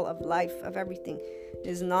well of life, of everything. It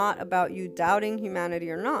is not about you doubting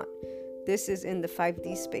humanity or not. This is in the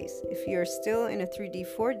 5D space. If you're still in a 3D,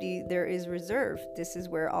 4D, there is reserve. This is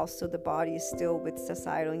where also the body is still with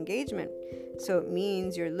societal engagement. So it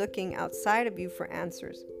means you're looking outside of you for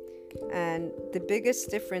answers. And the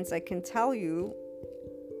biggest difference I can tell you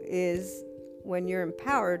is when you're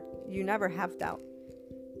empowered, you never have doubt.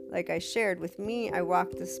 Like I shared with me, I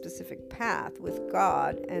walked a specific path with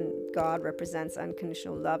God, and God represents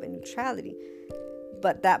unconditional love and neutrality.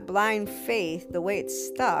 But that blind faith, the way it's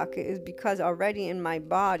stuck, is because already in my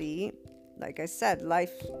body, like I said,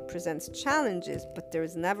 life presents challenges, but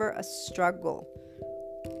there's never a struggle.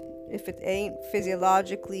 If it ain't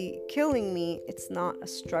physiologically killing me, it's not a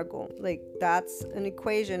struggle. Like, that's an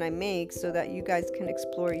equation I make so that you guys can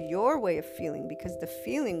explore your way of feeling, because the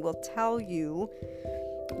feeling will tell you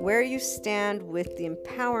where you stand with the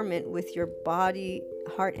empowerment with your body,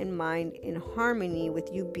 heart, and mind in harmony with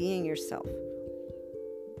you being yourself.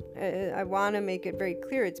 I want to make it very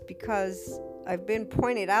clear. It's because I've been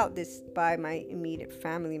pointed out this by my immediate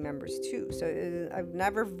family members too. So I've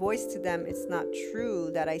never voiced to them it's not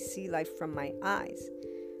true that I see life from my eyes,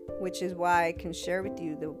 which is why I can share with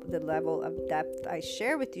you the level of depth I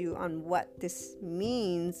share with you on what this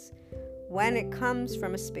means when it comes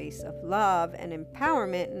from a space of love and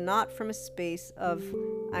empowerment, not from a space of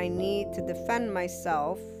I need to defend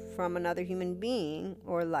myself from another human being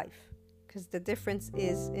or life. Because the difference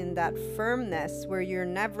is in that firmness where you're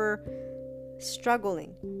never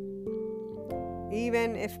struggling.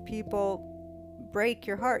 Even if people break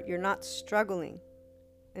your heart, you're not struggling.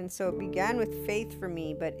 And so it began with faith for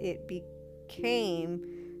me, but it became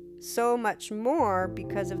so much more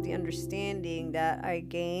because of the understanding that I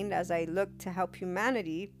gained as I looked to help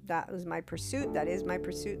humanity. That was my pursuit. That is my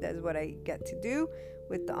pursuit. That is what I get to do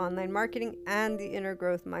with the online marketing and the inner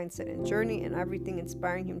growth mindset and journey and everything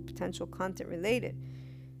inspiring human potential content related.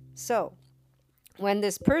 So when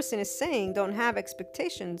this person is saying don't have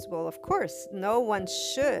expectations, well, of course, no one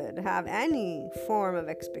should have any form of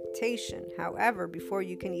expectation. However, before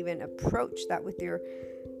you can even approach that with your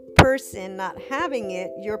person not having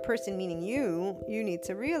it, your person meaning you need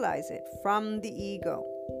to realize it from the ego.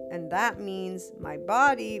 And that means my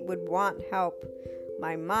body would want help.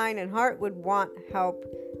 My mind and heart would want help.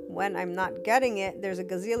 When I'm not getting it, there's a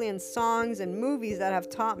gazillion songs and movies that have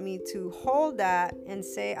taught me to hold that and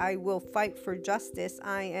say, I will fight for justice.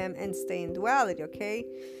 I am and stay in duality, okay?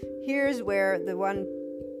 Here's where the one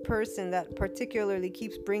person that particularly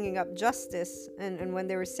keeps bringing up justice, and when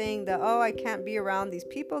they were saying that, oh, I can't be around these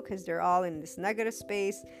people because they're all in this negative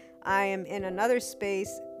space. I am in another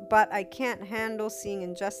space, but I can't handle seeing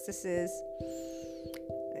injustices.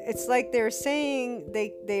 It's like they were saying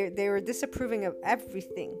they were disapproving of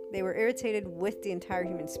everything. They were irritated with the entire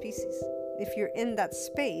human species. If you're in that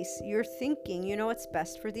space, you're thinking you know what's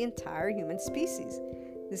best for the entire human species.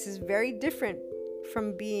 This is very different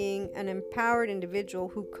from being an empowered individual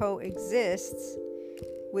who coexists,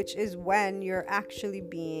 which is when you're actually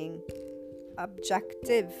being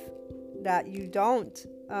objective, that you don't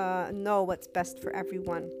know what's best for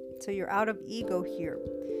everyone. So you're out of ego here.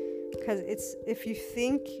 Because if you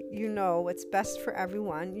think you know what's best for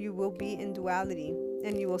everyone, you will be in duality,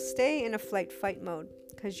 and you will stay in a flight-fight mode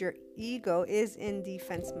because your ego is in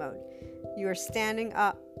defense mode. You are standing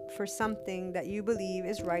up for something that you believe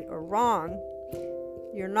is right or wrong.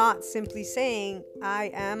 You're not simply saying,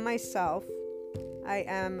 I am myself. I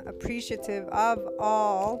am appreciative of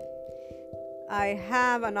all. I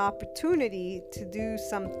have an opportunity to do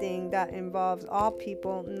something that involves all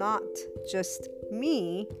people, not just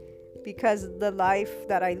me, because the life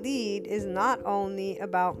that I lead is not only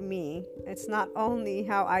about me. It's not only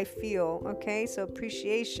how I feel, okay? So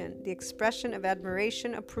appreciation, the expression of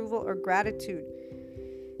admiration, approval, or gratitude.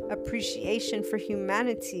 Appreciation for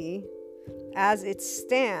humanity as it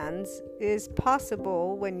stands is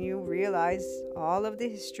possible when you realize all of the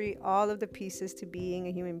history, all of the pieces to being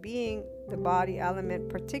a human being, the body element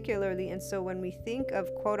particularly. And so when we think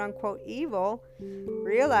of quote-unquote evil,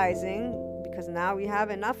 realizing, because now we have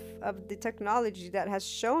enough of the technology that has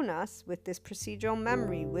shown us with this procedural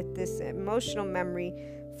memory, with this emotional memory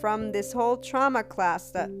from this whole trauma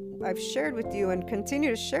class that I've shared with you and continue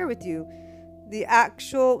to share with you, the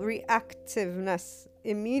actual reactiveness.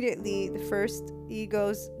 Immediately, the first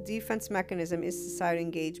ego's defense mechanism is societal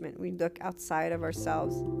engagement. We look outside of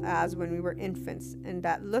ourselves as when we were infants, and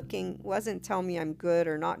that looking wasn't tell me I'm good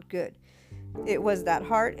or not good. It was that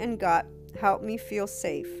heart and gut help me feel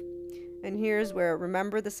safe. And here's where,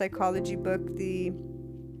 remember the psychology book, the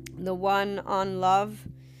one on love,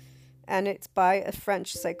 and it's by a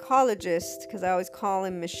French psychologist, because I always call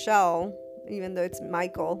him Michel, even though it's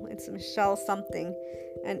Michael, it's Michel something.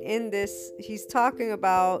 And in this, he's talking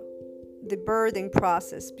about the birthing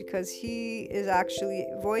process, because he is actually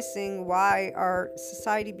voicing why our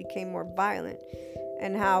society became more violent,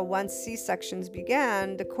 and how once C-sections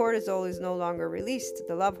began, the cortisol is no longer released,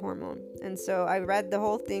 the love hormone. And so I read the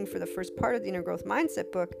whole thing for the first part of the Inner Growth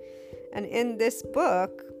Mindset book. And in this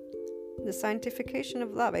book, The Scientification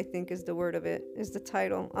of Love, I think is the word of it, is the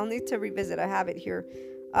title. I'll need to revisit. I have it here.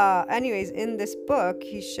 Anyways, in this book,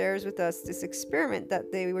 he shares with us this experiment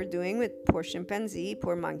that they were doing with poor chimpanzee,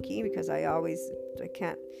 poor monkey, because I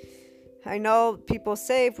know people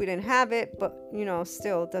say if we didn't have it, but,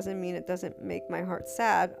 still, it doesn't mean it doesn't make my heart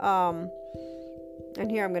sad. And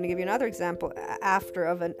here I'm going to give you another example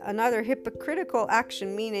of another hypocritical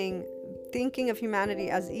action, meaning thinking of humanity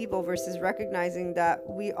as evil versus recognizing that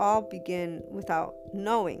we all begin without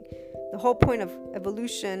knowing. The whole point of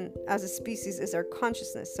evolution as a species is our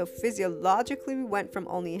consciousness. So physiologically, we went from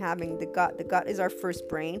only having the gut is our first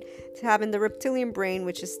brain, to having the reptilian brain,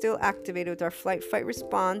 which is still activated with our flight-fight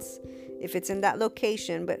response, if it's in that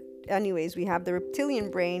location. But anyways, we have the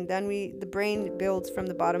reptilian brain, then the brain builds from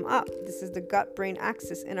the bottom up. This is the gut-brain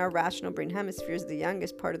axis, and our rational brain hemisphere is the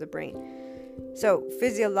youngest part of the brain. So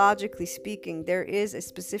physiologically speaking, there is a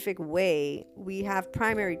specific way we have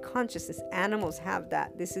primary consciousness. Animals have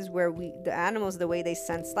that. This is where the animals, the way they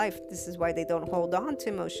sense life, this is why they don't hold on to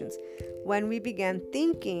emotions. When we began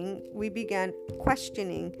thinking, we began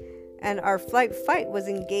questioning, and our flight-fight was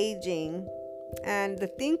engaging. And the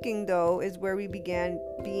thinking, though, is where we began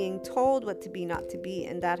being told what to be, not to be.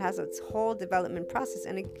 And that has its whole development process.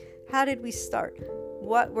 And how did we start?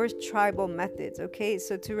 What were tribal methods? Okay,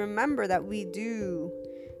 so to remember that we do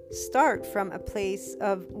start from a place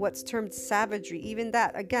of what's termed savagery. Even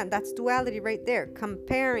that, again, that's duality right there.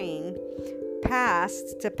 Comparing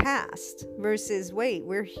past to past versus, wait,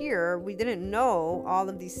 we're here. We didn't know all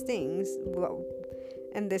of these things.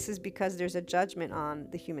 And this is because there's a judgment on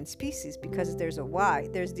the human species, because there's a why.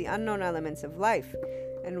 There's the unknown elements of life.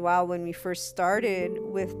 And while when we first started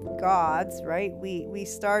with gods, right, we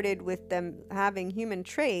started with them having human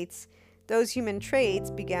traits. Those human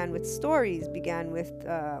traits began with stories, began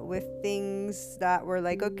with things that were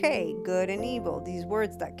like, okay, good and evil, these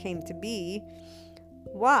words that came to be.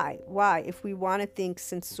 Why? If we want to think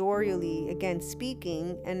sensorially, again,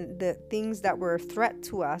 speaking, and the things that were a threat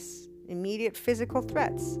to us, immediate physical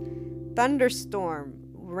threats, thunderstorm,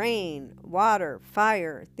 rain, water,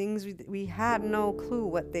 fire, things we had no clue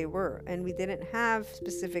what they were, and we didn't have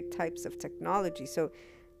specific types of technology. So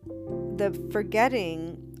the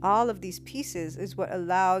forgetting all of these pieces is what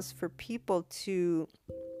allows for people to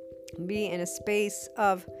be in a space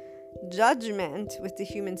of judgment with the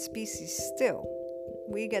human species. Still,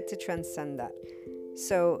 we get to transcend that.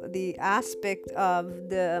 So the aspect of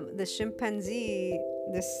the chimpanzee,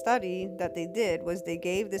 this study that they did was they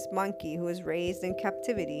gave this monkey who was raised in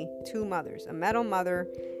captivity 2 mothers, a metal mother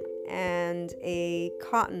and a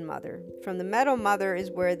cotton mother. From the metal mother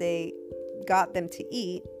is where they got them to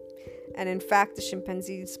eat, And in fact, the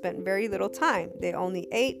chimpanzees spent very little time. They only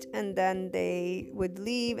ate, and then they would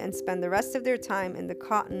leave and spend the rest of their time in the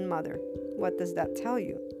cotton mother. What does that tell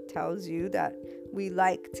you? It tells you that we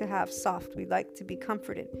like to have soft, we like to be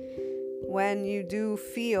comforted. When you do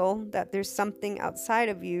feel that there's something outside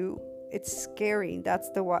of you, it's scary. That's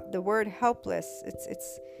the word helpless.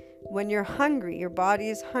 It's when you're hungry, your body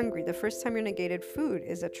is hungry. The first time you're negated food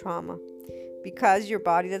is a trauma, because your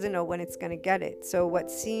body doesn't know when it's going to get it. So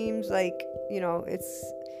what seems like,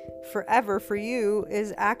 it's forever for you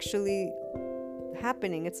is actually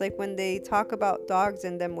happening. It's like when they talk about dogs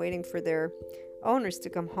and them waiting for their owners to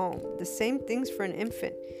come home. The same things for an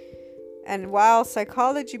infant. And while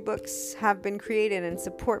psychology books have been created and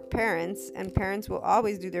support parents, and parents will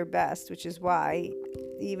always do their best, which is why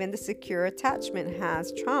even the secure attachment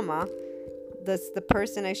has trauma, the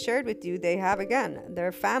person I shared with you, they have, again,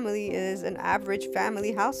 their family is an average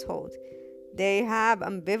family household. They have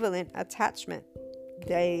ambivalent attachment.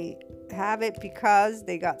 They have it because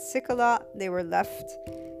they got sick a lot. They were left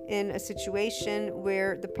in a situation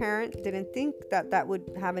where the parent didn't think that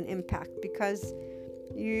would have an impact, because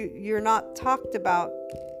we're not talked about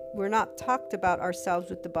ourselves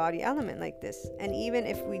with the body element like this. And even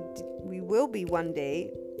if we will be one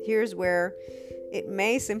day, here's where it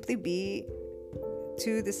may simply be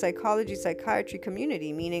to the psychiatry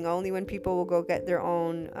community, meaning only when people will go get their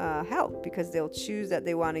own help, because they'll choose that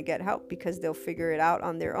they want to get help, because they'll figure it out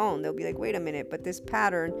on their own. They'll be like, wait a minute, but this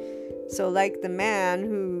pattern. So like the man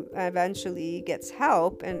who eventually gets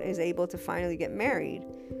help and is able to finally get married,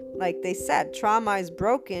 like they said, trauma is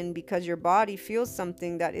broken because your body feels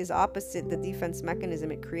something that is opposite the defense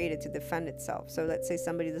mechanism it created to defend itself. So let's say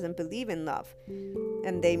somebody doesn't believe in love,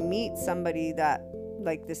 and they meet somebody that,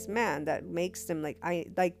 like this man, that makes them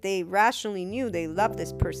they rationally knew they loved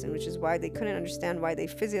this person, which is why they couldn't understand why they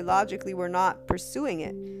physiologically were not pursuing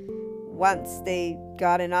it. Once they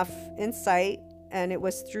got enough insight, and it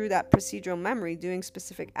was through that procedural memory, doing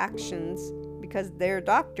specific actions, because their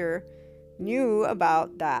doctor knew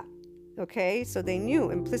about that. Okay, so they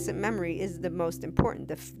knew implicit memory is the most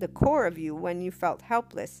important. The core of you, when you felt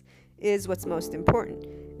helpless, is what's most important.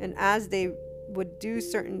 And as they would do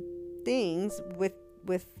certain things with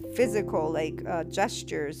physical,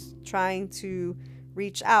 gestures, trying to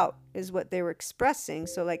reach out is what they were expressing.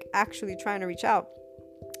 So like actually trying to reach out,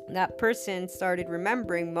 that person started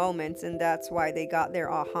remembering moments, and that's why they got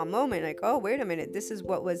their aha moment, like, oh, wait a minute, this is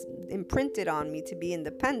what was imprinted on me to be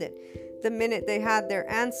independent. The minute they had their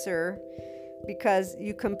answer, because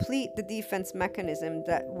you complete the defense mechanism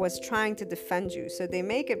that was trying to defend you. So they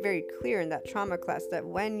make it very clear in that trauma class that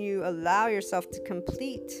when you allow yourself to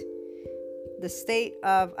complete the state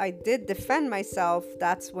of I did defend myself,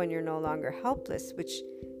 that's when you're no longer helpless, which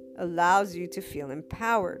allows you to feel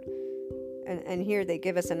empowered. And here they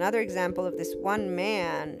give us another example of this one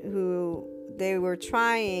man who they were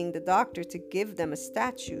trying, the doctor, to give them a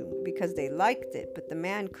statue because they liked it, but the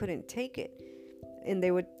man couldn't take it. And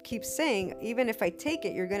they would keep saying, even if I take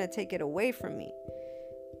it, you're going to take it away from me.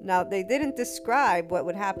 Now, they didn't describe what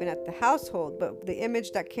would happen at the household, but the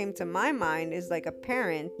image that came to my mind is like a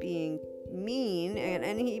parent being mean.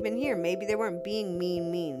 And even here, maybe they weren't being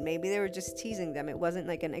mean. Maybe they were just teasing them. It wasn't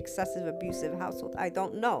like an excessive, abusive household. I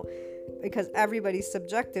don't know, because everybody's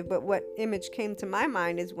subjective. But what image came to my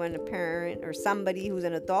mind is when a parent or somebody who's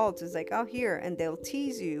an adult is like, oh, here, and they'll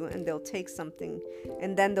tease you and they'll take something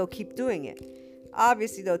and then they'll keep doing it.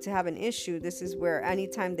 Obviously, though, to have an issue, this is where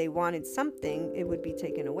anytime they wanted something, it would be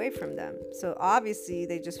taken away from them. So obviously,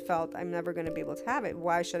 they just felt, I'm never going to be able to have it.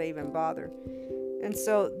 Why should I even bother? And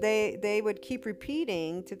so they would keep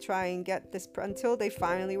repeating to try and get this until they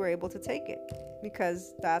finally were able to take it.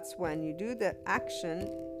 Because that's when you do the action,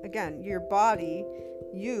 again, your body,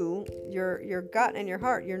 your gut and your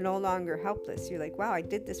heart, you're no longer helpless. You're like, wow, I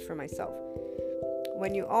did this for myself.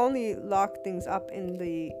 When you only lock things up in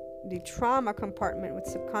the trauma compartment with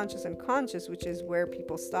subconscious and conscious, which is where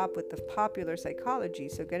people stop with the popular psychology.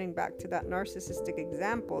 So getting back to that narcissistic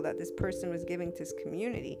example that this person was giving to his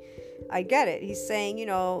community, I get it. He's saying,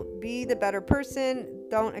 be the better person,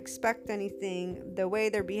 don't expect anything. The way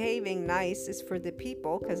they're behaving nice is for the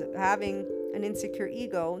people, because having an insecure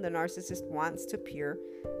ego, the narcissist wants to appear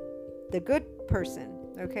the good person.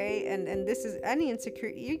 Okay, and this is any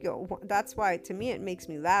insecure ego. That's why, to me, it makes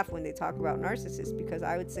me laugh when they talk about narcissists, because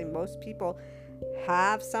I would say most people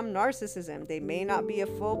have some narcissism. They may not be a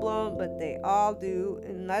full-blown, but they all do,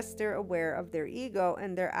 unless they're aware of their ego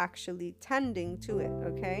and they're actually tending to it.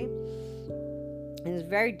 Okay, and it's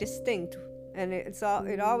very distinct, and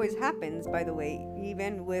it always happens, by the way,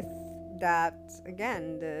 even with that,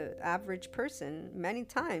 again, the average person. Many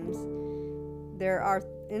times there are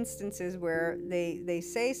instances where they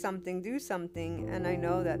say something, do something, and I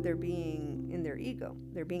know that they're being in their ego.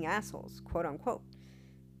 They're being assholes, quote unquote,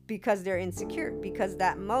 because they're insecure. Because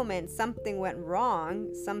that moment something went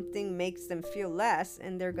wrong, something makes them feel less,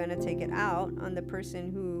 and they're going to take it out on the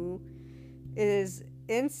person who is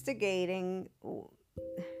instigating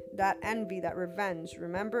that envy, that revenge.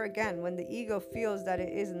 Remember, again, when the ego feels that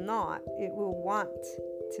it is not, it will want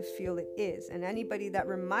to feel it is. And anybody that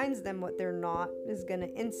reminds them what they're not is going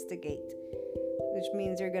to instigate, which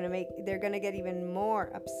means they're going to get even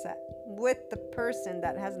more upset with the person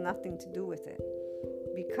that has nothing to do with it.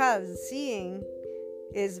 Because seeing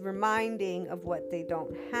is reminding of what they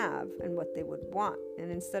don't have and what they would want.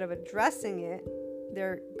 And instead of addressing it,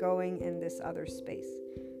 they're going in this other space.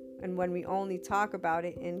 And when we only talk about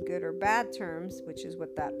it in good or bad terms, which is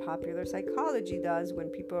what that popular psychology does, when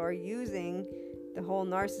people are using the whole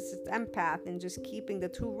narcissist empath and just keeping the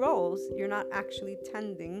two roles, you're not actually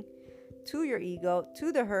tending to your ego,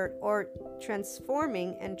 to the hurt, or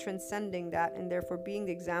transforming and transcending that, and therefore being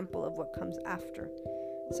the example of what comes after.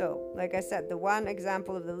 So, like I said, the one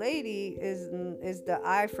example of the lady is the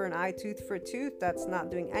eye for an eye, tooth for a tooth. That's not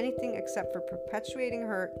doing anything except for perpetuating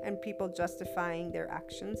hurt and people justifying their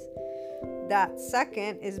actions. That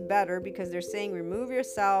second is better because they're saying remove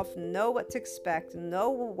yourself, know what to expect, know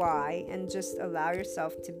why, and just allow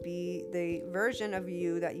yourself to be the version of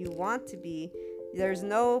you that you want to be. There's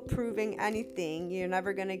no proving anything. You're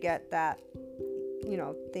never going to get that,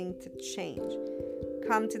 thing to change.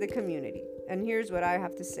 Come to the community. And here's what I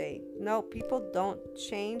have to say. No, people don't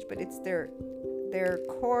change, but it's their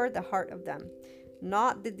core, the heart of them,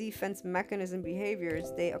 not the defense mechanism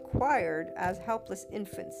behaviors they acquired as helpless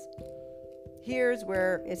infants. Here's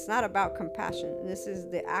where it's not about compassion. This is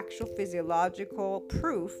the actual physiological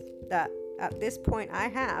proof that at this point I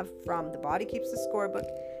have from the Body Keeps the Score book,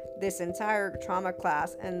 this entire trauma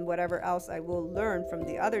class, and whatever else I will learn from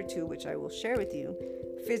the other two, which I will share with you.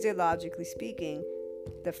 Physiologically speaking,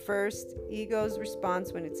 the first ego's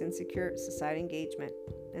response when it's insecure, society engagement.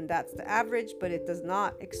 And that's the average, but it does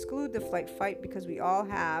not exclude the flight fight, because we all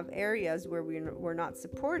have areas where we're not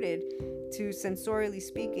supported to, sensorially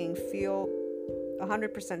speaking, feel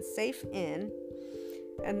 100% safe in,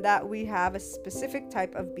 and that we have a specific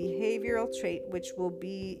type of behavioral trait which will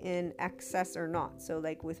be in excess or not. So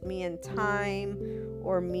like with me and time,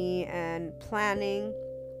 or me and planning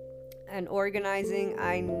and organizing,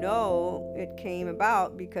 I know it came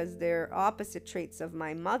about because they're opposite traits of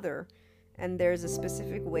my mother, and there's a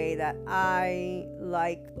specific way that I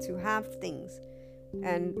like to have things.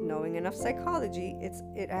 And knowing enough psychology,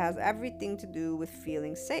 it has everything to do with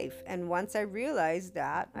feeling safe. And once I realized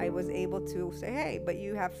that, I was able to say, hey, but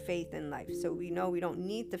you have faith in life, so we know we don't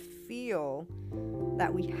need to feel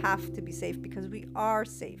that we have to be safe, because we are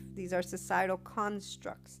safe. These are societal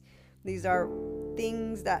constructs. These are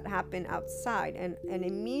things that happen outside, and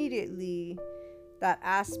immediately that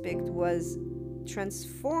aspect was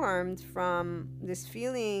transformed from this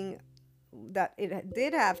feeling that it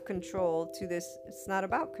did have control to this, it's not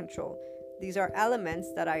about control. These are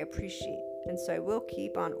elements that I appreciate, and so I will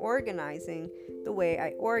keep on organizing the way I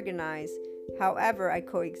organize. However, I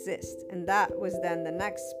coexist. And that was then the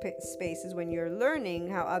next space, is when you're learning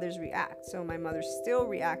how others react. So my mother still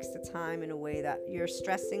reacts to time in a way that you're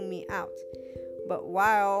stressing me out. But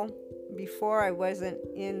while before I wasn't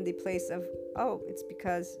in the place of, oh, it's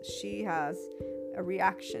because she has a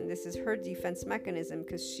reaction. This is her defense mechanism,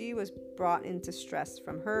 because she was brought into stress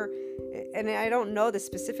from her. And I don't know the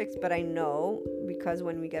specifics, but I know, because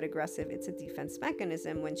when we get aggressive, it's a defense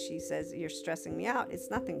mechanism. When she says, you're stressing me out, it's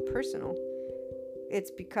nothing personal.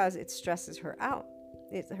 It's because it stresses her out.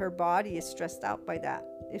 Her body is stressed out by that.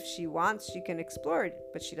 If she wants, she can explore it,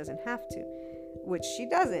 but she doesn't have to, which she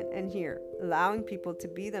doesn't. And here, allowing people to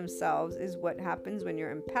be themselves is what happens when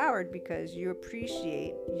you're empowered, because you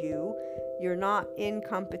appreciate you. You're not in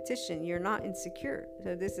competition. You're not insecure.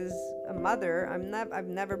 So this is a mother. I've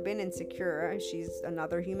never been insecure. She's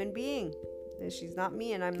another human being. She's not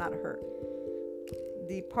me, and I'm not her.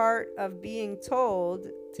 The part of being told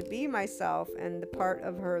to be myself, and the part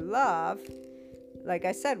of her love, like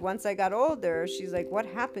I said, once I got older, she's like, what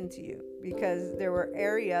happened to you? Because there were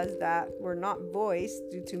areas that were not voiced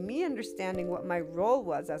due to me understanding what my role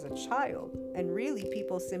was as a child, and really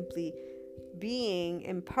people simply being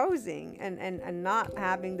imposing and not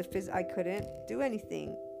having the I couldn't do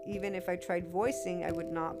anything. Even if I tried voicing, I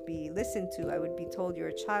would not be listened to. I would be told, you're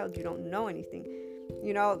a child, you don't know anything.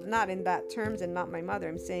 Not in that terms, and not my mother.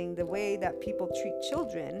 I'm saying the way that people treat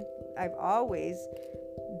children, I've always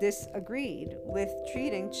disagreed with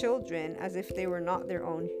treating children as if they were not their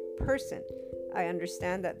own person. I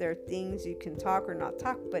understand that there are things you can talk or not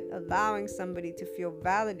talk, but allowing somebody to feel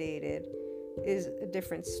validated is a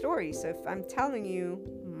different story. So if I'm telling you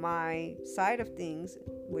my side of things,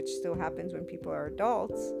 which still happens when people are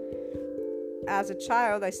adults, as a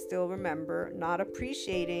child, I still remember not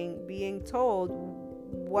appreciating being told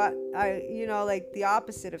what like the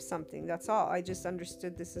opposite of something. That's all. I just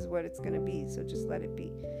understood this is what it's going to be, so just let it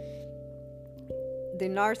be. The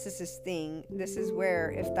narcissist thing, this is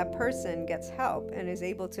where if that person gets help and is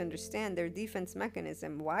able to understand their defense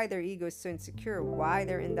mechanism, why their ego is so insecure, why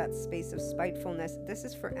they're in that space of spitefulness, this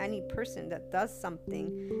is for any person that does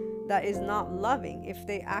something that is not loving. If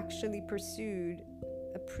they actually pursued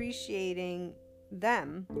appreciating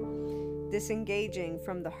them, disengaging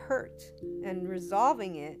from the hurt and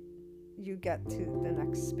resolving it, you get to the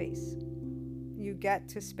next space. You get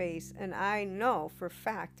to space, and I know for a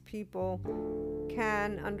fact people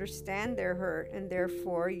can understand their hurt, and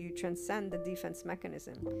therefore you transcend the defense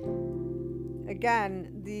mechanism.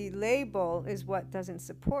 Again, the label is what doesn't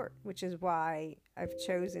support, which is why I've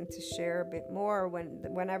chosen to share a bit more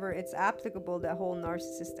whenever it's applicable, the whole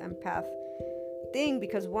narcissist empath thing,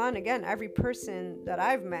 because again, every person that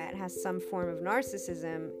I've met has some form of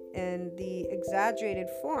narcissism, and the exaggerated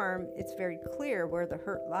form, it's very clear where the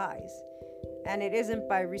hurt lies. And it isn't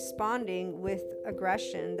by responding with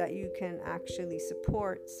aggression that you can actually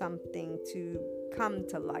support something to come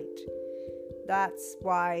to light. That's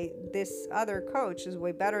why this other coach is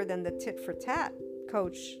way better than the tit for tat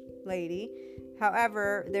coach lady.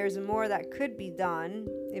 However, there's more that could be done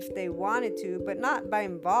if they wanted to, but not by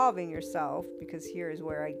involving yourself, because here is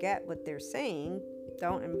where I get what they're saying.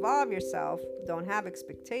 Don't involve yourself. Don't have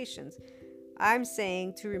expectations. I'm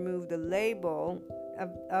saying to remove the label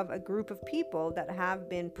of a group of people that have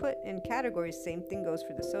been put in categories. Same thing goes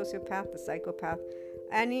for the sociopath, the psychopath,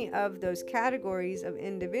 any of those categories of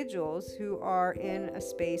individuals who are in a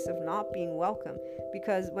space of not being welcome.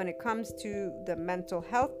 Because when it comes to the mental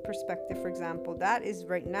health perspective, for example, that is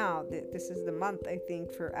right now, this is the month, I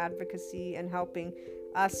think, for advocacy and helping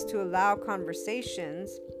us to allow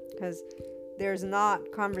conversations, because there's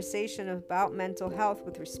not conversation about mental health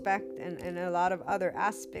with respect and a lot of other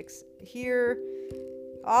aspects. Here,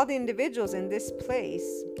 all the individuals in this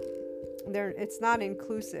place, it's not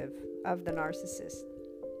inclusive of the narcissist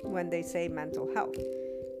when they say mental health.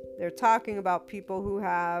 They're talking about people who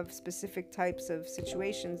have specific types of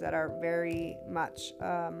situations that are very much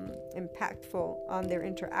impactful on their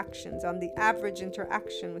interactions, on the average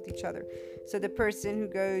interaction with each other. So the person who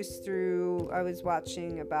goes through, I was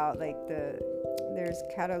watching about there's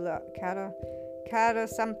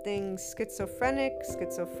something schizophrenia,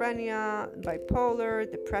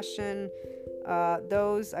 bipolar, depression.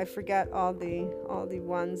 Those, I forget all the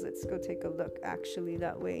ones. Let's go take a look actually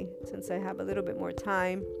that way, since I have a little bit more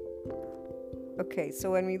time. Okay,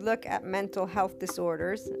 so when we look at mental health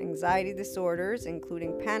disorders, anxiety disorders,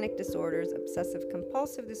 including panic disorders, obsessive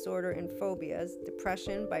compulsive disorder, and phobias,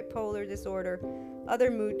 depression, bipolar disorder, other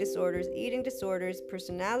mood disorders, eating disorders,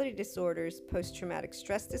 personality disorders, post-traumatic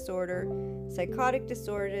stress disorder, psychotic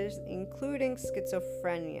disorders, including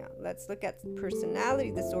schizophrenia. Let's look at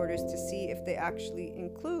personality disorders to see if they actually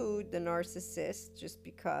include the narcissist, just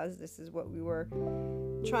because this is what we were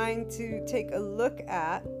trying to take a look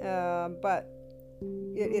at, but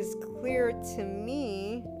it is clear to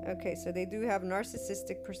me. Okay, so they do have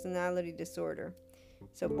narcissistic personality disorder.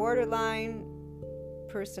 So borderline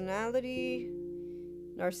personality,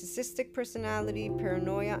 narcissistic personality,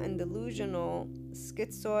 paranoia and delusional,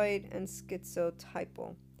 schizoid, and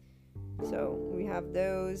schizotypal. So we have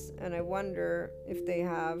those, and I wonder if they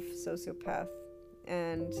have sociopath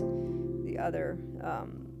and the other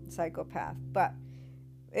psychopath. But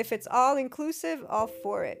if it's all inclusive, all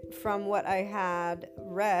for it. From what I had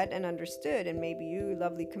read and understood, and maybe you,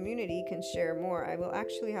 lovely community, can share more. I will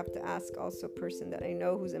actually have to ask also a person that I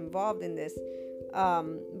know who's involved in this.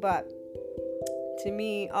 But to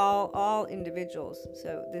me, all individuals.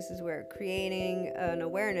 So this is where creating an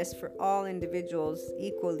awareness for all individuals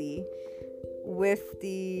equally, with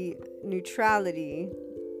the neutrality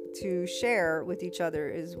to share with each other,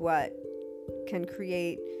 is what can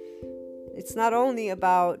create. It's not only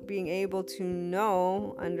about being able to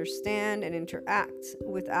know, understand, and interact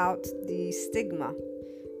without the stigma.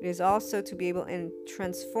 It is also to be able to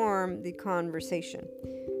transform the conversation.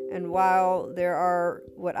 And while there are,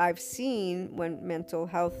 what I've seen when Mental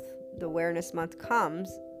Health Awareness Month comes,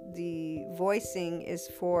 the voicing is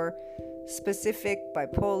for specific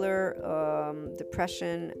bipolar,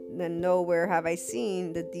 depression, then nowhere have I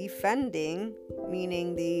seen the defending,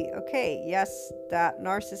 meaning yes, that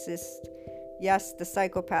narcissist, Yes, the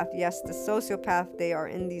psychopath, yes, the sociopath, they are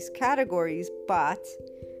in these categories, but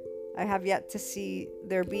I have yet to see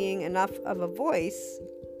there being enough of a voice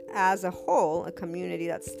as a whole, a community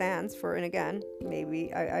that stands for, and again,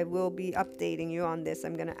 maybe I will be updating you on this,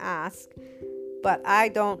 I'm going to ask, but I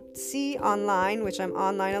don't see online, which I'm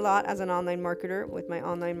online a lot as an online marketer with my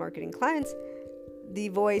online marketing clients, the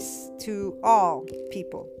voice to all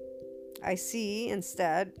people. I see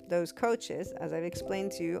instead those coaches, as I've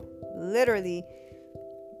explained to you, literally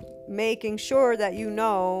making sure that you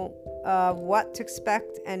know what to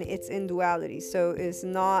expect, and it's in duality. So it's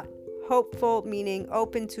not hopeful, meaning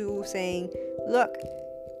open to saying, look,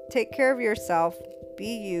 take care of yourself,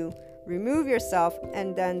 be you, remove yourself,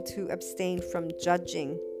 and then to abstain from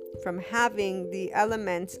judging, from having the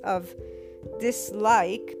elements of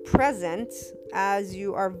dislike present as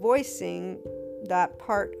you are voicing that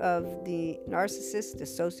part of the narcissist, the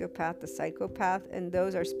sociopath, the psychopath, and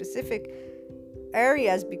those are specific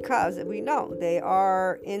areas because we know they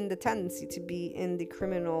are in the tendency to be in the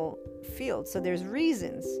criminal field. So there's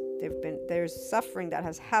reasons. There's suffering that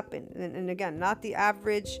has happened, and again, not the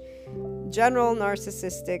average general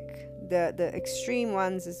narcissistic. The extreme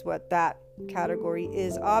ones is what that category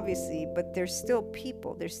is, obviously, but they're still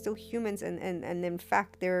people, they're still humans, and in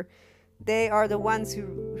fact they are the ones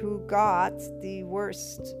who got the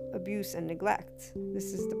worst abuse and neglect.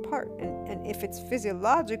 This is the part, and if it's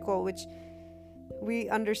physiological, which we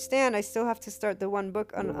understand, I still have to start the one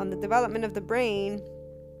book on the development of the brain,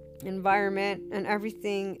 environment, and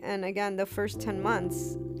everything. And again, the first 10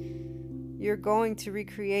 months, you're going to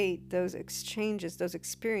recreate those exchanges, those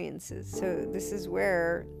experiences. So this is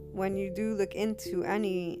where, when you do look into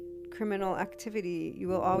any criminal activity, you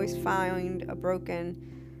will always find a broken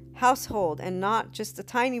household, and not just a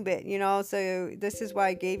tiny bit, So this is why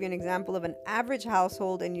I gave you an example of an average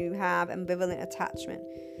household, and you have ambivalent attachment.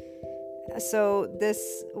 So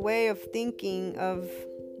this way of thinking of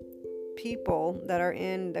people that are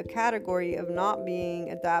in the category of not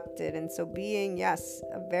being adapted, and so being, yes,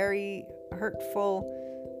 a very hurtful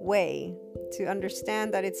way to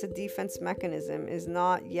understand that it's a defense mechanism is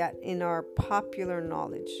not yet in our popular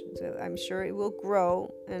knowledge. So I'm sure it will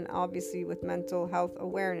grow, and obviously with mental health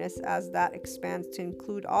awareness, as that expands to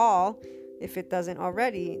include all, if it doesn't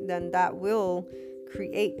already, then that will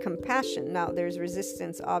create compassion. Now there's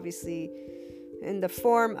resistance, obviously, in the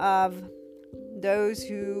form of those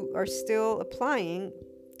who are still applying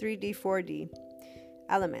 3D, 4D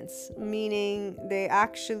elements, meaning they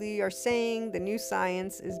actually are saying the new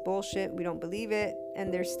science is bullshit, we don't believe it,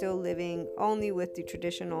 and they're still living only with the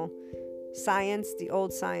traditional science, the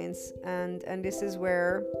old science. And this is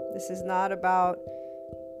where this is not about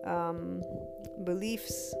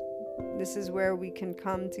beliefs. This is where we can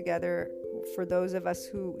come together. For those of us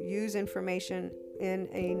who use information in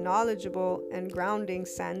a knowledgeable and grounding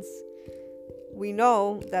sense, we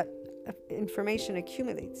know that information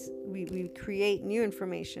accumulates. We create new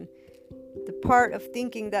information. The part of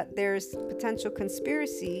thinking that there's potential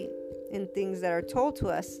conspiracy in things that are told to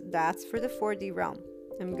us, that's for the 4D realm.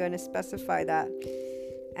 I'm going to specify that.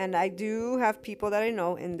 And I do have people that I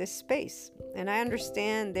know in this space, and I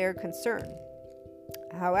understand their concern.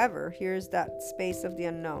 However, here's that space of the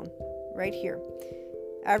unknown right here.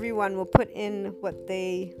 Everyone will put in what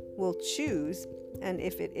they will choose, and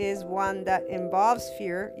if it is one that involves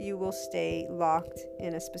fear, you will stay locked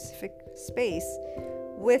in a specific space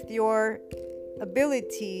with your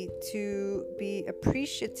ability to be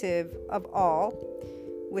appreciative of all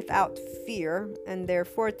without fear, and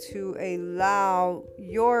therefore to allow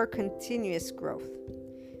your continuous growth.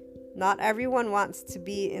 Not everyone wants to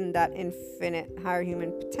be in that infinite higher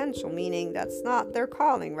human potential, meaning that's not their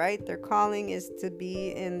calling, right? Their calling is to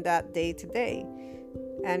be in that day to day,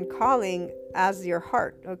 and calling as your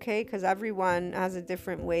heart, okay? Because everyone has a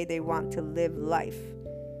different way they want to live life.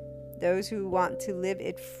 Those who want to live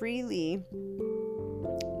it freely,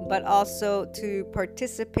 but also to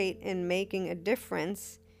participate in making a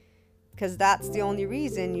difference, because that's the only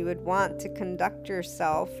reason you would want to conduct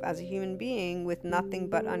yourself as a human being with nothing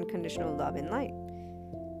but unconditional love and light.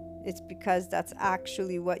 It's because that's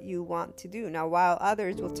actually what you want to do. Now, while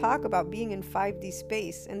others will talk about being in 5D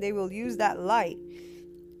space, and they will use that light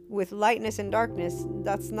with lightness and darkness,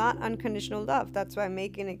 that's not unconditional love. That's why I'm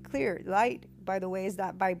making it clear. Light, by the way, is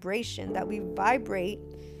that vibration that we vibrate.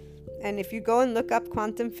 And if you go and look up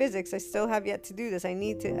quantum physics, I still have yet to do this. I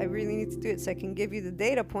really need to do it so I can give you the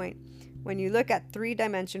data point. When you look at 3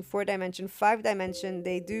 dimension, 4 dimension, 5 dimension,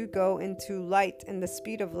 they do go into light and the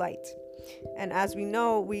speed of light. And as we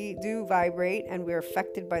know, we do vibrate and we're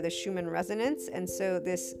affected by the Schumann resonance. And so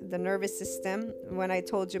the nervous system, when I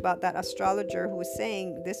told you about that astrologer who was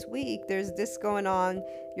saying this week, there's this going on,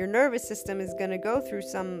 your nervous system is going to go through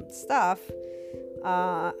some stuff.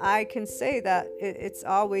 I can say that it's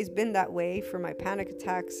always been that way for my panic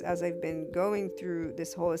attacks as I've been going through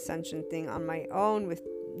this whole ascension thing on my own with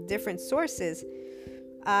different sources.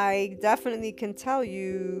 I definitely can tell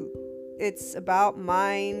you it's about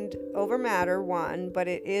mind over matter, one, but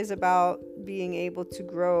it is about being able to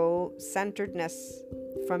grow centeredness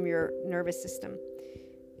from your nervous system.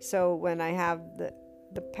 So when I have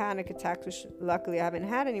the panic attacks, which luckily I haven't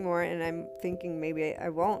had anymore, and I'm thinking maybe I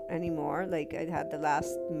won't anymore, like I had the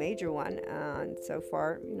last major one, and so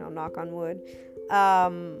far, knock on wood.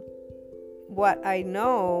 What I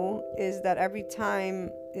know is that every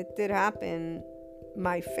time it did happen,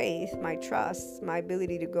 my faith, my trust, my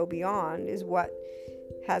ability to go beyond is what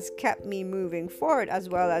has kept me moving forward, as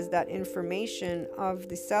well as that information of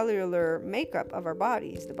the cellular makeup of our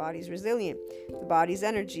bodies. The body's resilient, the body's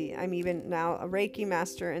energy. I'm even now a Reiki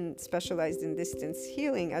master and specialized in distance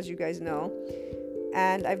healing, as you guys know.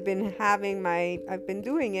 And I've been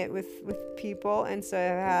doing it with people. And so I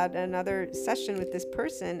had another session with this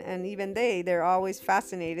person, and even they're always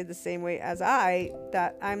fascinated the same way as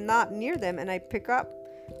that I'm not near them, and I pick up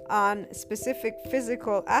on specific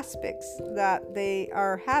physical aspects that they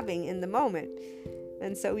are having in the moment.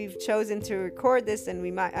 And so we've chosen to record this, and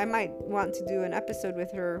I might want to do an episode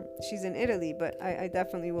with her. She's in Italy, but I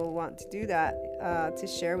definitely will want to do that to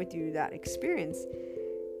share with you that experience.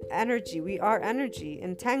 Energy, we are energy,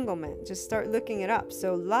 entanglement, just start looking it up.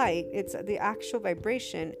 So light, it's the actual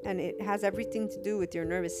vibration, and it has everything to do with your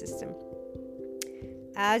nervous system.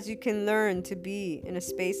 As you can learn to be in a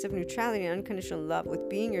space of neutrality and unconditional love with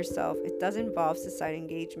being yourself, it does involve society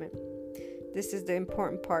engagement. This is the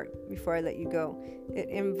important part before I let you go. It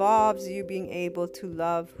involves you being able to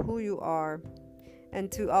love who you are,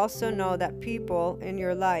 and to also know that people in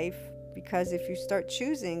your life, because if you start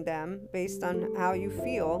choosing them based on how you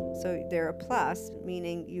feel, so they're a plus,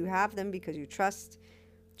 meaning you have them because you trust.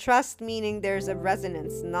 Trust meaning there's a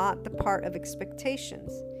resonance, not the part of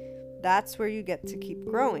expectations. That's where you get to keep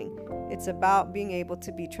growing. It's about being able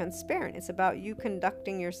to be transparent. It's about you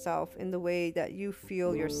conducting yourself in the way that you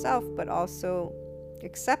feel yourself, but also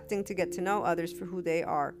accepting to get to know others for who they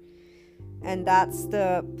are. And that's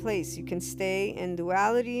the place you can stay in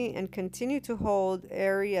duality and continue to hold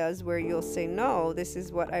areas where you'll say, no, this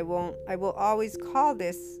is what I won't. I will always call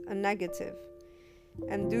this a negative,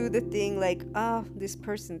 and do the thing like, oh, this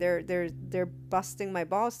person, they're busting my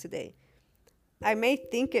balls today. I may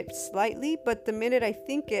think it slightly, but the minute I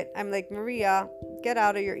think it, I'm like, Maria, get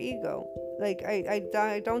out of your ego. Like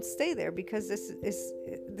I don't stay there, because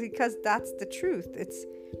because that's the truth.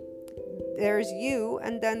 There's you,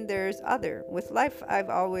 and then there's other. With life, I've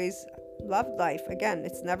always loved life. Again,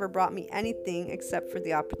 it's never brought me anything except for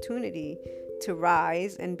the opportunity to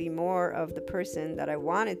rise and be more of the person that I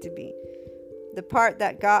wanted to be. The part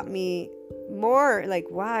that got me more like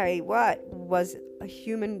what was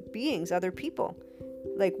human beings, other people.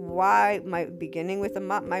 Like beginning with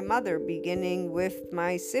my mother, beginning with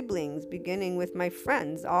my siblings, beginning with my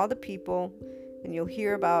friends, all the people, and you'll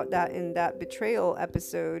hear about that in that betrayal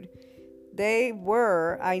episode.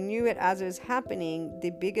 I knew it as it was happening,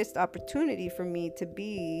 the biggest opportunity for me to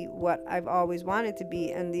be what I've always wanted to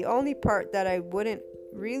be. And the only part that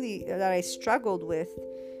I struggled with,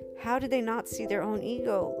 how did they not see their own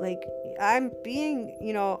ego? Like, I'm being,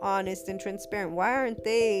 honest and transparent. Why aren't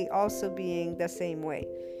they also being the same way?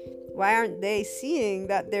 Why aren't they seeing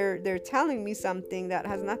that they're telling me something that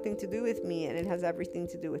has nothing to do with me, and it has everything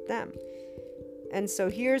to do with them? And so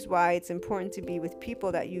here's why it's important to be with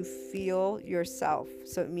people that you feel yourself.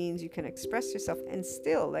 So it means you can express yourself, and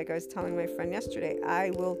still, like I was telling my friend yesterday, I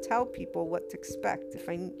will tell people what to expect.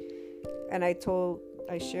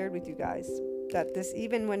 I shared with you guys that this,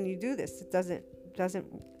 even when you do this, it doesn't,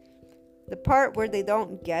 the part where they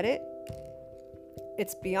don't get it,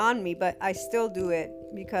 it's beyond me, but I still do it,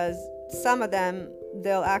 because some of them,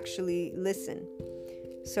 they'll actually listen.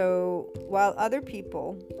 So while other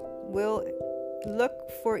people will look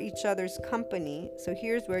for each other's company, so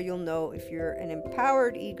here's where you'll know if you're an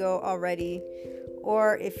empowered ego already,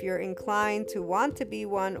 or if you're inclined to want to be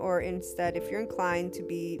one, or instead if you're inclined to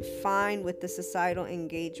be fine with the societal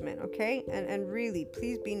engagement. Okay, and really,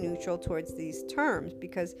 please be neutral towards these terms,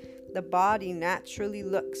 because the body naturally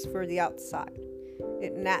looks for the outside.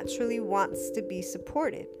 It naturally wants to be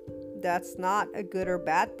supported. That's not a good or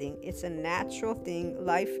bad thing. It's a natural thing.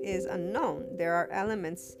 Life is unknown. There are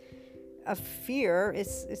elements a fear,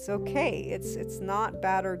 it's okay. It's not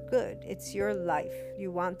bad or good. It's your life.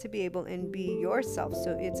 You want to be able and be yourself.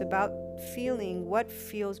 So it's about feeling what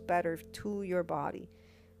feels better to your body.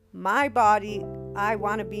 My body, I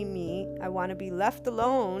want to be me. I want to be left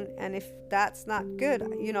alone. And if that's not good,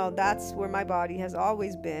 that's where my body has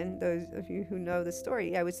always been. Those of you who know the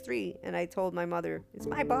story, I was 3 and I told my mother, it's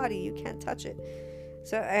my body, you can't touch it.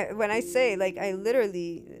 So when I say, like, I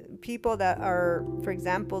literally, people that are, for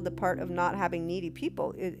example, the part of not having needy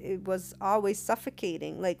people, it was always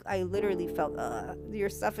suffocating. Like, I literally felt, you're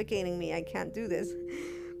suffocating me, I can't do this.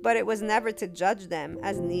 But it was never to judge them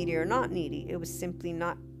as needy or not needy. It was simply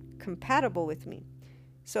not compatible with me.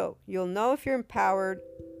 So you'll know if you're empowered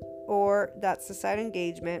or that societal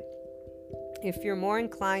engagement if you're more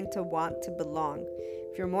inclined to want to belong,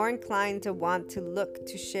 if you're more inclined to want to look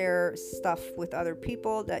to share stuff with other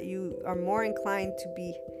people, that you are more inclined to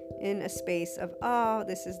be in a space of,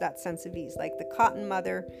 this is that sense of ease, like the cotton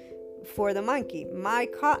mother for the monkey. My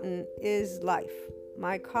cotton is life.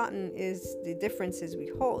 My cotton is the differences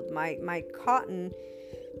we hold. My cotton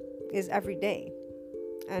is every day.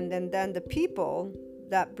 And then the people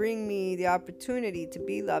that bring me the opportunity to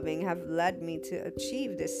be loving have led me to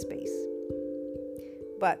achieve this space.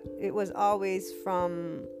 But it was always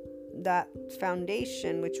from that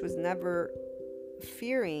foundation, which was never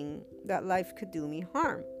fearing that life could do me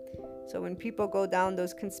harm. So when people go down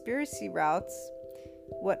those conspiracy routes,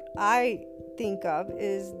 what I think of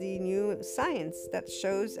is the new science that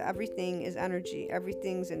shows everything is energy,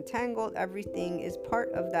 everything's entangled, everything is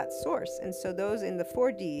part of that source. And so those in the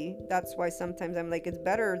 4D, that's why sometimes I'm like, it's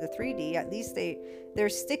better the 3D. At least they're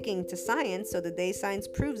sticking to science. So the day science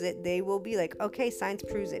proves it, they will be like, okay, science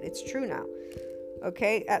proves it, it's true now.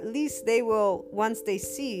 Okay, at least they will, once they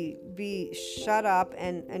see, be shut up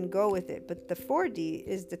and go with it. But the 4D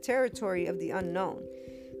is the territory of the unknown.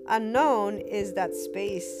 Unknown is that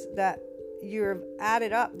space that you've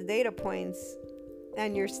added up the data points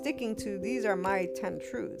and you're sticking to, these are my 10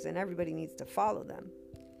 truths and everybody needs to follow them,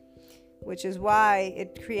 which is why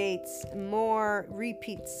it creates more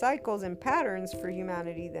repeat cycles and patterns for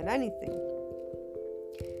humanity than anything.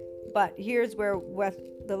 But here's where with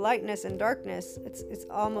the lightness and darkness, it's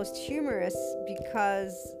almost humorous,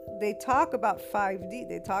 because they talk about 5D,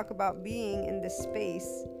 they talk about being in this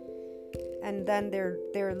space, and then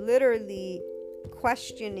they're literally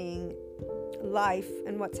questioning life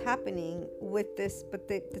and what's happening with this, but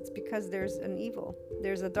it's because there's an evil,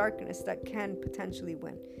 there's a darkness that can potentially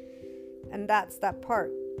win. And that's that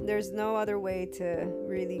part. There's no other way to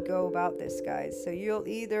really go about this, guys. So you'll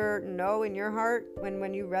either know in your heart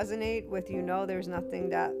when you resonate with, there's nothing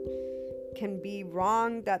that can be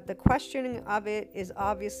wrong, that the questioning of it is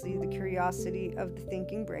obviously the curiosity of the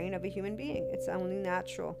thinking brain of a human being. It's only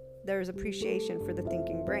natural. There's appreciation for the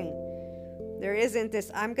thinking brain. There isn't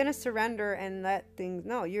this, I'm going to surrender and let things,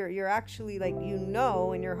 no, you're actually like,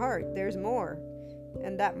 in your heart, there's more.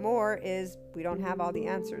 And that more is, we don't have all the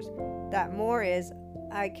answers. That more is,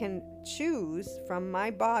 I can choose from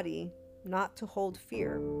my body not to hold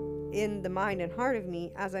fear in the mind and heart of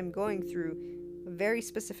me as I'm going through a very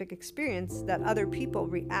specific experience that other people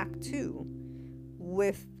react to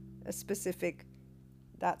with a specific,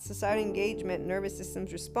 that societal engagement, nervous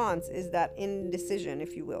system's response is that indecision,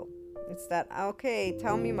 if you will. It's that, okay,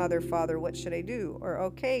 tell me, mother, father, what should I do? Or,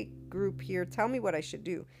 okay, group here, tell me what I should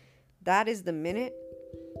do. That is the minute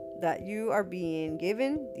that you are being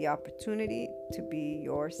given the opportunity to be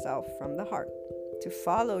yourself from the heart, to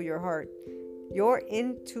follow your heart, your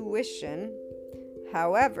intuition.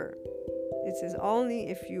 However, this is only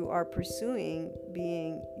if you are pursuing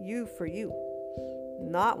being you for you,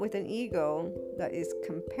 not with an ego that is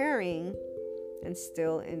comparing and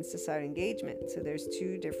still in societal engagement. So there's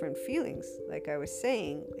two different feelings. Like I was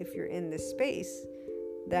saying, if you're in this space,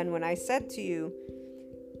 then when I said to you,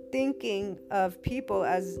 thinking of people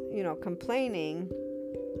as, complaining,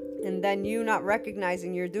 and then you not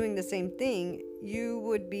recognizing you're doing the same thing, you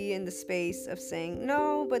would be in the space of saying,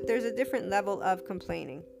 no, but there's a different level of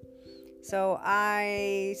complaining. So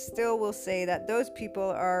I still will say that those people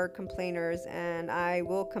are complainers, and I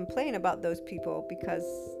will complain about those people because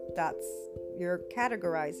that's, you're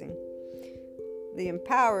categorizing. The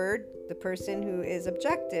empowered, the person who is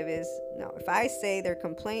objective, is, no, if I say they're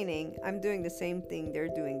complaining, I'm doing the same thing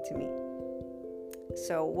they're doing to me.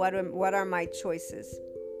 So what are my choices?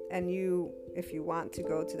 And you, if you want to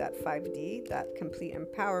go to that 5D, that complete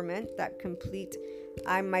empowerment, that complete,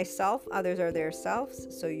 I'm myself, others are their selves,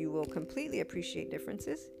 so you will completely appreciate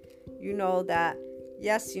differences. You know that,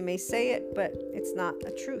 yes, you may say it, but it's not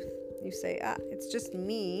a truth. You say, it's just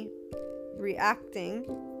me reacting,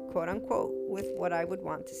 quote unquote, with what I would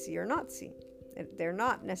want to see or not see. They're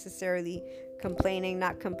not necessarily complaining,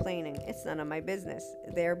 not complaining. It's none of my business.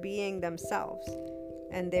 They're being themselves,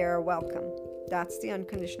 and they're welcome. That's the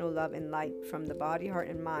unconditional love and light from the body, heart,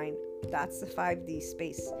 and mind. That's the 5D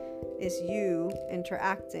space, is you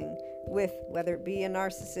interacting with, whether it be a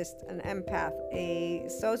narcissist, an empath, a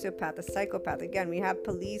sociopath, a psychopath. Again, we have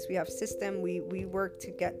police, we have system, we work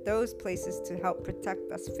to get those places to help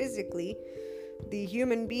protect us physically. The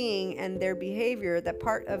human being and their behavior, that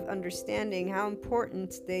part of understanding how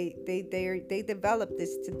important they develop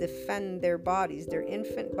this to defend their bodies, their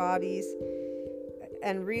infant bodies.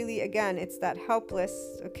 And really, again, it's that helpless,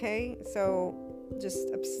 okay? So just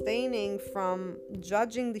abstaining from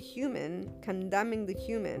judging the human, condemning the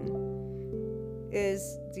human,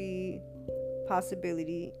 is the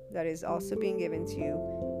possibility that is also being given to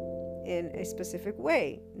you in a specific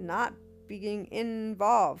way, not being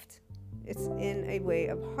involved. It's in a way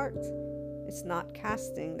of heart. It's not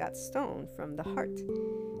casting that stone from the heart,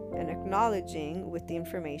 and acknowledging with the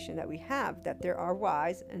information that we have that there are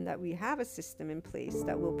whys and that we have a system in place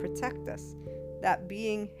that will protect us. That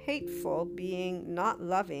being hateful, being not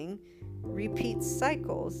loving, repeats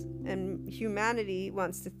cycles, and humanity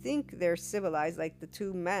wants to think they're civilized, like the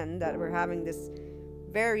two men that were having this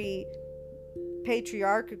very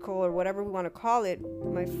patriarchal, or whatever we want to call it.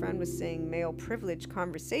 My friend was saying male privilege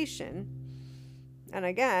conversation. And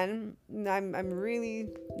again, I'm really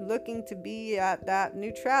looking to be at that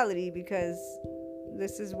neutrality, because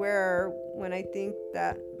this is where, when I think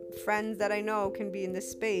that friends that I know can be in this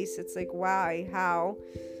space, it's like, why, how,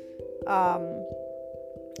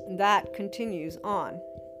 that continues on.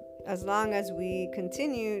 As long as we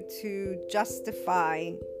continue to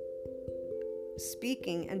justify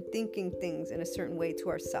speaking and thinking things in a certain way to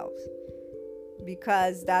ourselves,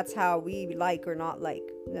 because that's how we like or not like.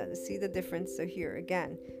 See the difference? So here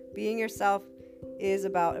again, being yourself is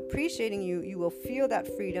about appreciating you. You will feel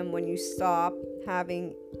that freedom when you stop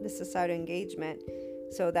having the societal engagement,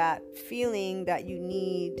 so that feeling that you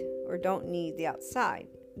need or don't need the outside.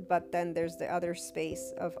 But then there's the other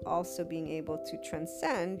space of also being able to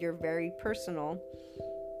transcend your very personal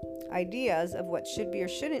ideas of what should be or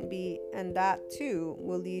shouldn't be, and that too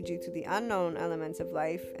will lead you to the unknown elements of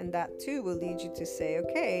life, and that too will lead you to say,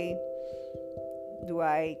 okay, do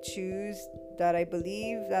I choose that I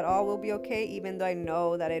believe that all will be okay, even though I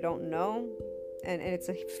know that I don't know? And it's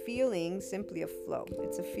a feeling simply of flow.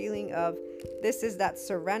 It's a feeling of, this is that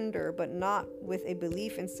surrender, but not with a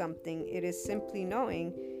belief in something. It is simply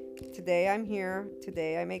knowing, today I'm here,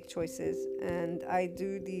 today I make choices, and I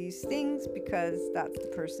do these things because that's the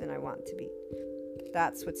person I want to be.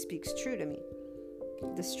 That's what speaks true to me.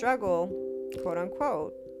 The struggle, quote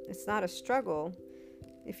unquote, it's not a struggle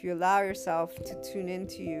if you allow yourself to tune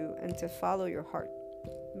into you and to follow your heart.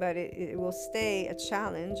 But it will stay a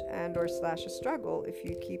challenge and or / a struggle if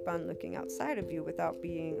you keep on looking outside of you without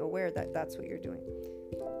being aware that that's what you're doing.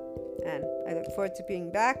 And I look forward to being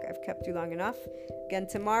back. I've kept you long enough. Again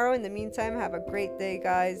tomorrow. In the meantime, have a great day,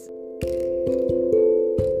 guys.